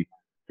key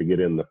to get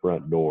in the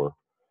front door.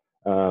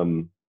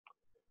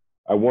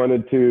 I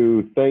wanted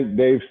to thank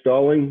Dave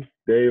Stalling.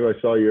 Dave, I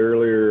saw you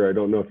earlier. I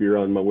don't know if you're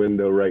on my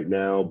window right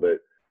now,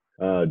 but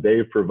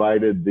Dave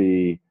provided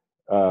the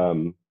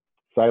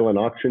silent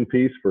auction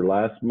piece for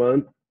last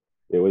month.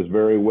 It was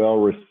very well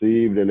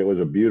received and it was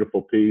a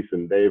beautiful piece.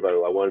 And Dave,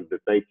 I wanted to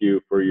thank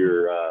you for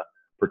your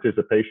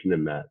participation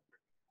in that.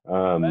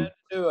 Let's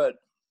do it.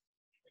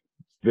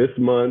 This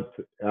month,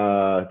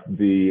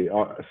 the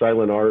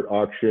silent art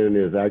auction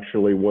is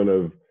actually one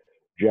of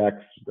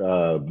Jack's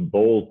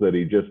bowls that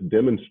he just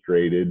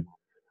demonstrated.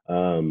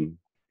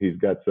 He's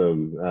got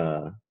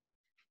some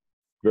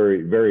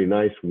very, very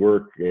nice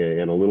work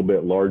and a little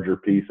bit larger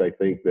piece, I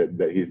think,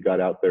 that he's got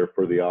out there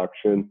for the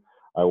auction.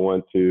 I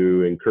want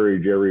to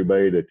encourage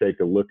everybody to take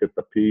a look at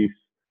the piece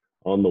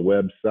on the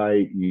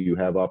website. You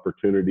have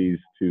opportunities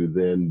to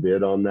then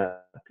bid on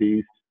that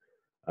piece.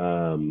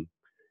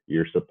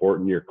 You're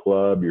supporting your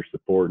club, you're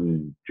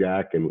supporting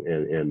Jack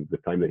and the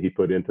time that he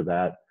put into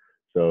that.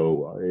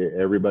 So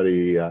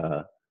everybody,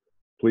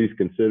 please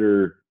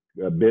consider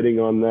bidding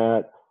on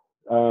that.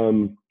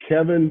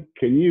 Kevin,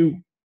 can you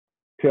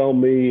tell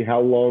me how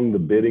long the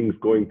bidding is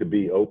going to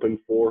be open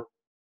for?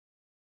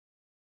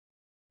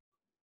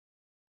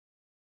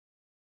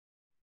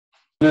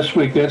 This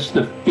week, that's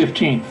the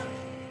 15th.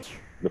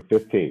 The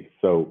 15th.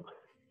 So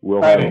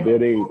we'll Friday. have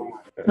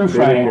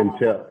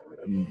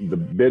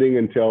bidding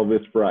until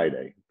this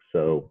Friday.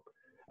 So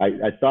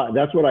I thought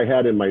that's what I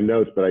had in my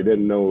notes, but I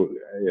didn't know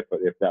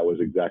if that was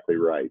exactly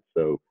right.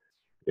 So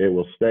it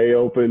will stay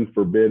open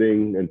for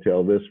bidding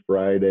until this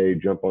Friday.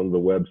 Jump on the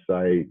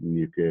website and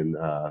you can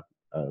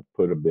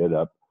put a bid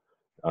up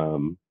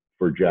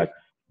for Jack's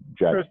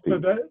Chris,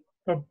 piece.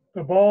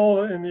 the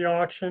bowl in the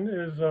auction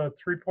is a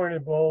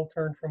three-pointed bowl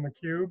turned from a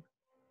cube.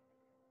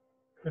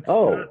 It's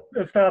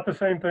not the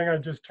same thing I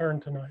just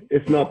turned tonight.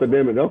 It's not the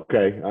demo.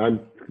 Okay,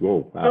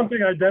 wow.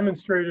 Something I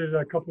demonstrated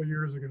a couple of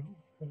years ago.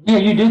 Yeah,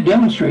 you did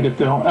demonstrate it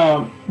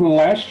though.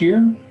 Last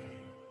year?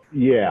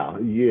 Yeah,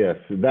 yes.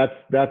 That's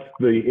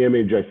the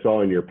image I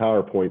saw in your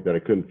PowerPoint that I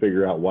couldn't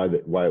figure out why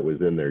it was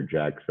in there,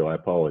 Jack. So I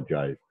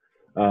apologize.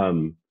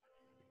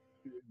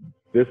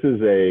 This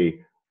is a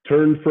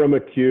turn from a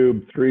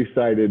cube,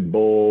 three-sided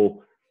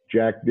bowl.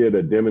 Jack did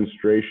a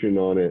demonstration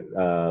on it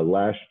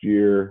last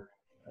year.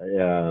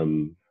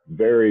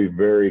 Very,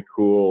 very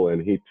cool.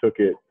 And he took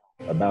it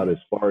about as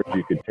far as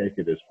you could take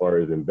it as far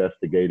as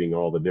investigating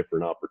all the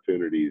different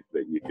opportunities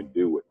that you could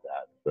do with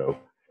that. So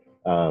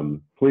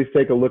please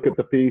take a look at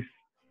the piece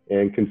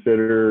and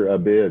consider a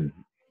bid.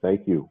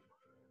 Thank you.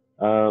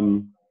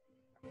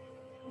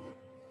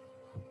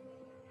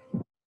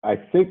 I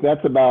think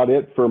that's about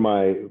it for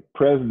my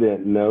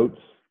president notes.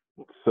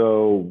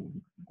 So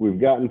we've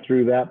gotten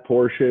through that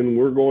portion.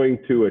 We're going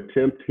to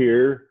attempt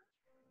here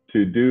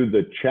to do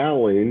the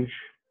challenge.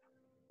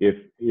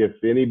 If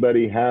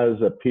anybody has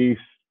a piece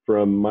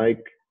from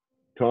Mike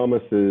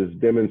Thomas's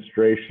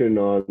demonstration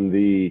on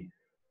the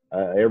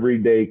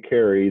everyday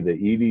carry, the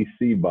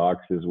EDC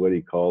box is what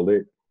he called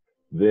it,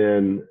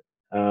 then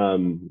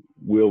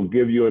we'll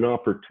give you an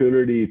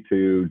opportunity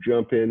to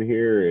jump in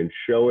here and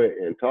show it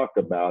and talk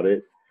about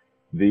it.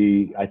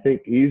 I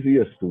think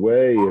easiest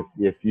way,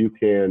 if you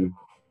can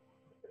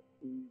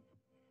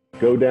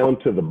go down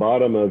to the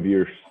bottom of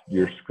your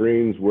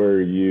screens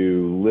where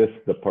you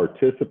list the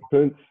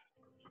participants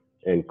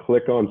and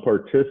click on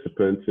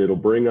participants, it'll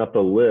bring up a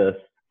list.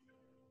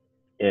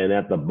 And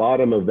at the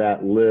bottom of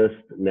that list,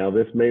 now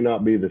this may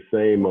not be the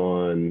same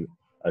on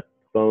a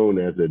phone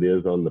as it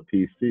is on the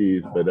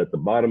PCs, but at the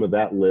bottom of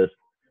that list,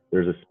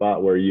 there's a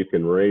spot where you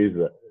can raise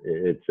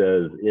it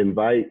says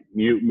invite,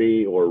 mute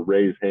me, or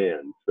raise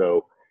hand.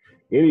 So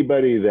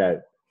anybody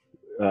that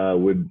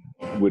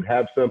would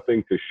have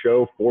something to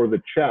show for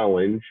the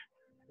challenge,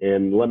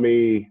 and let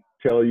me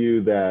tell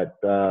you that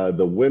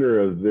the winner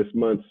of this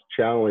month's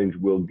challenge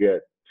will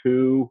get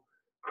 2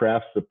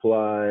 craft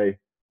supply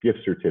gift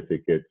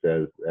certificates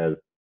as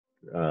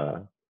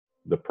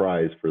the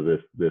prize for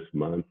this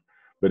month.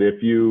 But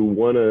if you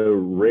want to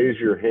raise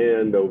your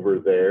hand over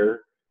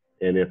there,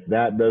 and if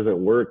that doesn't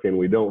work and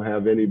we don't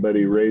have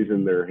anybody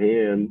raising their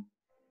hand,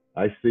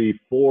 I see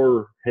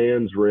 4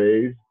 hands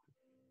raised,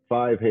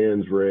 5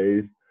 hands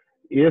raised.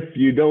 If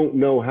you don't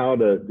know how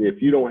to,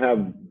 if you don't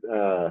have,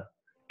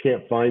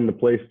 can't find the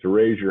place to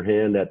raise your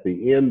hand at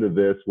the end of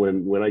this,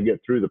 when I get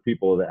through the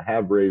people that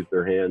have raised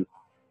their hands,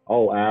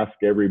 I'll ask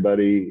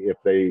everybody if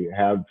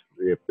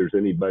there's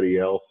anybody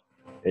else,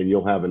 and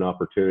you'll have an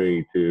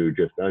opportunity to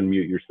just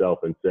unmute yourself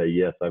and say,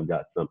 yes, I've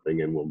got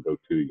something, and we'll go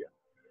to you.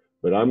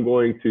 But I'm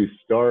going to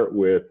start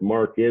with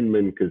Mark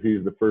Inman because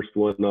he's the first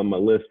one on my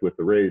list with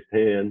the raised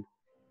hand.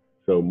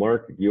 So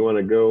Mark, if you want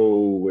to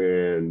go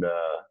and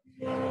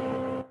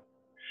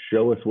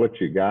show us what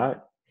you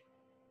got?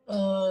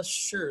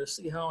 Sure.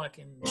 See how I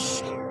can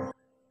share.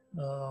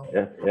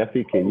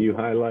 Effie, can you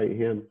highlight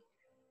him?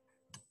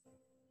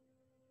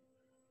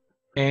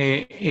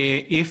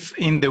 If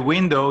in the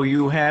window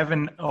you have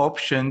an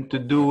option to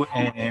do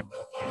a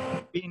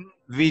pin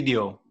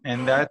video,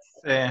 and that's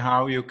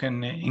how you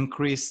can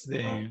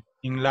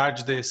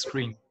enlarge the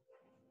screen.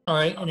 All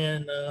right, and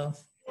then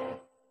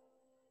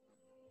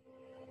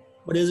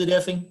what is it,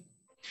 Effie?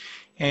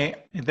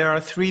 There are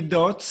 3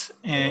 dots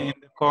in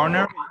the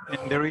corner,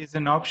 and there is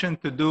an option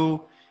to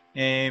do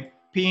a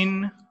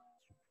pin.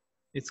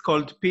 It's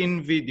called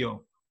pin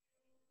video.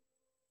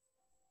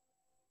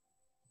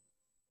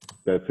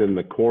 That's in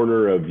the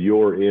corner of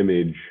your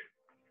image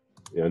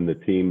in the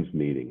Teams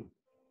meeting,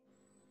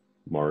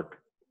 Mark.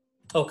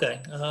 Okay.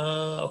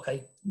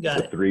 Okay. Got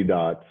The it. 3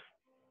 dots.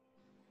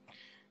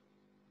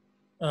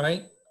 All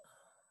right.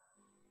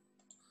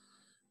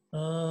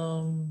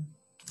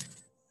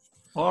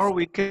 Or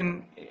we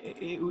can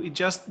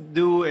just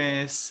do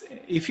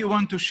if you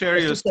want to share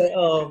your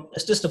screen.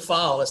 It's just a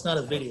file. It's not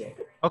a video.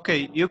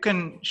 Okay, you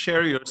can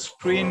share your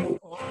screen.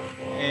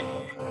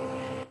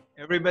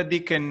 Everybody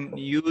can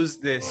use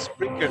the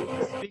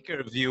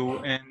speaker view,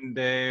 and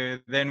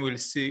then we'll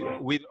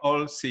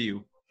all see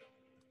you.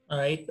 All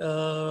right.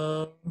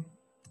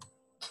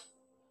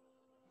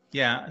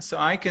 Yeah, so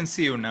I can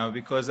see you now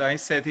because I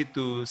set it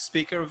to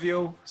speaker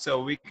view,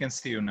 so we can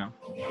see you now.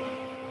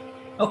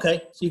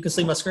 Okay, so you can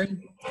see my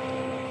screen?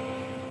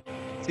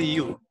 See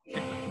you.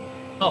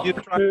 Oh.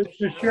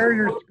 To share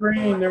your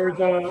screen, there was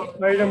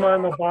an item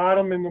on the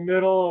bottom in the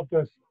middle of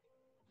this.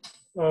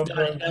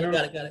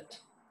 Got it.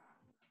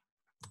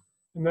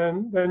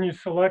 And then you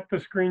select the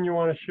screen you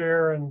want to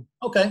share, and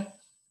okay.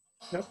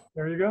 Yep,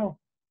 there you go.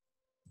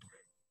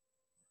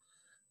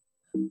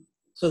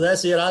 So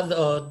that's it.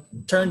 I've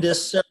turned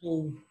this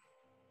several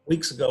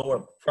weeks ago,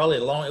 or probably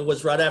it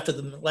was right after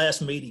the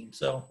last meeting.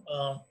 So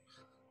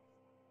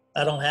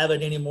I don't have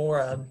it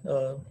anymore. I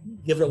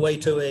give it away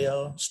to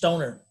a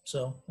stoner.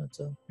 So that's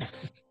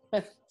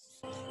It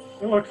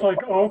looks like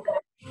oak.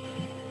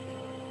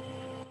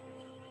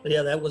 But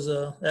yeah, that was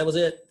it.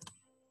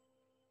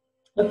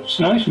 That's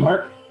nice,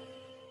 Mark.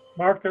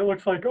 Mark, that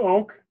looks like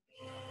oak.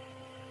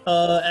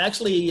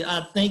 Actually,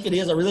 I think it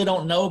is. I really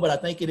don't know, but I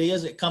think it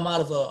is. It come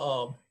out of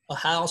a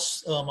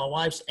house, my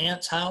wife's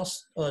aunt's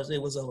house.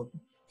 It was a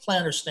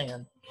planter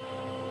stand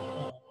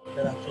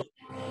that I took.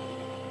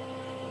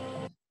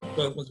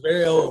 So it was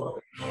very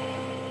old.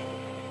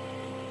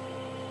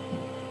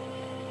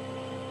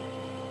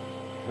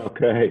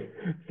 Okay,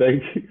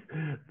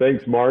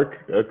 thanks,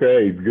 Mark.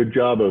 Okay, good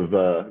job of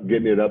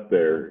getting it up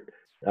there.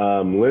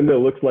 Linda,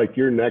 looks like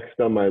you're next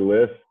on my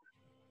list.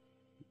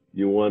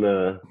 You want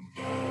to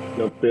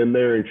jump in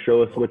there and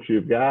show us what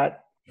you've got?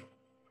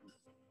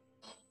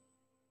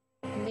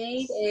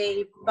 Made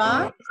a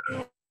box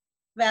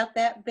about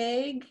that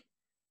big.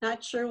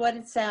 Not sure what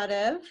it's out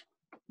of,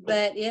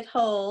 but it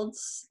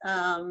holds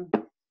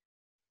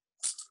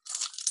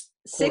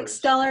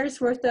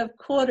 $6 worth of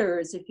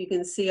quarters, if you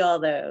can see all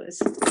those.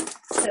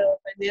 So if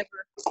I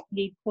never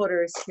need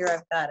quarters, here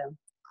I've got them.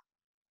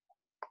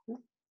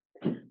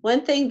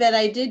 One thing that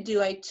I did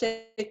do, I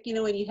took,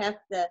 when you have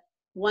the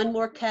one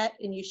more cut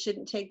and you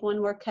shouldn't take one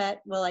more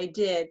cut, well, I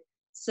did.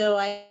 So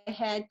I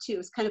had to, it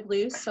was kind of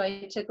loose, so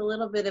I took a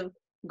little bit of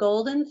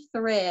golden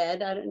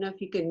thread, I don't know if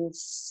you can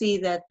see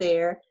that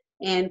there,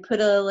 and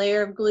put a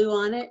layer of glue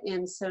on it,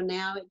 and so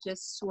now it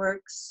just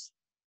works.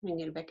 I can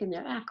get it back in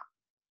there.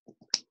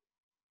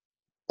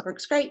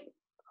 Works great.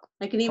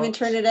 I can even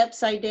turn it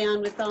upside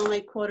down with all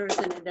my quarters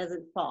and it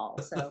doesn't fall.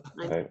 So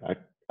I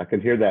can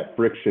hear that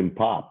friction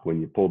pop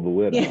when you pull the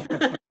lid off.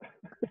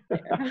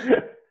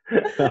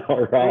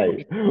 All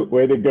right.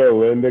 Way to go,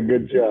 Linda.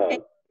 Good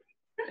job.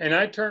 And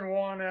I turned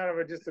one out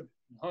of just a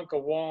hunk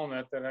of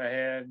walnut that I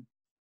had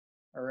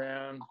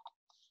around.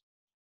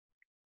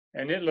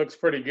 And it looks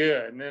pretty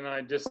good. And then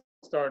I just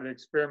started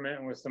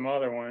experimenting with some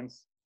other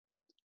ones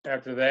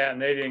after that,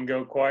 and they didn't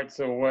go quite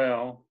so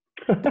well.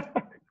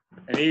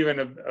 And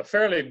even a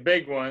fairly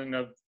big one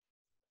of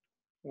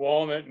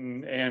walnut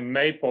and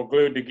maple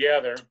glued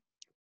together. It's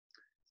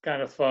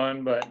kind of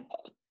fun, but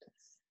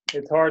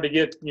it's hard to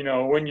get,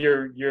 when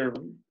your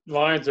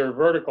lines are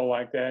vertical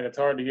like that, it's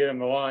hard to get them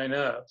to line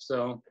up.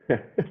 So,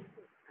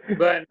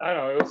 but I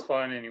don't know, it was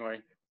fun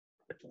anyway.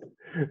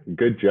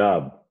 Good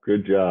job.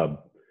 Good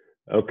job.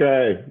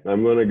 Okay,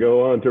 I'm going to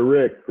go on to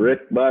Rick.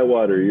 Rick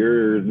Bywater,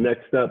 you're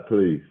next up,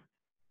 please.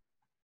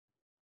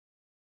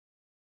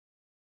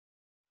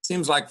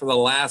 Seems like for the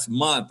last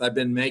month, I've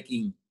been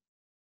making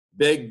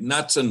big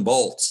nuts and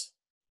bolts.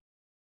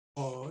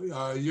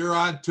 Oh, you're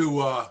on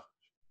to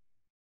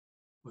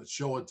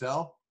show and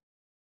tell.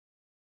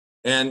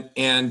 And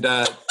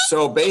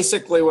so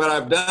basically what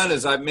I've done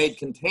is I've made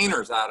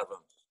containers out of them.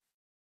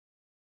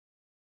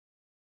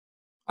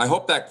 I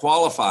hope that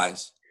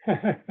qualifies.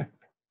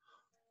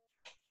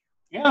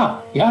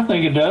 Yeah, I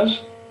think it does.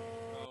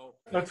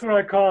 That's what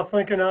I call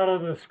thinking out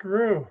of the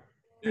screw.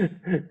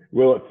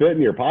 Will it fit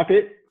in your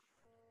pocket?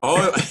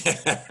 Oh.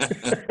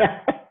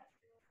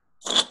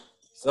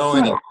 So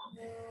anyway,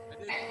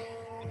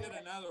 I did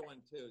another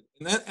one too.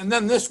 And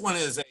then this one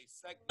is a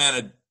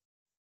segmented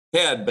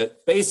head,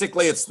 but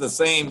basically it's the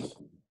same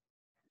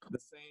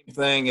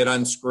thing. It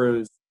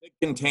unscrews. Big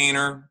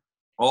container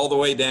all the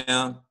way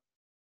down.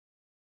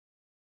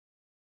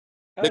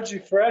 How'd you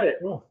thread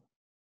it?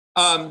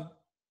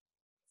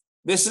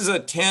 This is a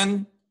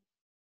 10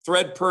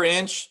 thread per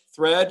inch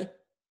thread,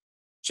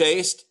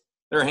 chased.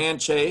 They're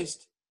hand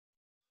chased.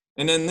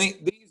 And then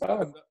these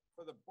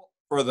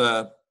for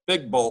the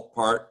big bolt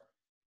part,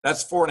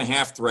 that's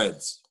 4.5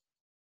 threads,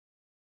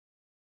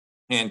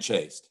 hand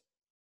chased.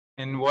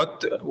 And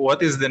what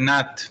is the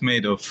nut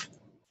made of?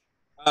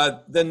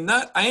 The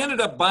nut, I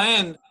ended up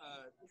buying,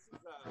 this is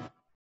a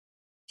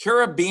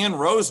Caribbean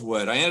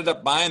rosewood. I ended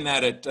up buying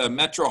that at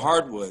Metro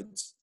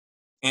Hardwoods.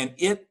 And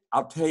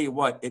I'll tell you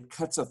what, it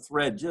cuts a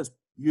thread just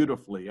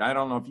beautifully. I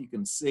don't know if you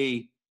can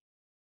see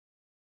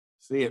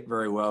it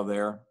very well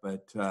there,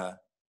 but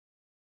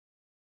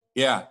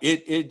yeah,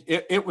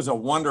 it was a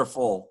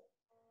wonderful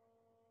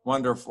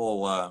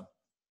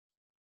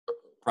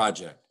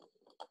project.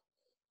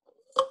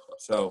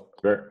 So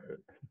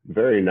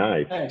very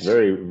nice. Thanks.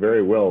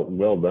 Very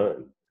well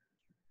done.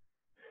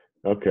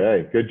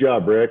 Okay, good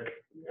job, Rick.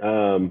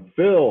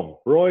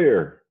 Phil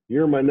Royer,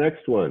 you're my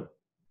next one.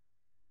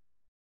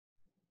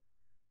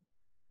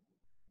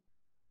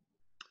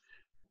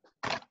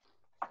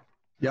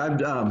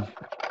 Yeah,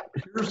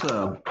 here's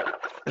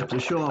to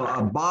show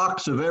a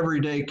box of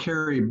everyday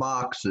carry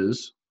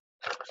boxes,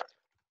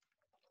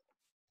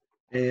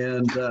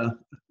 and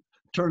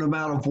turn them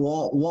out of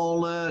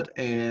walnut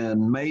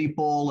and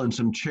maple and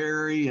some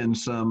cherry and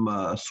some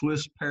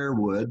Swiss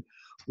pearwood.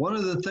 One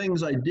of the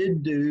things I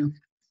did do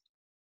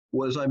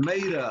was I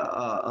made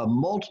a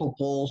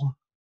multiple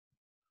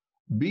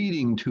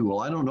beading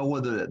tool. I don't know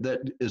whether that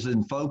is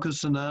in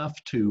focus enough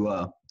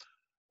to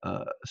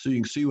so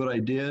you can see what I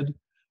did.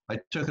 I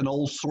took an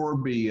old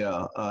Sorby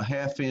a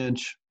 1/2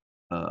 inch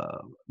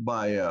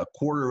by a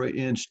 1/4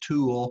 inch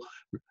tool,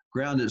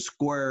 ground it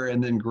square,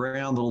 and then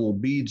ground the little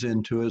beads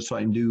into it so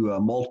I can do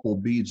multiple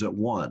beads at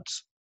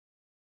once.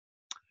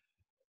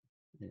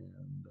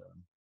 And,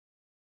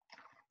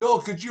 Bill,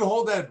 could you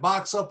hold that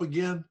box up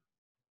again?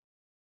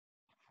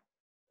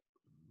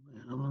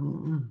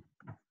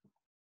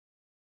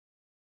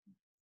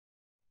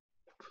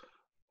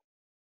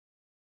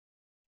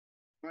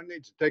 I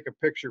need to take a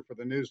picture for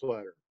the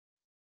newsletter.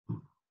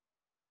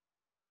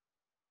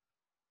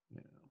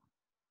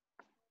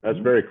 That's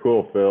very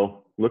cool,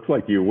 Phil. Looks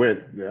like you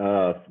went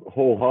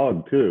whole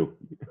hog too.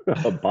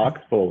 A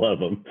box full of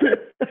them.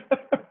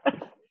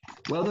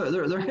 well,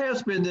 there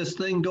has been this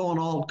thing going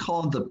on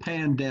called the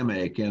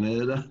pandemic, and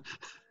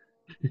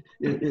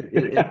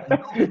it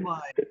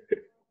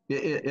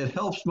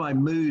helps my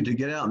mood to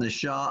get out in the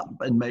shop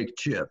and make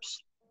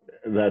chips.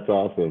 That's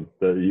awesome.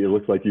 It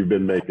looks like you've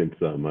been making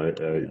some. I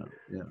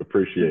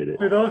appreciate it.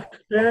 Do those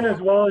spin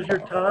as well as your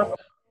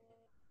tops?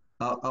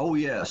 Oh,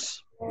 yes.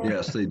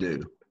 Yes, they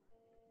do.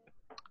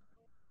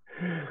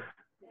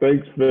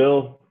 Thanks,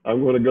 Phil.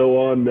 I'm going to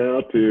go on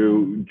now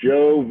to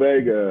Joe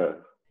Vega.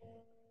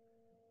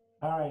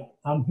 All right,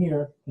 I'm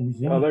here. Can you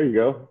see me? Oh, there you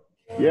go.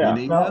 Yeah.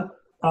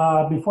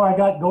 Well, before I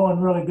got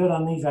going really good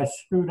on these, I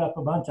screwed up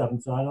a bunch of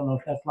them, so I don't know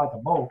if that's like a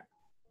bolt.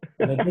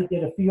 But I did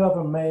get a few of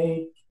them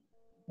made,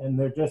 and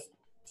they're just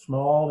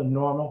small and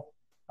normal.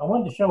 I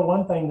wanted to show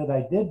one thing that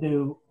I did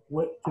do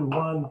to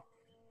one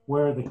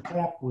where the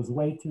cap was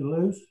way too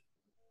loose.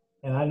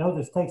 And I know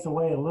this takes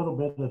away a little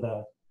bit of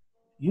the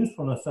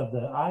usefulness of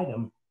the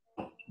item,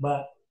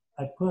 but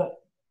I don't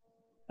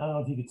know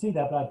if you could see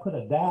that, but I put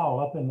a dowel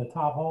up in the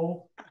top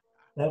hole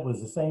that was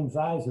the same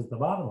size as the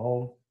bottom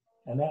hole,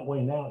 and that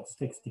way now it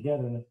sticks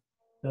together and it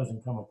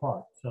doesn't come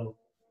apart. So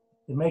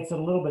it makes it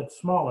a little bit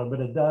smaller, but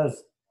it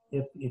does,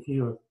 if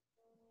your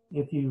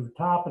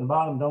top and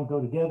bottom don't go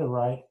together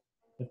right,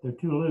 if they're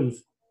too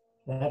loose,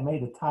 that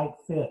made a tight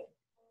fit.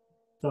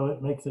 So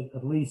it makes it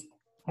at least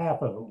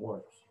half of it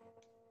works.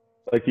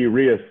 Like you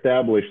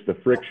reestablished the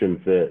friction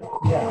fit.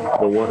 Yeah.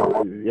 The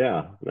one,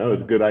 yeah, that was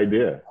a good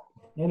idea.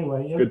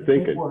 Anyway, good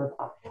thinking. It worked.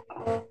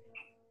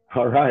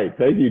 All right,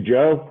 thank you,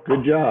 Joe.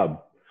 Good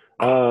job.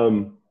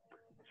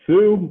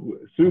 Sue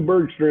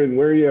Bergstrand,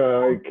 where are you?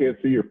 I can't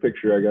see your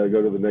picture. I got to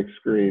go to the next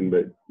screen,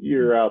 but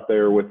you're out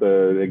there with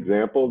an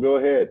example. Go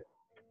ahead.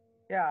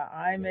 Yeah,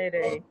 I made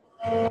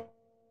I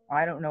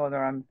don't know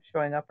whether I'm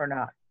showing up or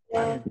not.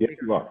 Yes,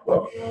 you are.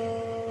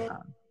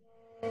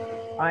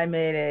 I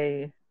made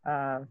a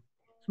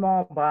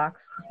small box,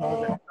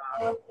 and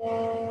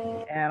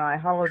I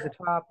hollowed the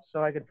top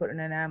so I could put an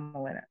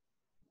enamel in it.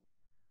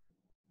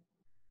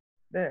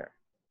 There.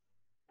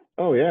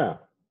 Oh, yeah.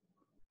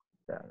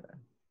 The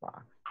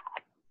box.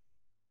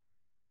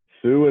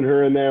 Sue and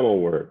her enamel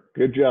work.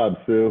 Good job,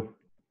 Sue.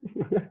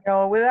 You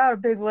know, without a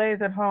big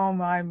lathe at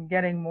home, I'm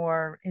getting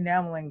more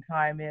enameling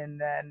time in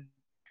than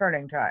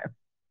turning time.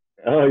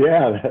 Oh,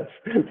 yeah,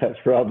 that's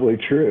probably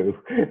true.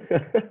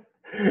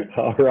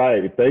 All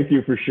right. Thank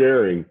you for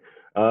sharing.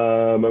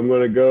 I'm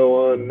going to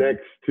go on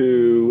next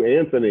to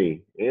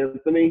Anthony.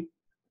 Anthony,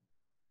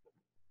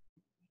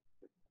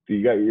 so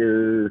you got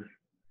your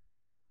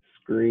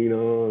screen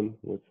on.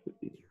 Let's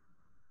see.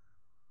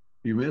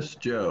 You missed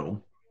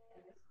Joe.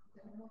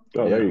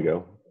 Oh, there you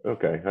go.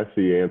 Okay, I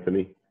see you,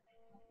 Anthony.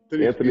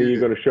 Anthony, you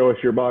going to show us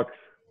your box?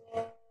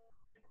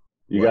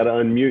 You got to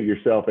unmute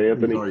yourself,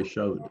 Anthony. He's already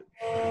showed it.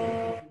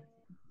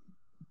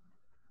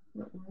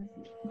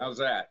 How's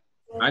that?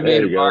 I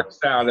made a box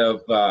out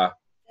of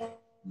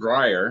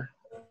briar,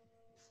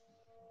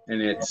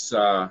 and it's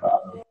I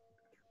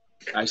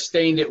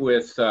stained it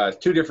with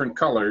two different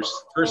colors.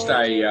 First,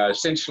 I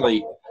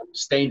essentially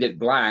stained it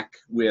black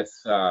with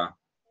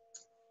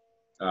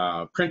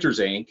printer's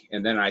ink,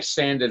 and then I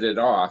sanded it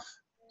off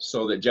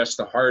so that just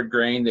the hard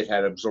grain that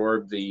had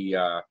absorbed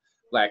the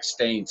black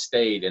stain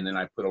stayed, and then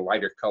I put a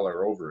lighter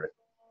color over it.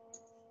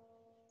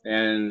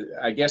 And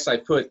I guess I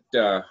put,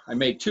 I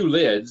made two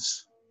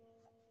lids.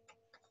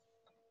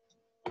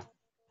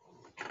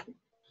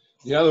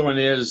 The other one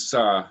is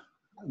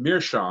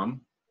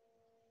meerschaum.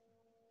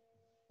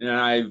 And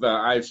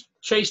I've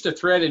chased a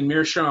thread in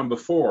meerschaum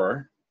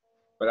before,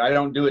 but I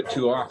don't do it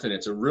too often.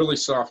 It's a really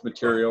soft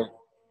material.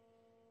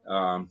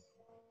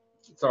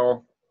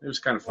 So it was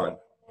kind of fun.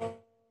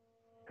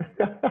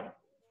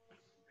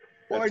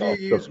 Why do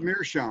you use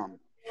meerschaum?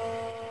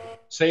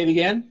 Say it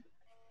again?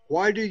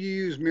 Why do you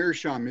use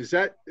meerschaum? Is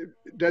that,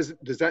 does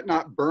that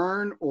not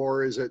burn,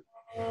 or is it?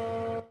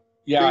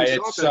 Yeah,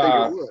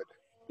 soft,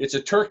 it's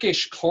a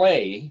Turkish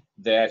clay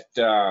that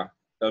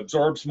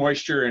absorbs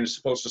moisture and is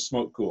supposed to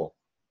smoke cool.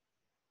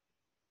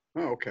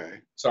 Oh,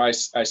 okay. So I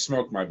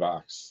smoke my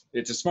box.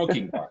 It's a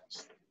smoking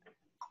box.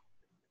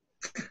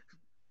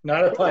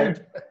 Not a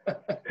pipe.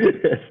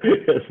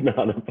 It's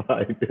not a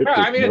pipe. It's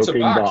I mean, it's a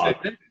box.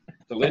 box.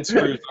 The lid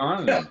screws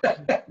on. And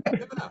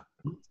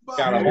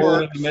got a hole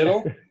in the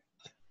middle.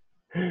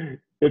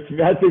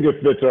 I think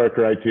it fits our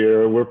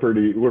criteria. We're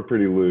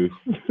pretty loose.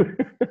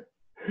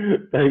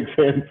 Thanks,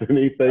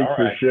 Anthony. Thanks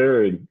for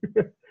sharing.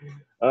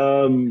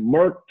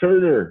 Mark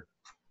Turner.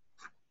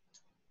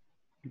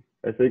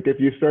 I think if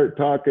you start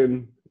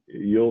talking,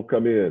 you'll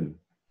come in.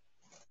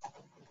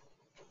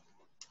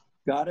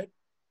 Got it?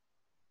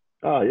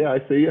 Oh, yeah, I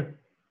see you.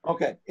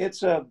 Okay,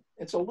 it's a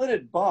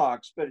lidded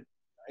box, but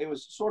it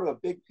was sort of a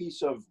big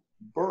piece of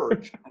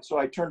birch, so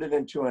I turned it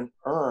into an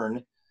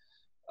urn.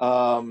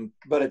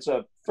 But it's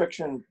a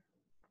friction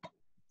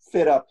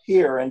fit up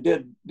here, and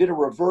did a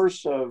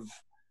reverse of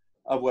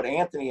what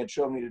Anthony had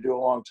showed me to do a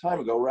long time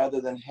ago. Rather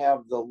than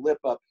have the lip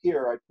up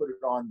here, I put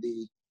it on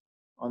the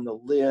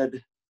lid,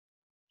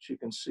 which you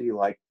can see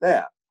like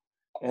that,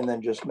 and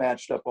then just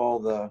matched up all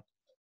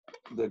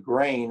the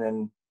grain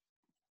and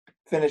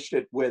finished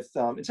it with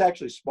it's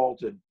actually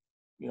spalted,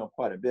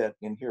 quite a bit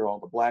in here, all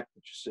the black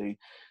that you see,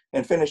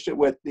 and finished it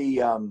with the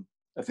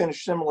a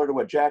finish similar to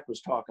what Jack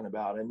was talking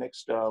about. I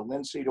mixed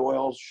linseed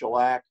oils,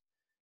 shellac,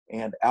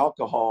 and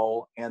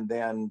alcohol, and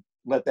then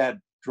let that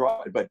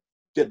dry, but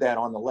did that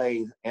on the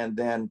lathe, and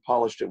then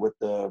polished it with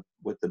the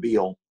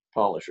Beal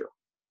polisher.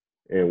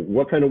 And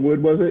what kind of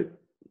wood was it?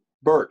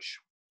 Birch.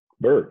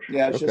 Birch.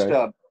 Yeah, it's just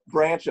a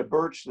branch of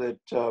birch that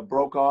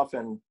broke off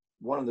in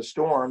one of the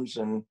storms,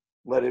 and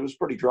it was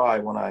pretty dry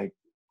when I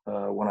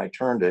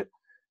turned it,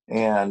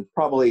 and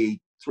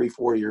probably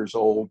 3-4 years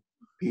old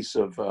piece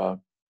of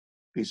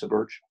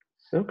birch.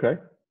 Okay,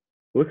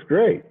 looks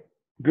great.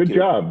 Good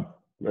job.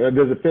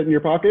 Does it fit in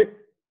your pocket?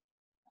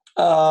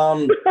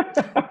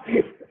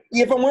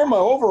 If I'm wearing my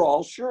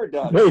overalls, sure it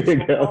does. There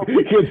you go.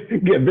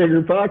 Get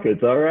bigger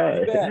pockets. All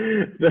right.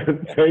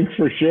 Thanks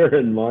for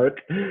sharing,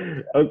 Mark.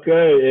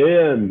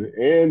 Okay,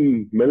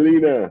 Ann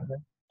Melina.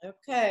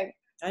 Okay,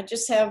 I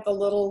just have the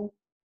little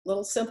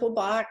simple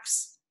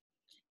box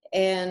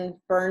and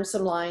burned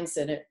some lines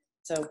in it.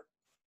 So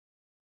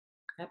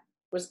that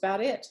was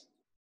about it.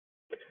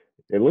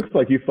 It looks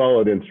like you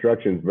followed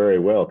instructions very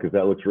well, because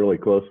that looks really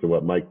close to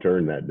what Mike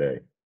turned that day.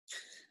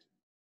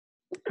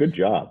 Good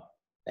job.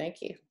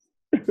 Thank you.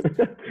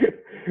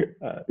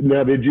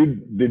 Now, did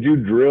you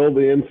drill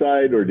the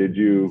inside, or did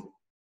you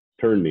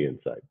turn the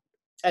inside?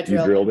 I drilled.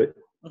 You drilled it?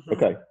 Mm-hmm.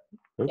 Okay.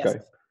 Yes.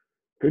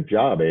 Good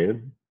job,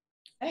 Ann.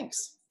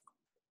 Thanks.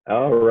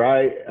 All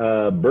right,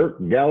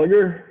 Burt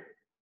Gallagher.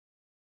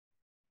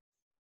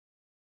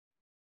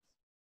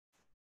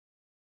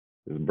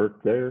 Is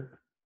Burt there?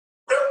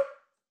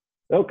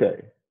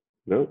 Okay.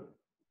 Nope.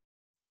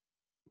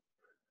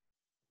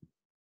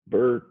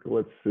 Burt,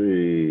 let's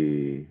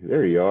see.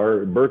 There you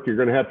are. Burt, you're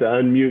going to have to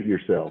unmute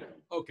yourself.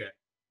 Okay.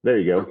 There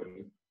you go.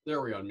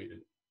 There we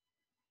unmuted.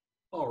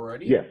 All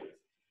righty. Yes.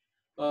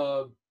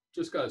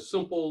 Just got a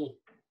simple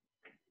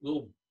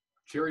little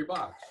cherry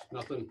box.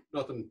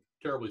 Nothing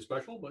terribly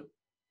special, but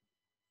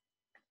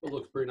it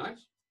looks pretty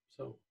nice.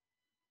 So.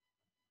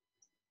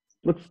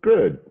 Looks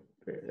good.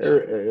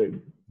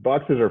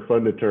 Boxes are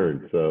fun to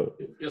turn. So.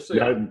 Yes, they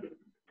are.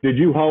 Did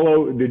you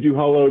hollow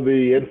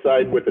the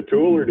inside with a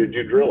tool, or did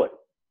you drill it?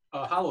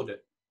 Hollowed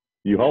it.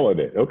 You hollowed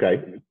it.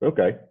 Okay.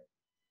 Okay.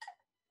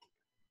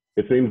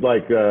 it seems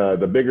like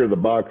the bigger the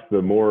box,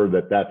 the more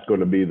that's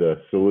going to be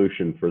the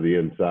solution for the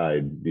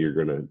inside. You're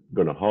going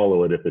to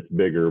hollow it if it's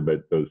bigger,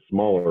 but those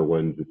smaller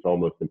ones, it's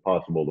almost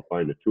impossible to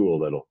find a tool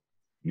that'll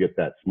get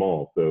that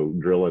small. So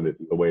drilling is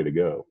the way to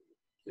go.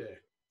 Yeah.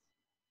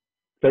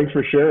 Thanks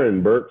for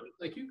sharing, Bert.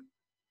 Thank you.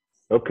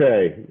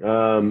 Okay.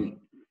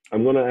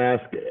 I'm going to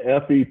ask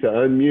Effie to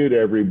unmute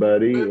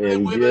everybody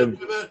and give.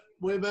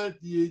 Wait a minute.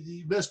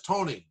 You missed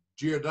Tony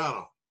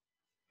Giordano.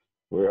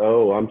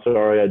 Oh, I'm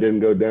sorry. I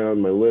didn't go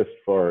down my list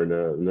far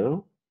enough.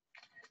 No?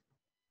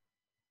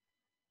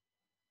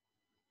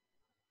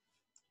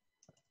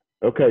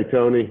 Okay,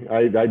 Tony.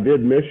 I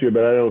did miss you,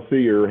 but I don't see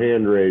your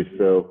hand raised.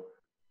 So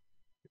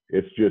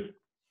it's just,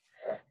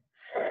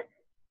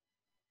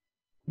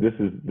 this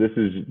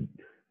is,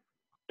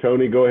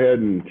 Tony, go ahead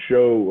and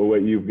show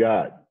what you've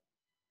got.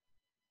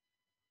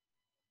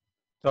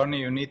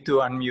 Tony, you need to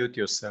unmute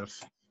yourself.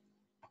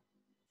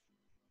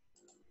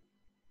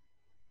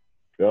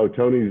 Oh,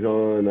 Tony's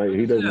on.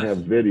 He doesn't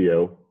have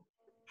video.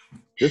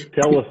 Just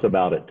tell us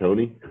about it,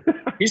 Tony.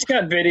 He's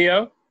got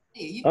video.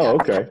 Oh,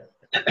 okay.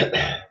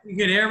 You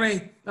can hear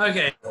me?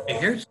 Okay,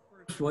 here's the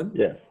first one.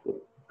 Yes.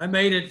 I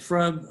made it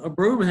from a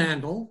broom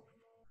handle.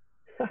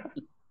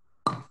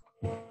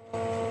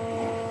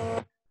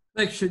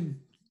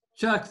 Fiction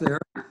Chuck there.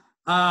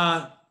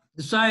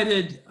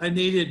 Decided I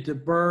needed to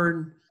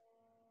burn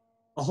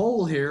a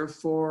hole here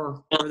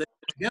for where they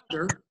go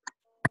together.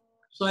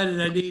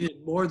 Decided I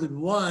needed more than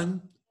one,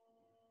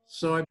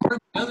 so I burned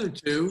the other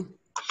two,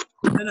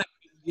 and then I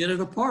could get it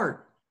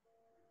apart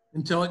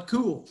until it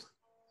cooled.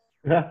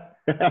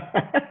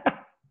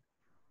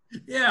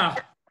 Yeah.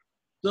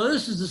 So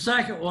this is the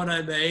second one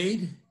I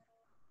made.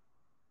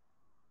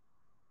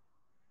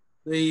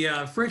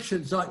 The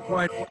friction's not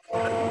quite,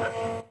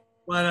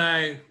 but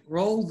I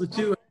rolled the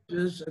 2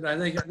 edges, and I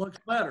think it looks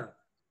better.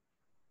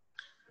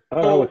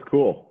 Oh, that was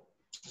cool.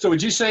 So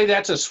would you say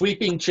that's a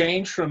sweeping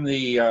change from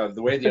the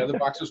way the other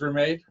boxes were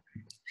made?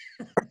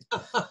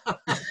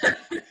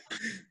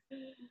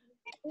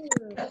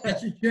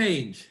 That's a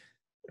change.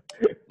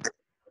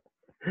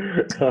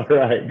 All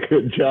right,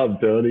 good job,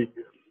 Tony.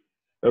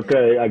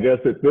 Okay, I guess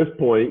at this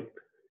point,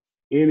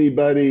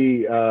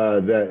 anybody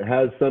that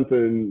has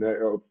something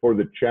for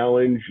the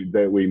challenge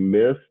that we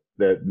missed,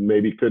 that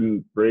maybe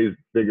couldn't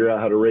figure out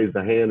how to raise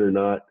the hand or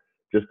not,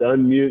 just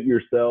unmute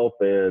yourself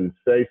and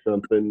say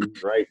something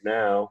right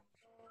now.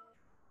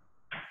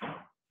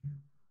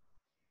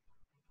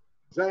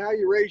 Is that how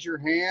you raise your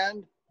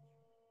hand?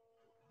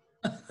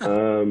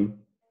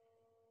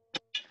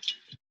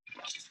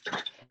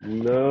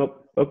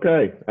 Nope.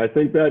 Okay. I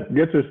think that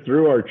gets us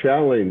through our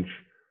challenge.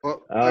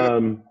 Well,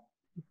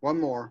 one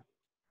more.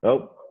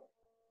 Oh.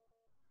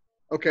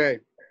 Okay.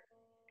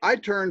 I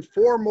turned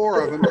 4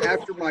 more of them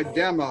after my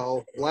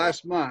demo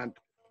last month,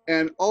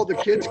 and all the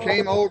kids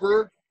came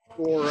over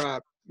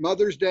for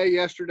Mother's Day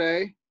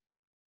yesterday,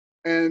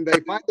 and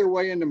they find their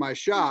way into my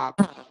shop,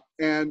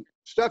 and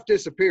stuff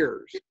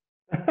disappears.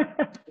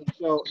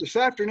 So this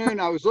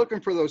afternoon, I was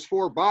looking for those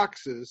 4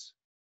 boxes,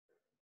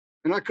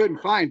 and I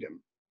couldn't find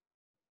them.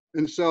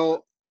 And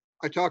so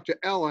I talked to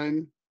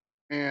Ellen,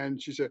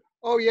 and she said,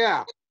 oh,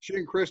 yeah, she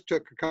and Chris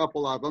took a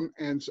couple of them.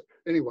 And so,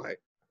 anyway,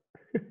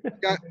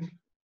 let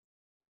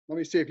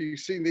me see if you've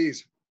seen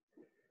these.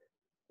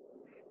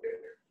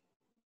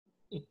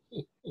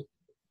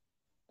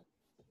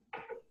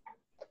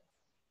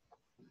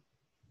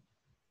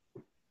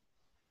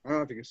 I don't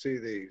know if you can see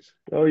these.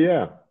 Oh,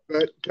 yeah.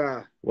 But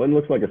one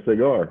looks like a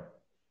cigar.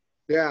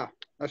 Yeah,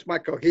 that's my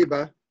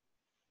Cohiba.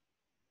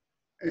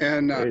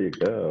 And there you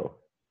go.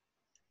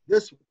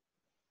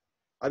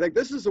 I think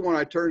this is the one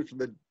I turned for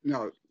the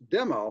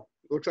demo.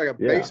 It looks like a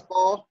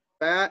baseball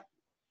bat.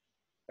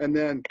 And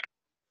then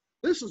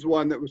this is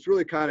one that was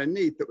really kind of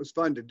neat, that was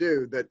fun to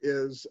do, that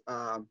is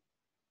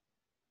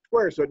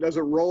square, so it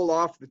doesn't roll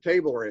off the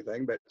table or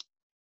anything, but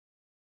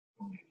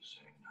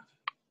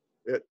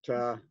it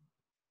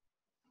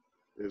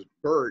is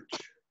birch.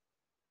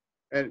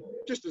 And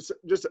just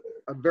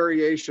a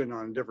variation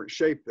on a different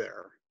shape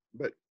there.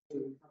 But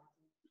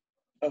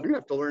I'm gonna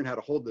have to learn how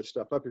to hold this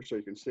stuff up here so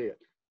you can see it.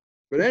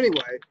 But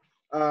anyway,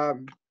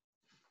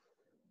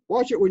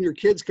 watch it when your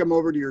kids come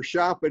over to your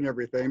shop and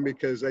everything,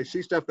 because they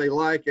see stuff they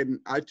like, and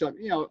I tell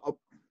them, a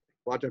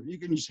lot of them, you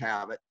can just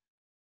have it.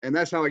 And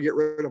that's how I get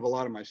rid of a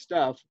lot of my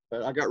stuff.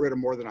 But I got rid of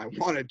more than I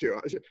wanted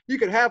to. I said, you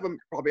could have them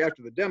probably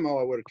after the demo.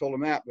 I would have told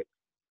them that. But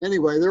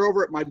anyway, they're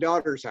over at my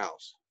daughter's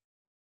house.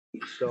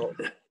 So,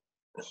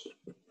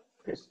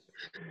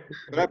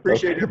 but I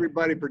appreciate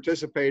everybody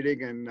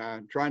participating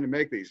and trying to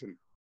make these. And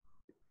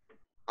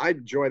I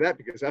enjoy that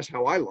because that's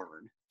how I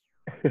learn.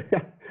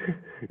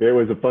 It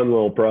was a fun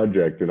little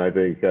project, and I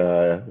think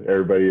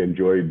everybody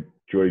enjoyed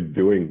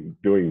doing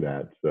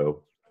that.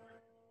 So,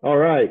 all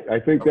right, I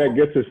think that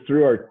gets us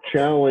through our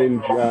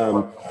challenge.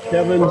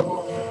 Kevin,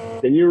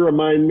 can you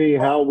remind me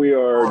how we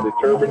are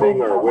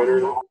determining our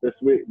winners this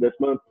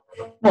month?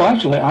 Well,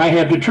 actually, I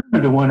have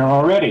determined a winner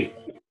already.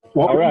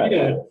 What we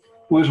did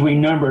was we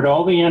numbered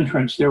all the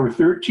entrants. There were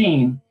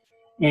 13,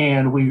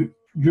 and we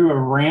drew a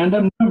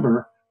random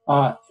number.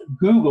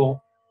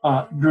 Google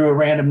drew a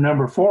random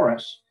number for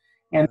us,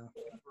 and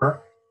the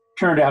number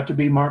turned out to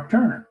be Mark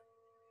Turner.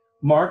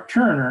 Mark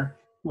Turner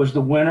was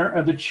the winner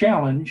of the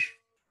challenge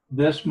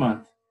this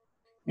month.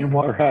 And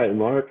all right,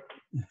 Mark.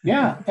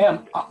 Yeah,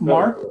 and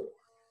Mark,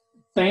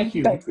 thank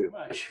you very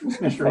much,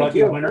 Mr.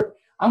 Lucky Winner.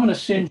 I'm going to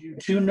send you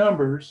 2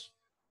 numbers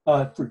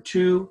for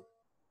 2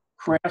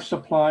 craft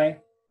supply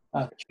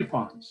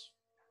coupons,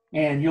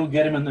 and you'll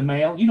get them in the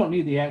mail. You don't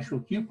need the actual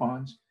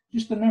coupons,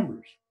 just the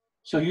numbers.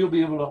 So you'll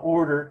be able to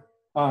order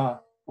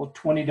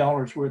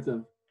 $20 worth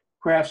of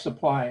craft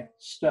supply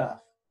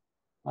stuff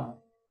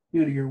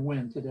due to your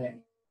win today.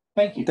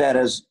 Thank you. That,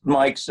 as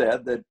Mike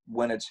said, that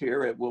when it's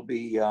here, it will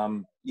be,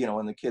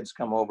 when the kids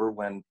come over,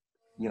 when,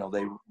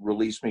 they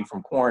release me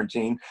from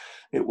quarantine,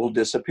 it will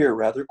disappear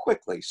rather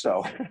quickly.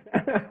 So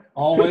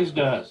always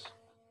does.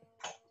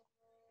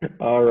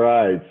 All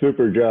right.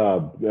 Super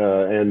job.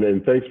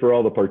 And thanks for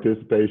all the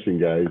participation,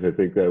 guys. I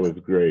think that was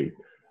great.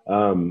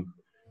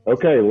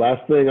 Okay.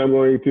 Last thing I'm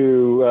going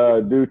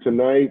to do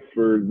tonight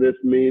for this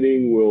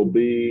meeting will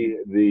be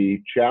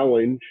the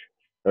challenge,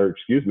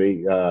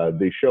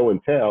 the show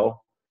and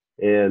tell.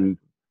 And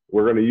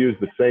we're going to use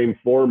the same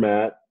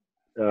format.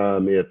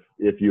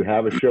 If you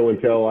have a show and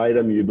tell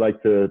item you'd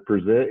like to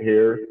present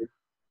here,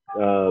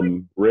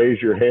 raise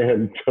your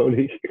hand,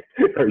 Tony.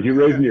 Are you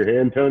raising your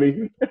hand,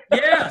 Tony?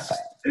 Yes.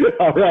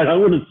 All right, I'm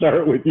going to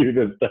start with you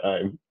this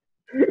time.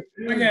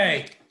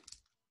 Okay.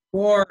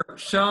 For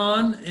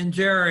Sean and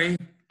Jerry,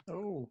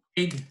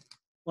 made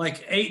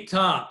like 8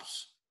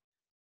 tops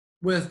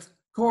with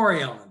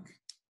Cory on.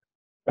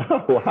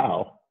 Oh,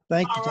 wow.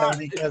 Thank you,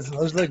 Tony.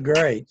 Those look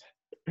great.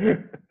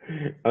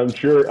 I'm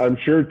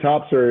sure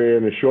tops are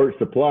in a short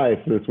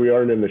supply since we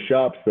aren't in the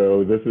shop.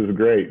 So this is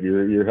great.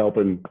 You're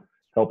helping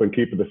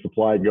keep the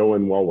supply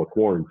going while we're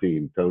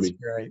quarantined, Tony.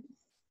 That's great.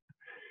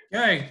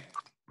 Okay.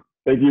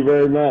 Thank you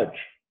very much.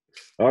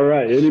 All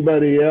right.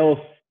 Anybody else?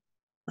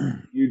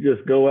 You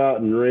just go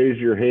out and raise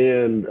your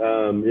hand.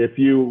 If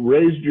you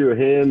raised your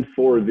hand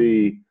for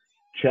the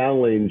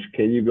challenge,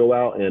 can you go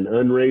out and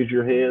unraise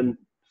your hand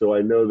so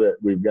I know that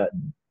we've got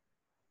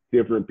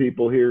different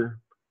people here?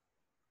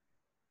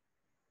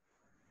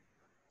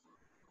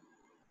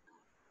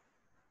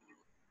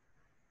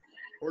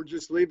 Or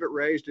just leave it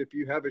raised if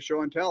you have a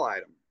show and tell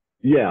item.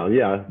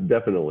 Yeah,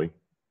 definitely.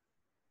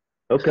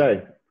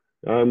 Okay,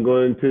 I'm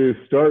going to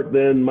start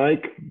then.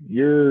 Mike,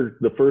 you're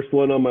the first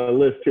one on my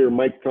list here.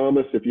 Mike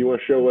Thomas, if you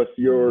want to show us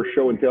your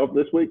show and tell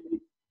this week.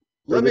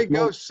 Let me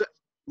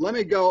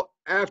go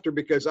after,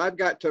 because I've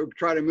got to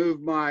try to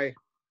move my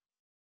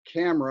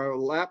camera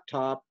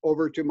laptop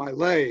over to my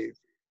lathe.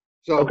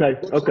 So okay.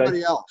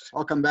 Somebody else.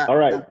 I'll come back. All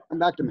right. Come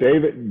back to me.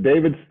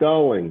 David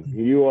Stalling,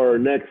 you are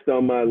next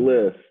on my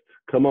list.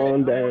 Come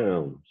on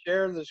down.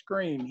 Share the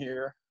screen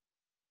here.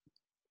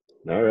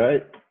 All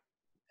right.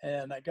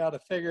 And I got to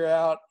figure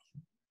out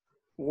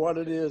what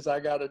it is I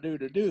got to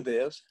do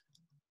this.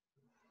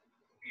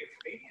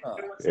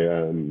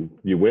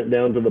 You went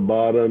down to the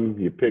bottom,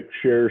 you picked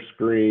share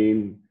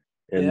screen,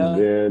 and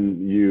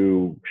then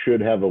you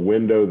should have a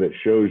window that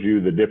shows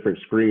you the different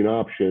screen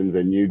options,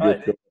 and you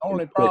just the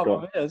only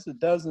problem is it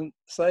doesn't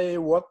say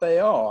what they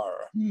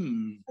are.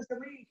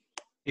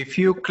 If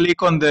you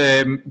click on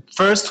the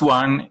first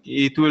one,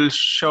 it will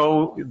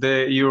show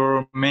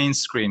your main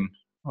screen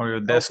or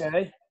your desktop.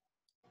 Okay.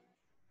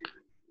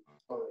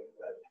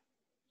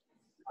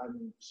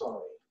 I'm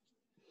sorry.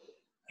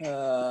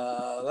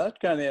 That's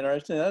kind of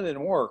interesting. That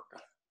didn't work.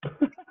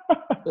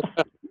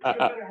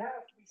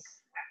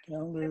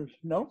 Calendars.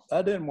 Nope,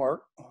 that didn't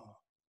work.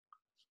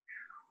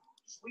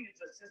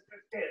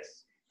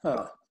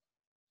 Huh.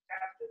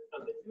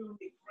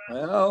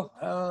 Well,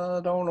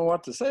 I don't know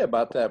what to say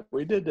about that.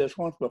 We did this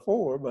once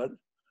before, but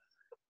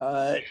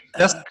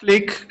just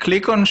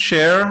click on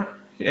share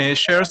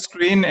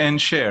screen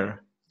and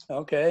share.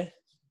 Okay.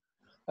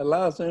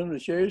 Allows them to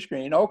share your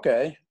screen.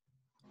 Okay.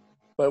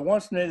 But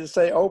once need to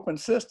say open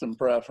system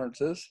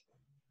preferences,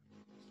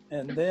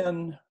 and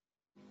then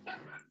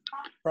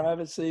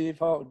privacy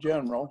default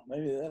general.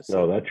 Maybe that's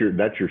that's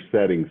your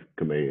settings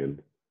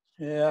command.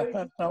 Yeah,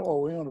 that's not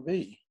what we want to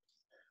be.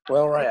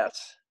 Well,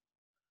 rats.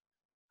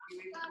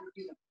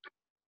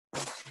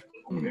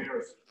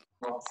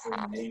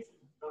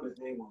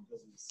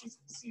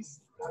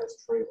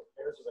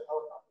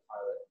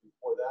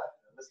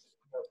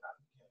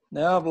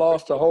 Now I've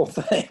lost the whole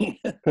thing.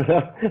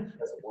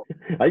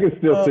 I can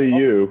still see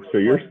you, so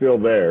you're still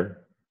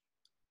there.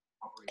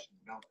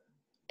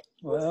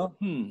 Well,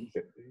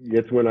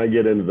 It's when I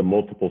get into the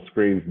multiple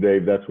screens,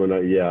 Dave, that's when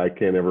I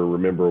can't ever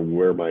remember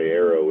where my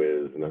arrow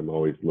is, and I'm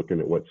always looking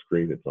at what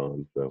screen it's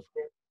on. So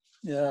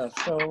yeah,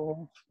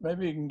 so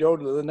maybe you can go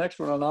to the next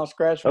one and I'll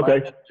scratch my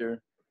okay. head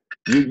here.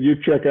 You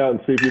check out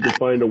and see if you can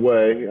find a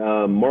way.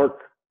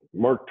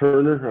 Mark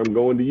Turner, I'm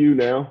going to you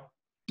now.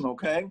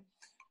 Okay.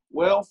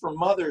 Well, for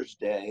Mother's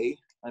Day,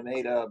 I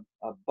made a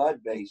bud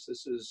vase.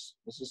 This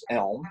is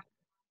elm.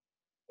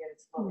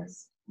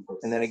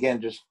 And then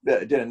again, just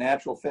did a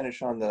natural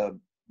finish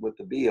with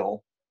the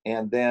Beal,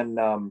 and then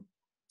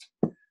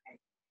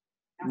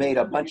made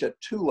a bunch of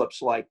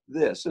tulips like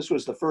this. This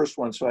was the first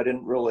one, so I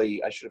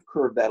should have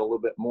curved that a little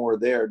bit more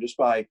there just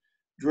by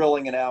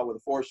drilling it out with a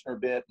Forstner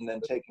bit and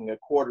then taking a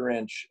 1/4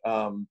 inch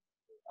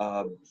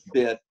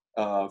bit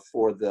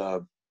for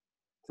the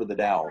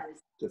dowel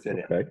to fit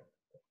in. Okay.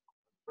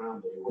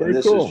 And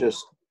this cool. is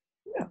just,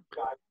 yeah.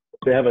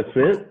 They have a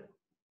scent?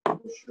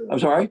 I'm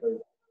sorry?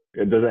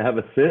 Does it have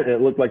a scent?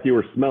 It looked like you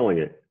were smelling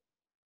it.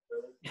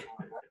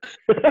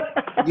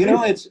 You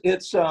know, it's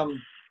a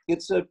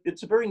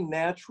very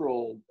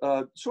natural,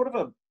 sort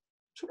of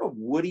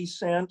woody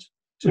scent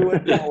to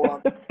it.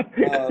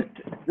 You know,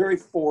 very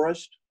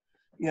forest.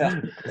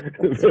 Yeah.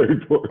 Very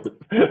forest.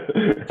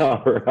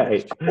 All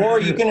right. Or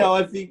you can,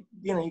 you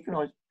can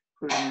always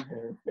put it in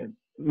here.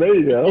 There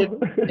you go.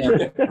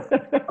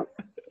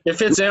 If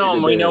it's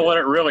elm, we know what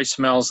it really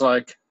smells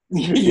like.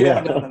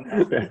 Yeah.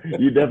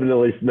 You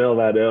definitely smell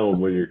that elm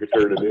when you're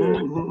turning it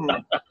in.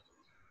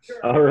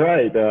 All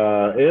right,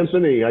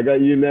 Anthony, I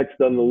got you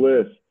next on the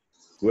list.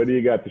 What do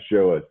you got to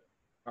show us?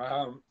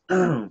 I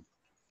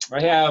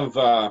have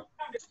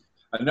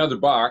another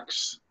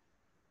box.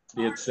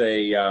 It's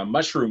a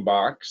mushroom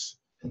box,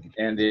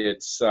 and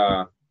it's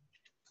made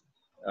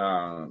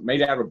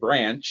out of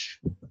branch.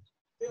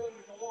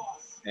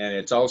 And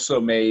it's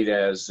also made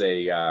as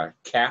a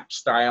cap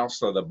style,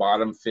 so the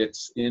bottom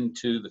fits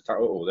into the top.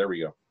 Oh, there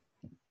we go.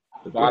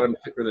 The bottom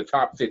or the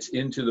top fits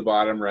into the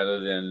bottom rather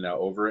than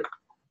over it.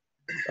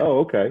 Oh,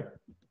 okay.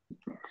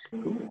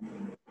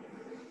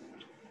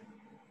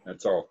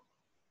 That's all.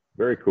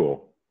 Very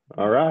cool.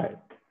 All right.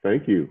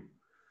 Thank you.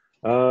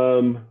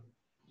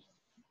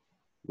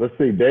 Let's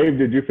see. Dave,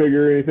 did you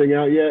figure anything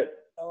out yet?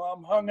 Well,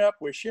 I'm hung up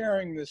with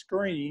sharing the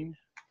screen,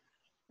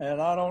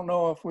 and I don't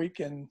know if we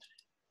can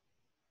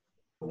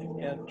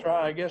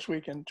try. I guess we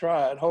can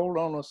try it. Hold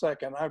on a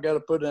second. I've got to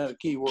put in a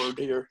keyword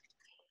here.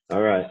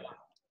 All right.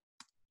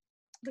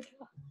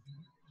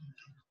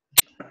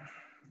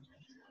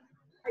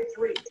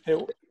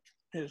 It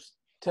is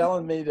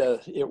telling me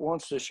that it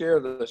wants to share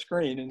the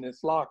screen, and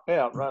it's locked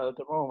out right at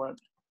the moment.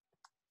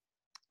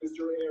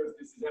 Mr. Ayers,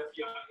 this is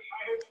FBI. I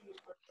heard you the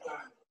first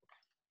time.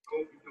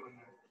 Don't be doing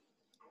that.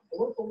 I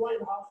want the White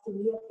House to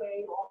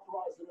NFA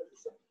authorize an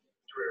intercept.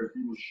 Mr. Ayers,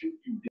 we will shoot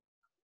you down.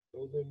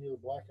 Those in your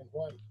black and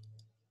white.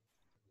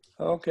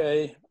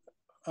 Okay.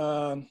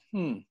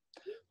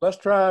 Let's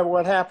try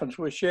what happens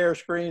with share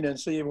screen and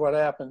see what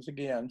happens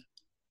again.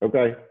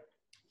 Okay.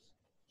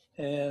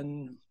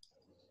 And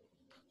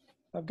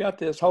I've got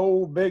this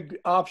whole big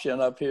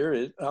option up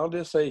here. I'll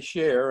just say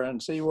share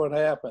and see what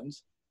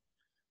happens.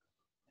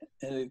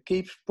 And it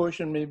keeps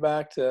pushing me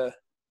back to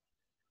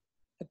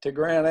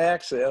grant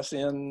access.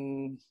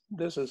 And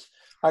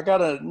I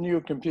got a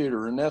new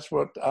computer, and that's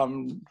what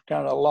I'm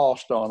kind of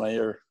lost on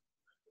here.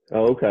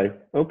 Oh, okay.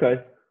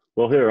 Okay.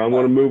 Well, here, I'm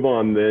going to move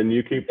on then.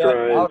 You keep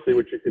trying and see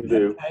what you can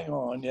do. Hang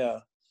on, yeah.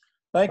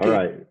 Thank you. All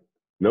right.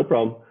 No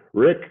problem.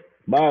 Rick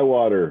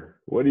Bywater,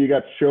 what do you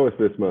got to show us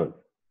this month?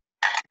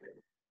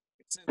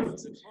 Since COVID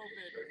has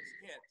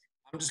hit,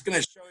 I'm just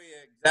going to show you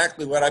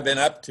exactly what I've been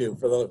up to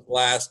for the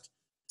last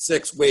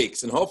 6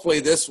 weeks. And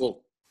hopefully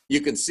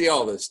you can see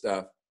all this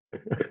stuff.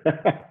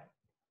 I've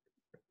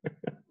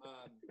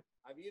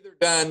either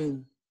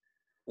done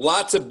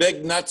lots of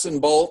big nuts and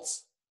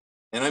bolts,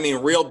 and I mean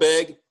real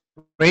big.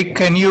 Rick,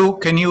 can you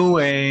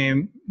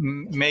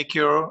make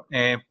your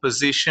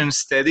position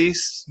steady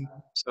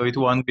so it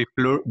won't be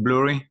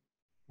blurry?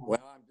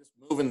 Well, I'm just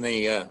moving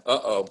the,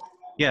 uh-oh.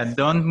 Yeah,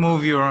 don't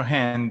move your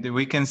hand.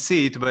 We can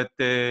see it, but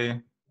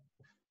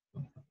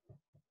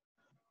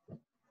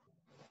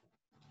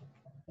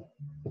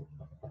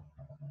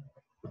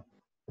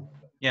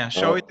yeah,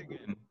 show it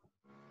again.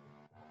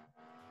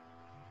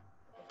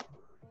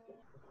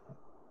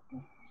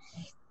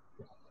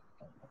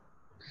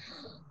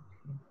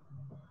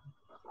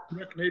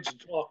 Rick needs to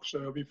talk, so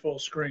it'll be full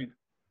screen.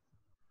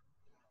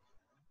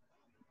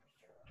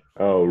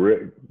 Oh,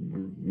 Rick,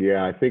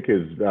 yeah, I think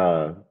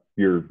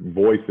your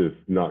voice is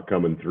not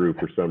coming through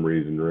for some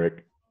reason,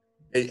 Rick.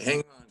 Hey, hang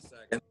on a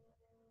second.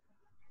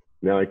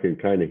 Now I can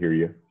kind of hear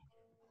you.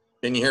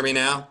 Can you hear me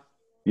now?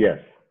 Yes.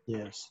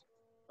 Yes.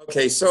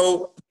 Okay,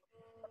 so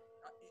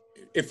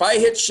if I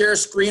hit share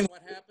screen,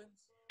 what happens?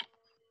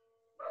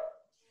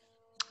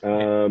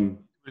 We'll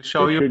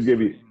show you. Should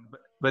give you.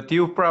 But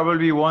you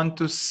probably want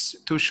to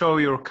show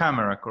your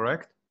camera,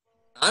 correct?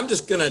 I'm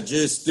just going to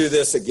just do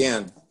this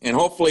again, and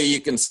hopefully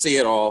you can see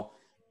it all.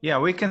 Yeah,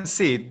 we can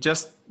see it.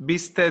 Just be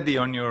steady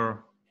on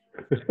your...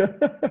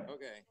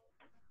 Okay.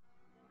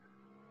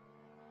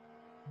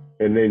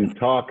 And then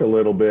talk a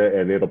little bit,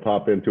 and it'll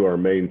pop into our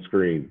main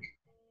screen.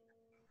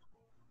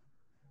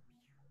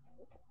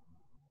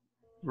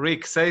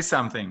 Rick, say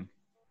something.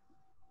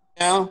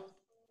 Now?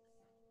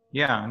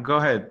 Yeah, go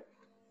ahead.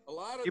 A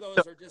lot of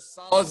those are just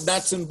solid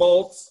nuts and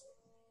bolts.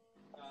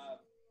 And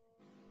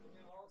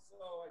then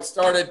also I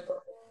started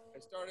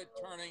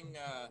turning,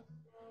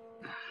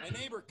 my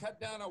neighbor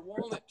cut down a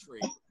walnut tree.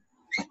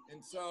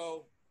 And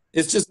so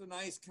it's just a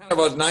nice, kind of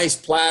a nice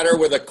platter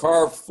with a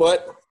carved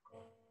foot.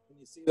 Can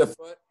you see the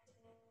foot?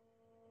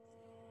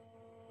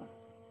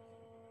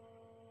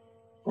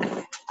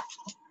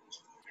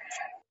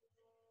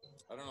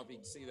 you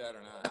can see that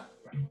or not.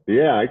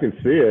 Yeah, I can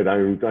see it.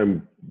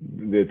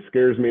 It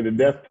scares me to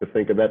death to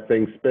think of that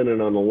thing spinning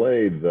on the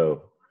lathe,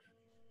 though.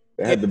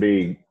 It had to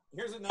be.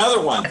 Here's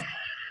another one.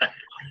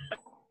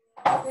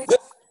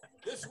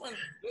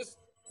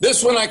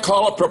 This one I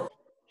call a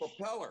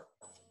propeller.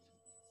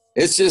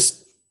 It's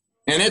just,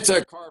 and it's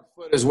a carved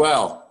foot as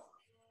well.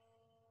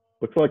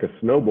 Looks like a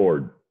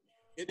snowboard.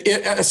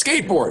 A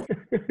skateboard.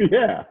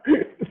 Yeah,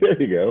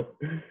 there you go.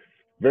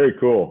 Very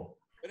cool.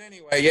 But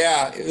anyway,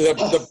 yeah,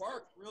 the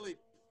bark really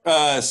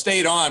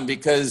stayed on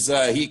because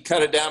he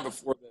cut it down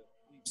before the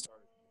leaves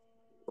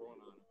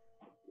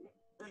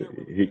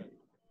started.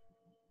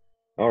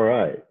 All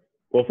right.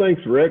 Well,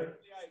 thanks, Rick.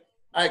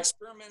 I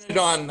experimented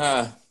on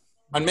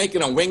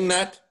making a wing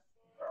nut.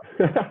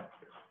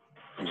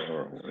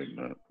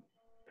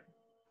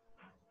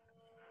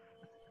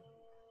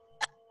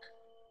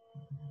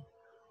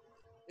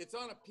 It's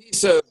on a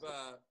piece of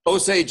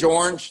Osage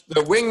orange.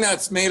 The wing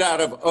nut's made out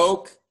of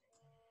oak,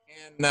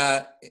 and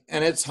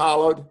it's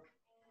hollowed.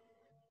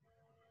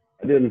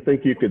 I didn't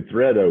think you could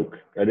thread oak.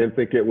 I didn't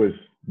think it was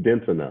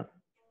dense enough.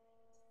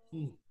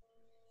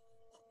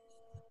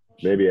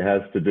 Maybe it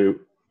has to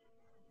do.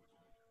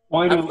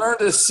 I've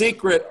learned a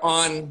secret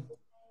on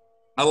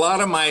a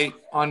lot of my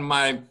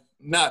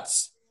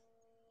nuts.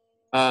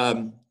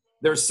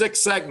 There's 6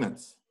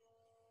 segments.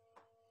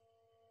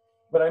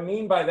 What I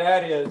mean by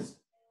that is,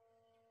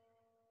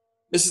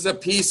 this is a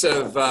piece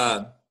of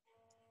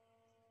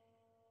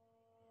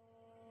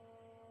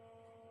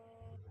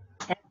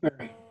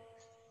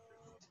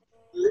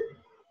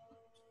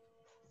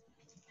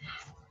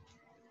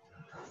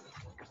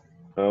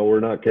we're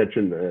not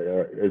catching.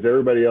 Is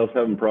everybody else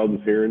having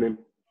problems hearing him?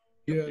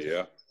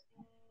 Yeah.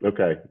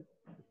 Okay.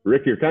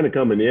 Rick, you're kind of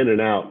coming in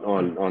and out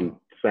on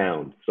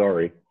sound.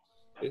 Sorry.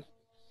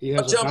 He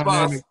has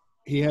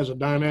a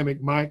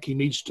dynamic mic. He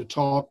needs to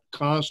talk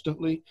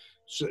constantly.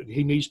 So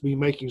he needs to be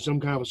making some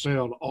kind of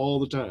sound all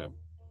the time.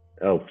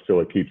 Oh,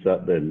 so it keeps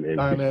up and keeps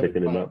Dynamic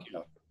picking him mic,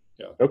 up.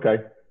 yeah. Okay.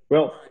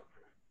 Well,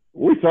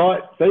 we saw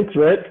it. Thanks,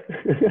 Rick.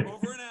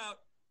 Over and out.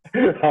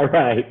 All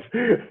right.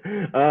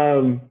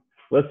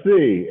 Let's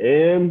see.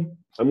 Ann,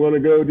 I'm going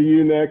to go to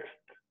you next.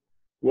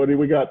 What do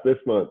we got this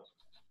month?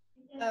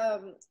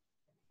 I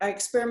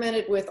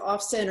experimented with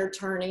off-center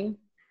turning.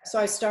 So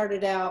I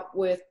started out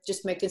with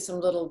just making some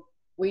little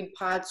weed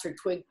pots or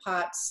twig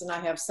pots, and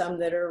I have some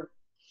that are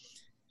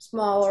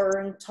smaller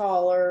and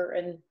taller,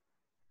 and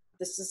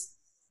this is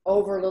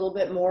over a little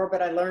bit more,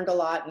 but I learned a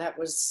lot, and that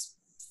was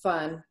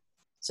fun.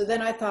 So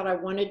then I thought I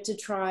wanted to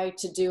try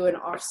to do an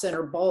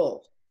off-center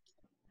bowl.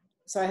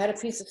 So I had a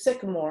piece of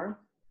sycamore,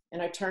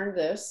 and I turned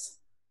this,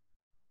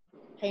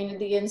 painted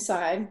the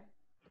inside,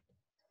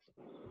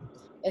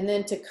 and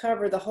then to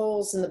cover the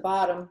holes in the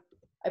bottom,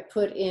 I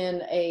put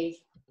in a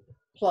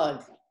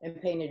plug and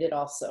painted it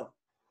also.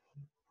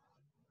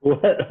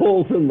 What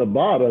holes in the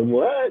bottom?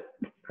 What?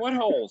 What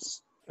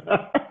holes?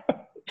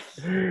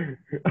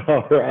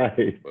 All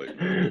right.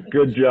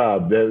 Good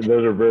job. Those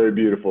are very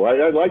beautiful.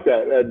 I like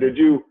that. Did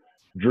you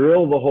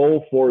drill the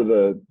hole for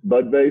the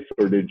bud vase,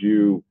 or did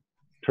you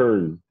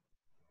turn?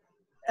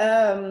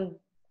 No,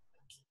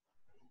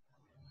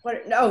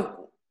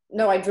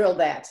 I drilled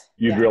that.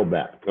 You drilled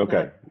that.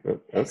 Okay.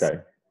 Okay.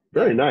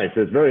 Very nice.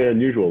 It's very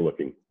unusual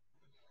looking.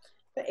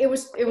 It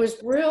was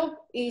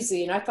real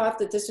easy, and I thought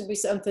that this would be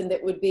something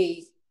that would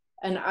be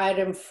an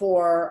item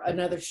for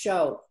another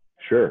show.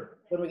 Sure.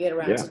 When we get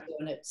around to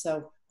doing it.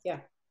 So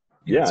yeah.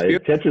 Yeah,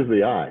 it catches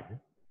the eye.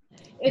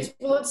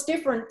 It's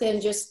different than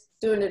just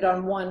doing it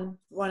on one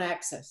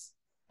axis.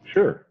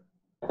 Sure.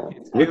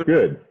 Looks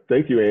good.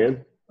 Thank you,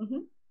 Ann.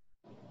 Mm-hmm.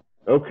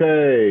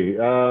 Okay,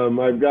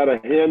 I've got a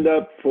hand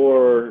up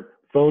for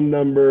phone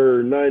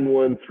number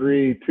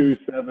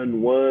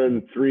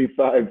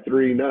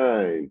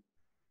 913-271-3539.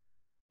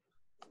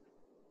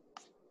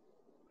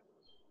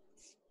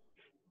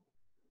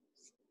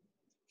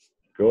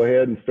 Go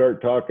ahead and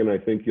start talking. I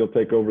think you'll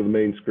take over the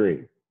main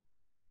screen.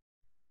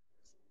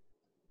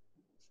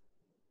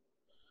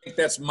 I think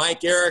that's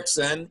Mike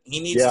Erickson.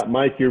 He needs. Yeah,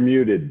 Mike, you're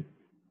muted.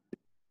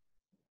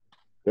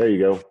 There you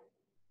go.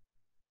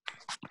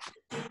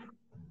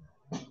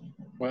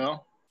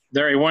 Well,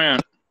 there he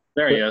went.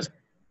 There he is.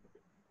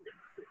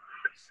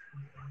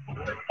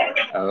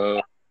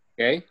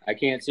 Okay, I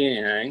can't see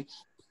anything.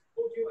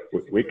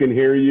 We can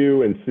hear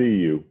you and see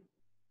you.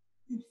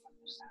 You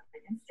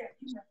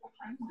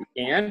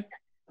can?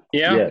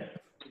 Yeah. Yes.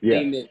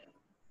 Yes.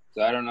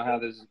 So I don't know how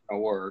this is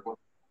going to work.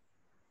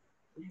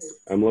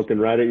 I'm looking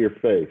right at your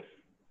face.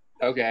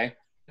 Okay.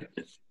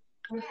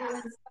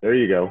 There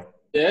you go.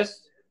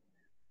 This?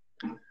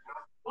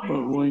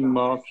 Wing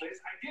box.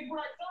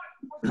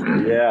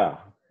 Yeah.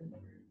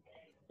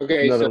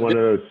 Okay. Another one of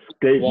those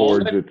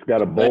skateboards that's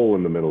got a bowl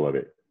in the middle of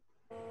it.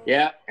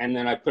 Yeah, and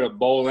then I put a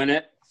bowl in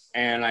it,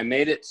 and I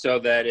made it so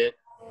that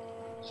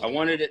I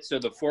wanted it so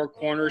the 4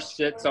 corners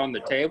sits on the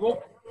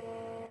table,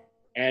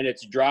 and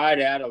it's dried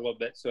out a little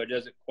bit so it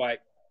doesn't quite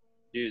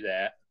do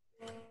that.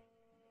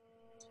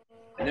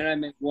 And then I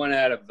made one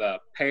out of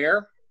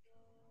pear.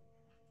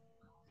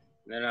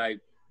 And then I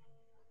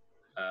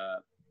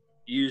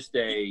used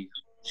a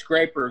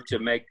scraper to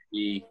make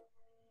the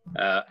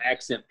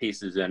accent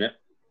pieces in it.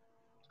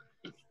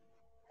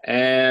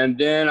 And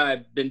then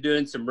I've been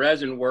doing some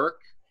resin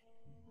work.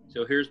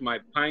 So here's my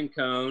pine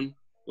cone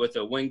with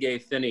a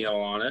Wingate finial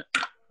on it.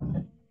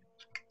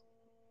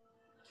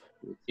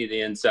 You see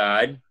the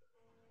inside.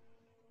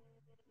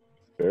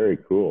 Very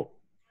cool.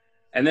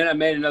 And then I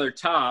made another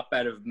top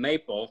out of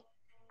maple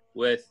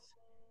with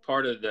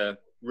part of the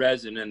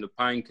resin in the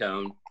pine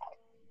cone.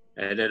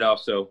 And it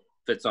also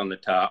fits on the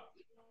top.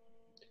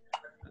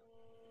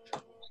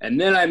 And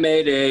then I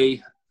made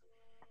a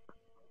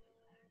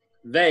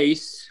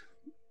vase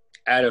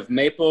out of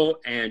maple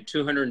and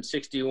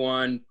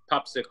 261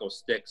 popsicle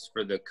sticks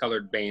for the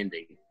colored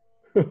banding.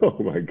 Oh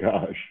my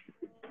gosh.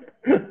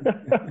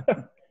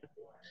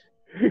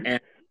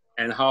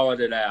 and hollowed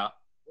it out.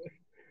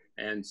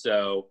 And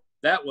so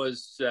that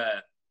was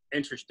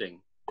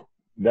interesting.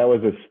 That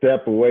was a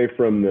step away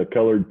from the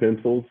colored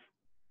pencils.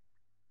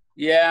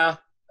 Yeah.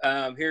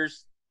 I've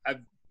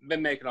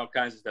been making all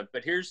kinds of stuff,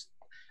 but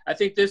I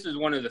think this is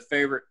one of the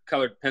favorite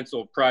colored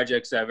pencil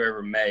projects I've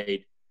ever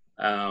made.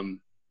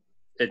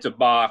 It's a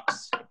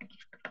box.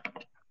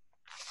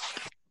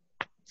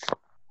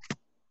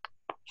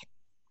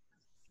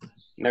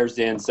 There's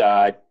the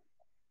inside.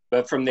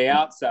 But from the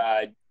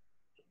outside,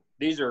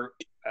 these are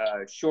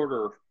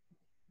shorter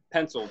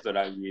pencils that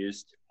I've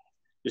used.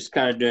 Just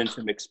kind of doing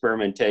some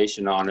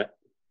experimentation on it.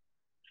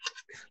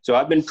 So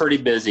I've been pretty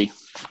busy.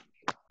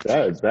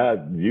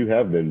 That you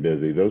have been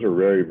busy. Those are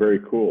very, very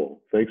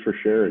cool. Thanks for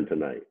sharing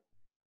tonight.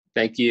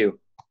 Thank you.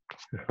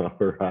 All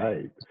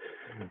right.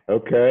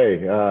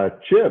 Okay.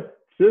 Chip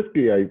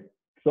Siskey, I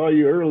saw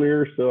you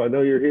earlier, so I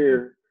know you're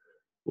here.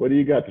 What do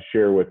you got to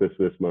share with us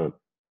this month?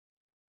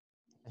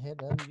 I had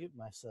to unmute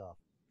myself.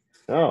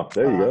 Oh,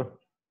 there you go.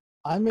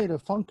 I made a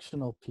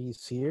functional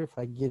piece here, if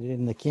I get it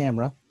in the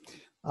camera.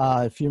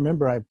 If you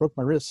remember, I broke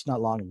my wrist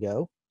not long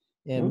ago.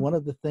 And one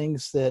of the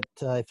things that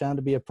I found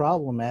to be a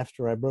problem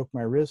after I broke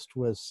my wrist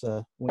was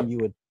when you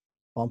would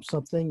bump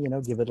something,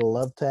 give it a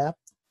love tap.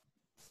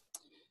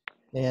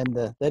 And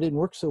that didn't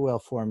work so well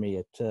for me.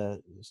 It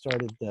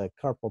started the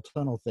carpal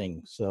tunnel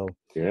thing. So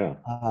yeah,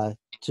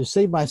 to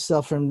save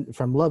myself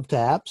from love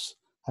taps,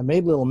 I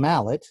made a little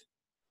mallet.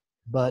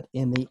 But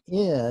in the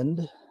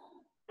end,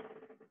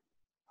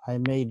 I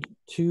made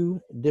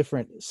 2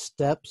 different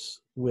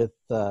steps with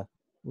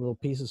little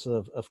pieces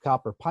of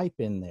copper pipe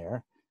in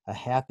there, a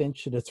 1/2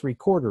 inch and a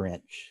 3/4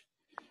 inch.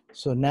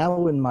 So now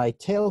when my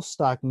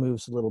tailstock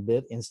moves a little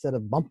bit, instead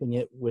of bumping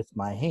it with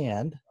my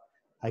hand,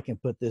 I can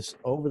put this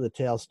over the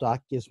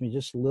tailstock, gives me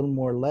just a little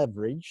more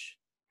leverage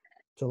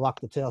to lock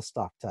the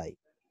tailstock tight.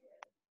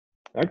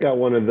 I got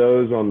one of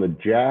those on the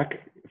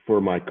jack for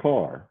my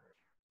car.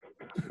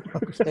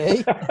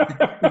 Okay.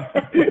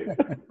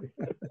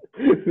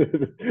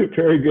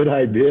 Very good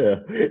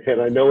idea.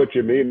 And I know what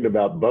you mean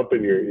about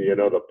bumping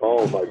the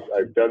palm.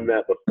 I've done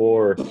that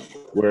before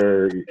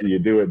where you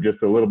do it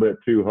just a little bit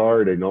too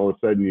hard and all of a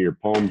sudden your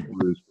palm's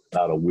bruised for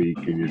about a week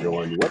and you're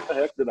going, what the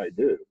heck did I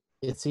do?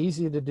 It's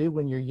easier to do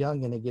when you're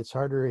young and it gets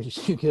harder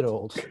as you get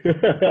old.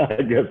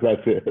 I guess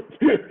that's it.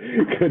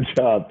 Good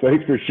job.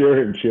 Thanks for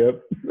sharing,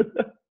 Chip.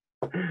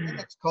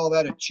 Let's call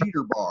that a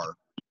cheater bar.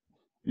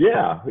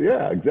 Yeah,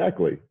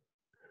 exactly.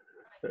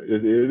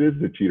 It is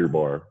the cheater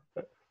bar.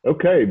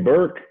 Okay,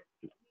 Burke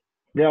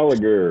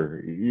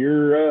Gallagher,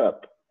 you're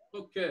up.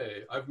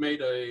 Okay, I've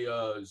made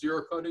a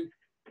zero coating,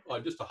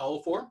 just a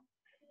hollow form.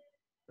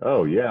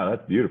 Oh yeah,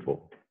 that's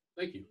beautiful.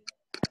 Thank you.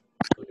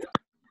 So,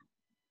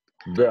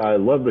 yeah. I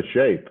love the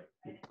shape.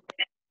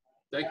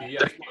 Thank you.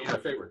 Yeah, it's one of my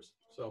favorites.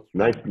 So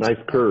nice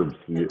curves.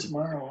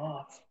 Tomorrow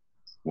off.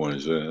 What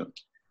is that?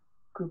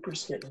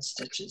 Cooper's getting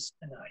stitches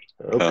tonight.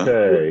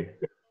 Okay.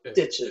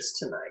 Stitches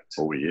tonight.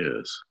 Oh, he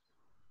is.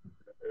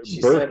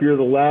 Burke, you're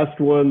the last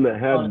one that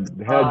had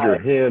your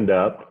hand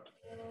up,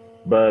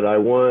 but I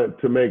want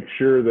to make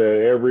sure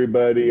that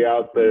everybody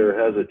out there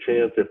has a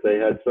chance if they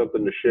had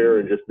something to share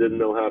and just didn't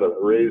know how to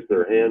raise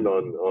their hand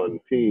on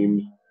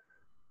Teams.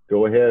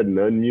 Go ahead and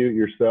unmute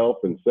yourself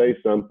and say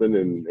something,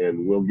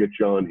 and we'll get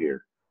you on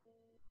here.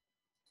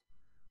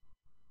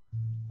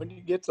 When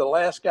you get to the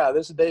last guy,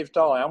 this is Dave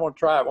Stalling. I'm going to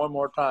try it one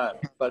more time.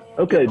 But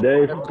okay,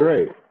 Dave,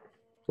 great.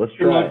 Let's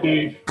try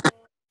it.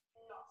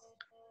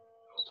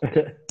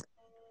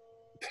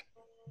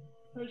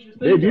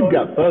 Dave, you've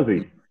got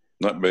fuzzy.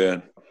 Not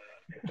bad.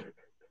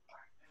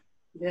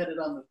 You had it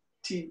on the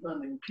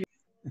computer.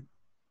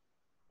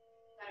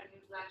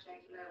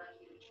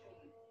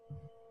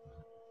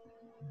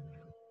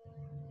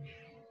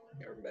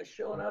 Everybody's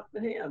showing up to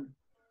him.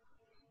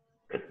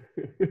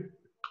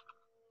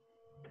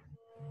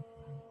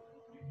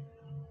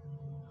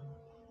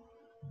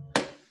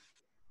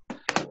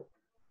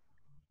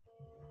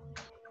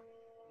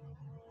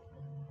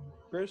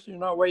 Chris, you're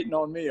not waiting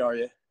on me, are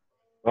you?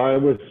 I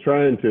was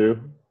trying to.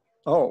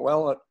 Oh,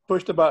 well, I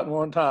pushed the button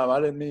one time. I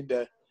didn't mean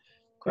to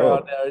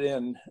crowd that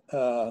in.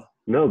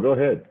 No, go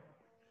ahead.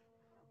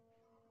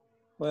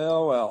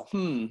 Well.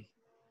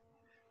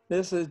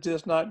 this is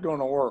just not going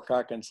to work.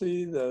 I can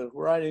see the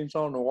writings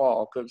on the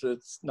wall because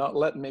it's not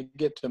letting me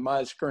get to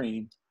my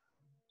screen.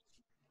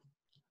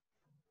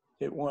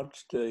 It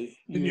wants to.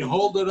 Can you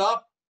hold it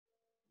up?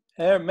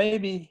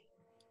 Maybe.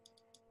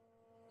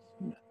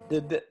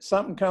 Did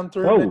something come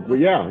through? Oh, well,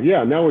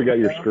 yeah. Now we got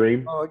your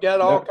screen. Oh, we got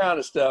all kind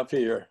of stuff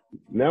here.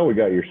 Now we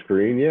got your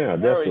screen. Yeah,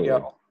 there definitely. There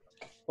we go.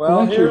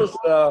 Well, here's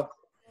the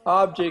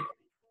object.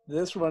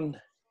 This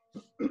one,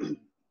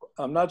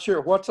 I'm not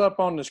sure what's up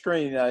on the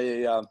screen.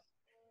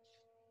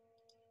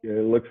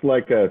 It looks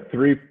like a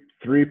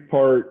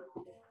three-part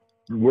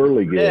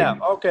whirligig. Yeah.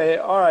 Okay.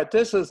 All right.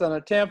 This is an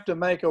attempt to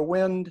make a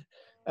wind-driven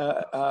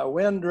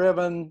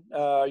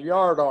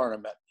yard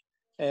ornament.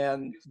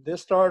 And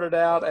this started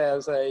out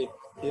as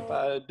if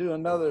I do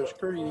another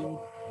screen,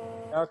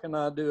 how can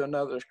I do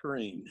another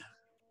screen?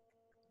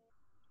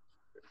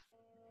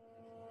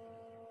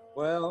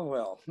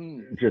 Well.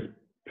 Just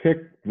pick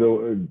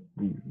the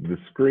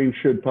screen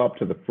should pop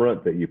to the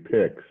front that you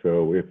pick.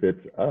 So if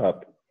it's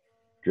up,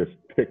 just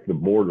pick the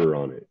border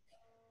on it.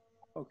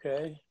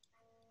 Okay.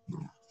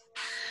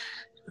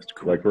 That's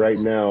cool. Like right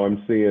now,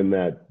 I'm seeing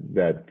that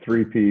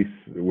three-piece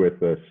with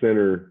the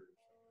center.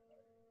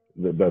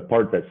 The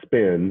part that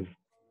spins.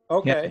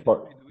 Okay.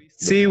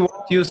 See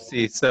what you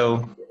see.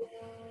 So.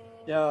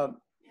 Yeah,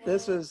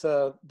 this is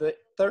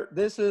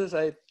this is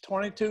a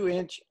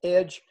 22-inch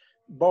edge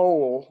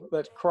bowl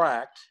that's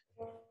cracked,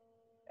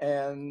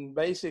 and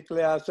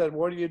basically I said,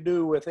 what do you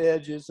do with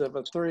edges of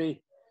a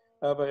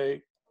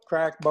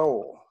cracked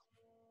bowl?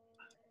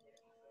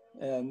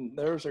 And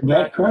there's a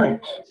cracked bowl.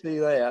 See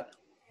that?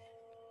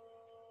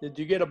 Did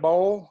you get a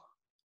bowl?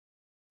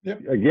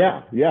 Yep.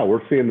 Yeah,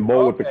 we're seeing the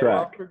bowl with the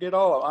crack. Well, forget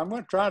all of it. I'm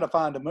going to try to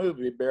find a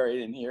movie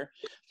buried in here.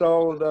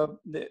 So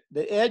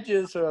the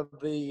edges of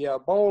the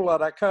bowl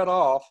that I cut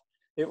off,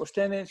 it was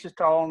 10 inches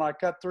tall, and I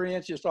cut 3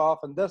 inches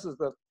off, and this is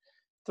the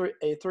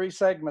three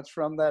segments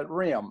from that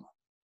rim.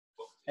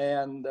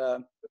 And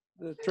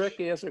the trick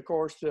is, of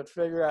course, to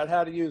figure out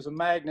how to use a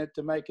magnet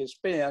to make it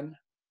spin,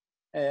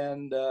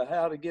 and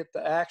how to get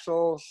the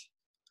axles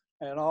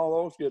and all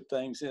those good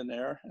things in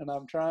there. And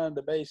I'm trying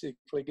to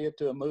basically get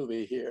to a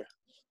movie here,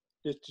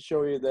 just to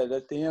show you that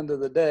at the end of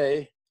the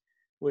day,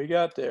 we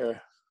got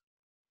there.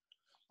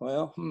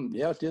 Well,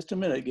 yeah, just a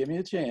minute. Give me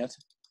a chance.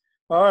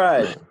 All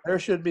right, there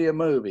should be a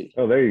movie.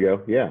 Oh, there you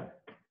go. Yeah.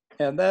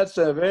 And that's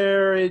a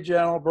very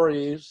gentle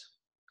breeze.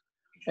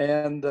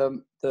 And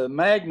the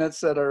magnets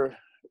that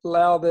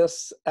allow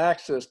this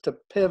axis to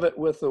pivot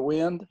with the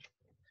wind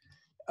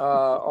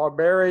are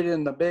buried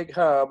in the big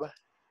hub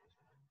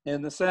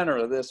in the center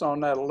of this on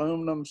that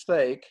aluminum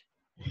stake.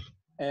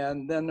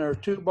 And then there are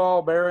two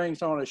ball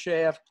bearings on a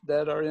shaft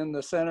that are in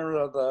the center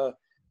of the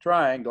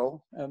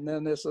triangle. And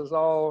then this is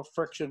all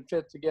friction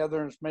fit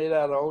together, and it's made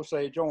out of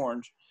Osage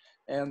orange.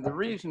 And the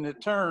reason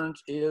it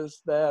turns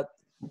is that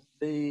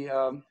the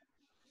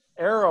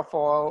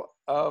aerofoil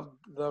of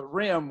the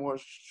rim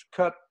was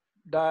cut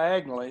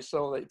diagonally,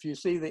 so that if you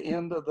see the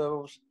end of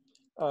those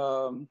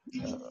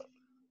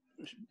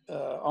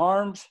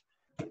arms,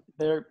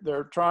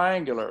 they're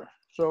triangular.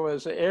 So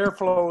as the air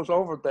flows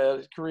over that,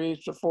 it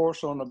creates a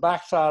force on the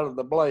back side of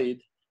the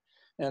blade,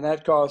 and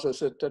that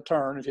causes it to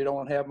turn if you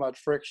don't have much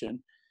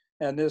friction.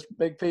 And this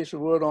big piece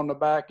of wood on the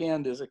back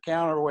end is a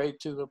counterweight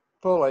to the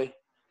pulley,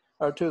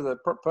 or to the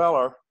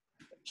propeller,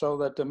 so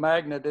that the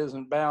magnet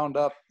isn't bound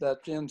up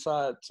that's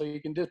inside. So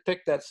you can just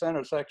pick that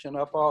center section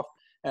up off,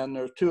 and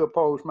there's two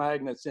opposed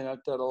magnets in it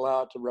that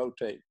allow it to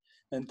rotate.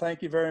 And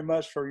thank you very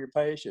much for your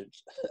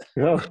patience.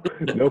 No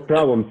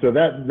problem. So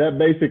that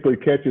basically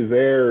catches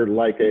air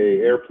like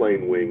a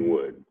airplane wing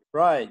would.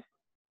 Right.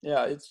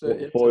 Yeah, it's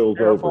foils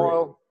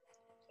airfoil.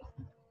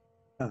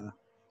 over.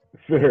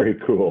 Very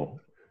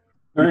cool.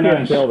 Very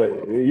nice.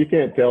 You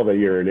can't tell that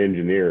you're an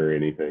engineer or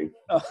anything.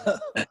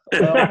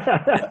 Well,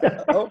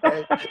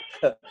 okay,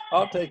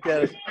 I'll take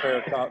that as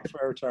a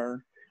fair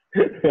turn.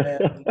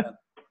 And,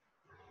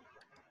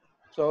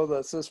 so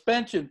the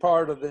suspension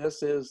part of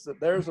this is that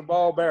there's a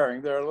ball bearing.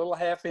 They're a little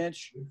 1/2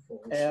 inch,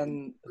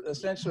 and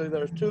essentially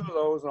there's two of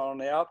those on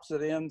the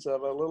opposite ends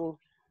of a little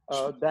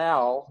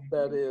dowel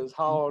that is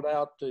hollowed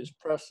out to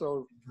press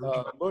those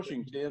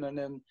bushings in, and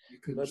then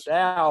the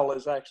dowel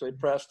is actually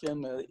pressed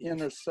in the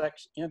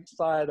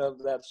inside of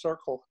that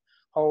circle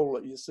hole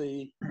that you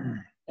see.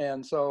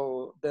 And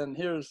so then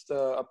here's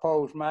the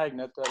opposed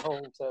magnet that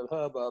holds that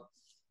hub up.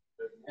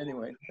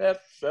 Anyway, that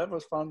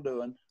was fun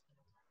doing.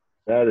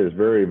 That is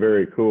very,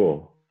 very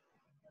cool.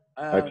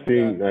 I've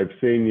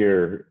seen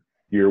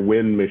your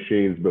wind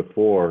machines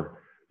before,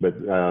 but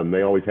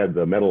they always had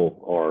the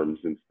metal arms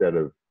instead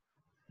of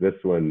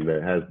this one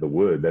that has the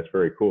wood. That's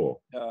very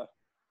cool.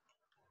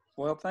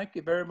 Well, thank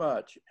you very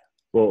much.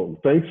 Well,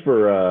 thanks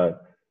for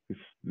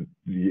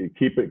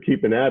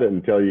keeping at it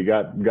until you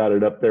got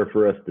it up there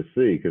for us to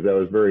see, because that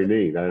was very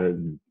neat.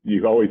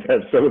 You always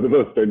have some of the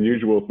most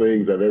unusual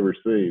things I've ever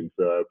seen,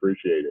 so I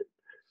appreciate it.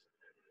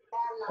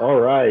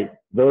 All right,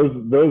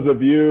 those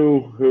of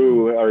you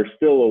who are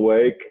still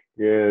awake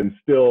and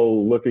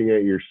still looking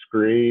at your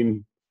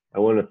screen, I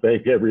want to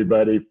thank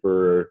everybody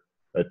for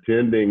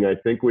attending. I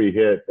think we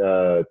hit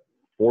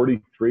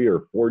 43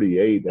 or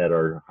 48 at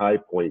our high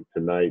point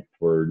tonight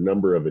for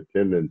number of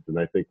attendance, and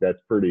I think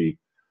that's pretty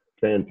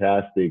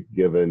fantastic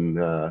given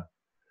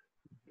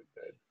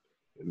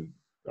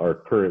our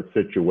current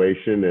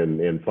situation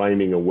and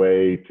finding a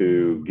way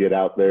to get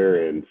out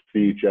there and see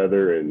each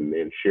other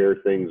and share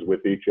things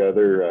with each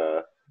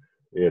other.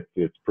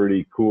 It's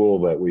pretty cool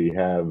that we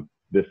have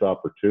this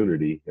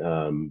opportunity,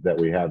 that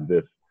we have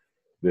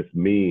this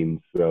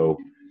means. So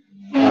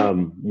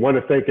want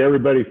to thank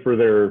everybody for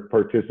their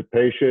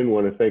participation.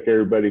 Want to thank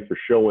everybody for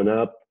showing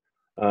up.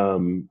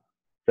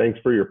 Thanks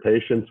for your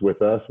patience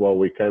with us while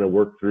we kind of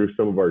work through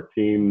some of our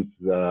teams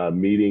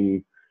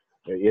meeting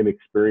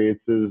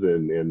inexperiences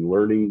and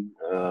learning.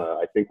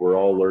 I think we're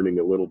all learning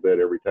a little bit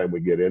every time we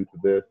get into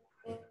this.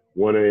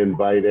 Want to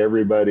invite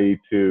everybody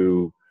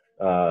to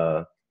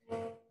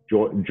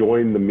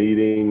join the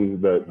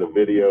meeting, the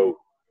video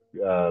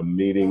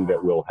meeting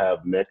that we'll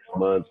have next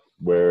month,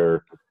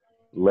 where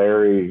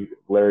Larry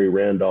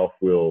Randolph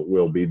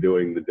will be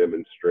doing the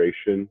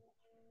demonstration.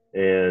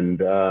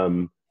 And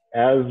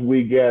as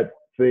we get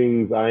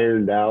things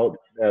ironed out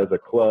as a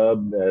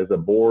club, as a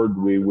board,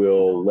 we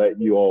will let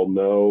you all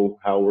know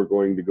how we're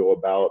going to go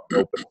about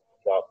opening the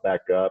shop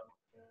back up.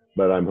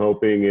 But I'm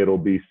hoping it'll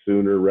be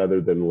sooner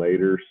rather than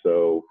later.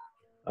 So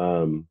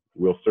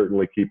we'll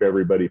certainly keep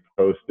everybody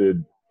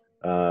posted.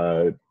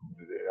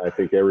 I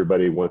think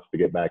everybody wants to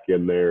get back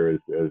in there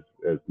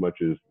as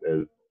much as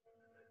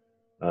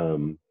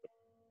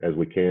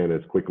we can,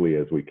 as quickly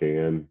as we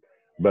can.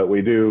 But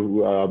we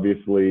do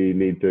obviously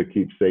need to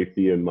keep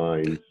safety in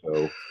mind.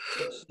 So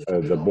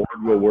the board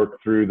will work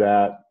through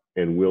that,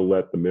 and we'll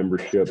let the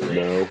membership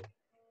know.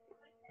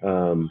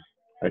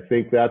 I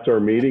think that's our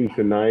meeting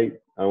tonight.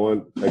 I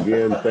want,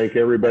 again, thank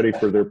everybody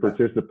for their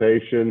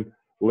participation.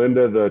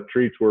 Linda, the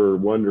treats were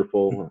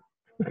wonderful.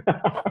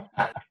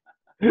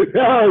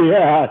 Oh,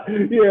 yeah.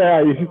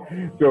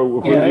 So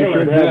we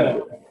should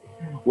have,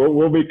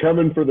 we'll be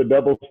coming for the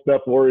double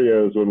stuffed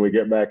Oreos when we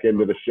get back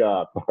into the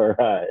shop.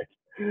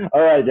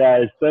 All right,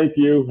 guys. Thank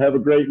you. Have a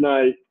great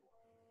night.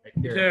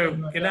 You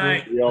too. Good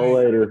night. See y'all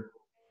later.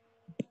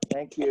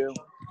 Thank you.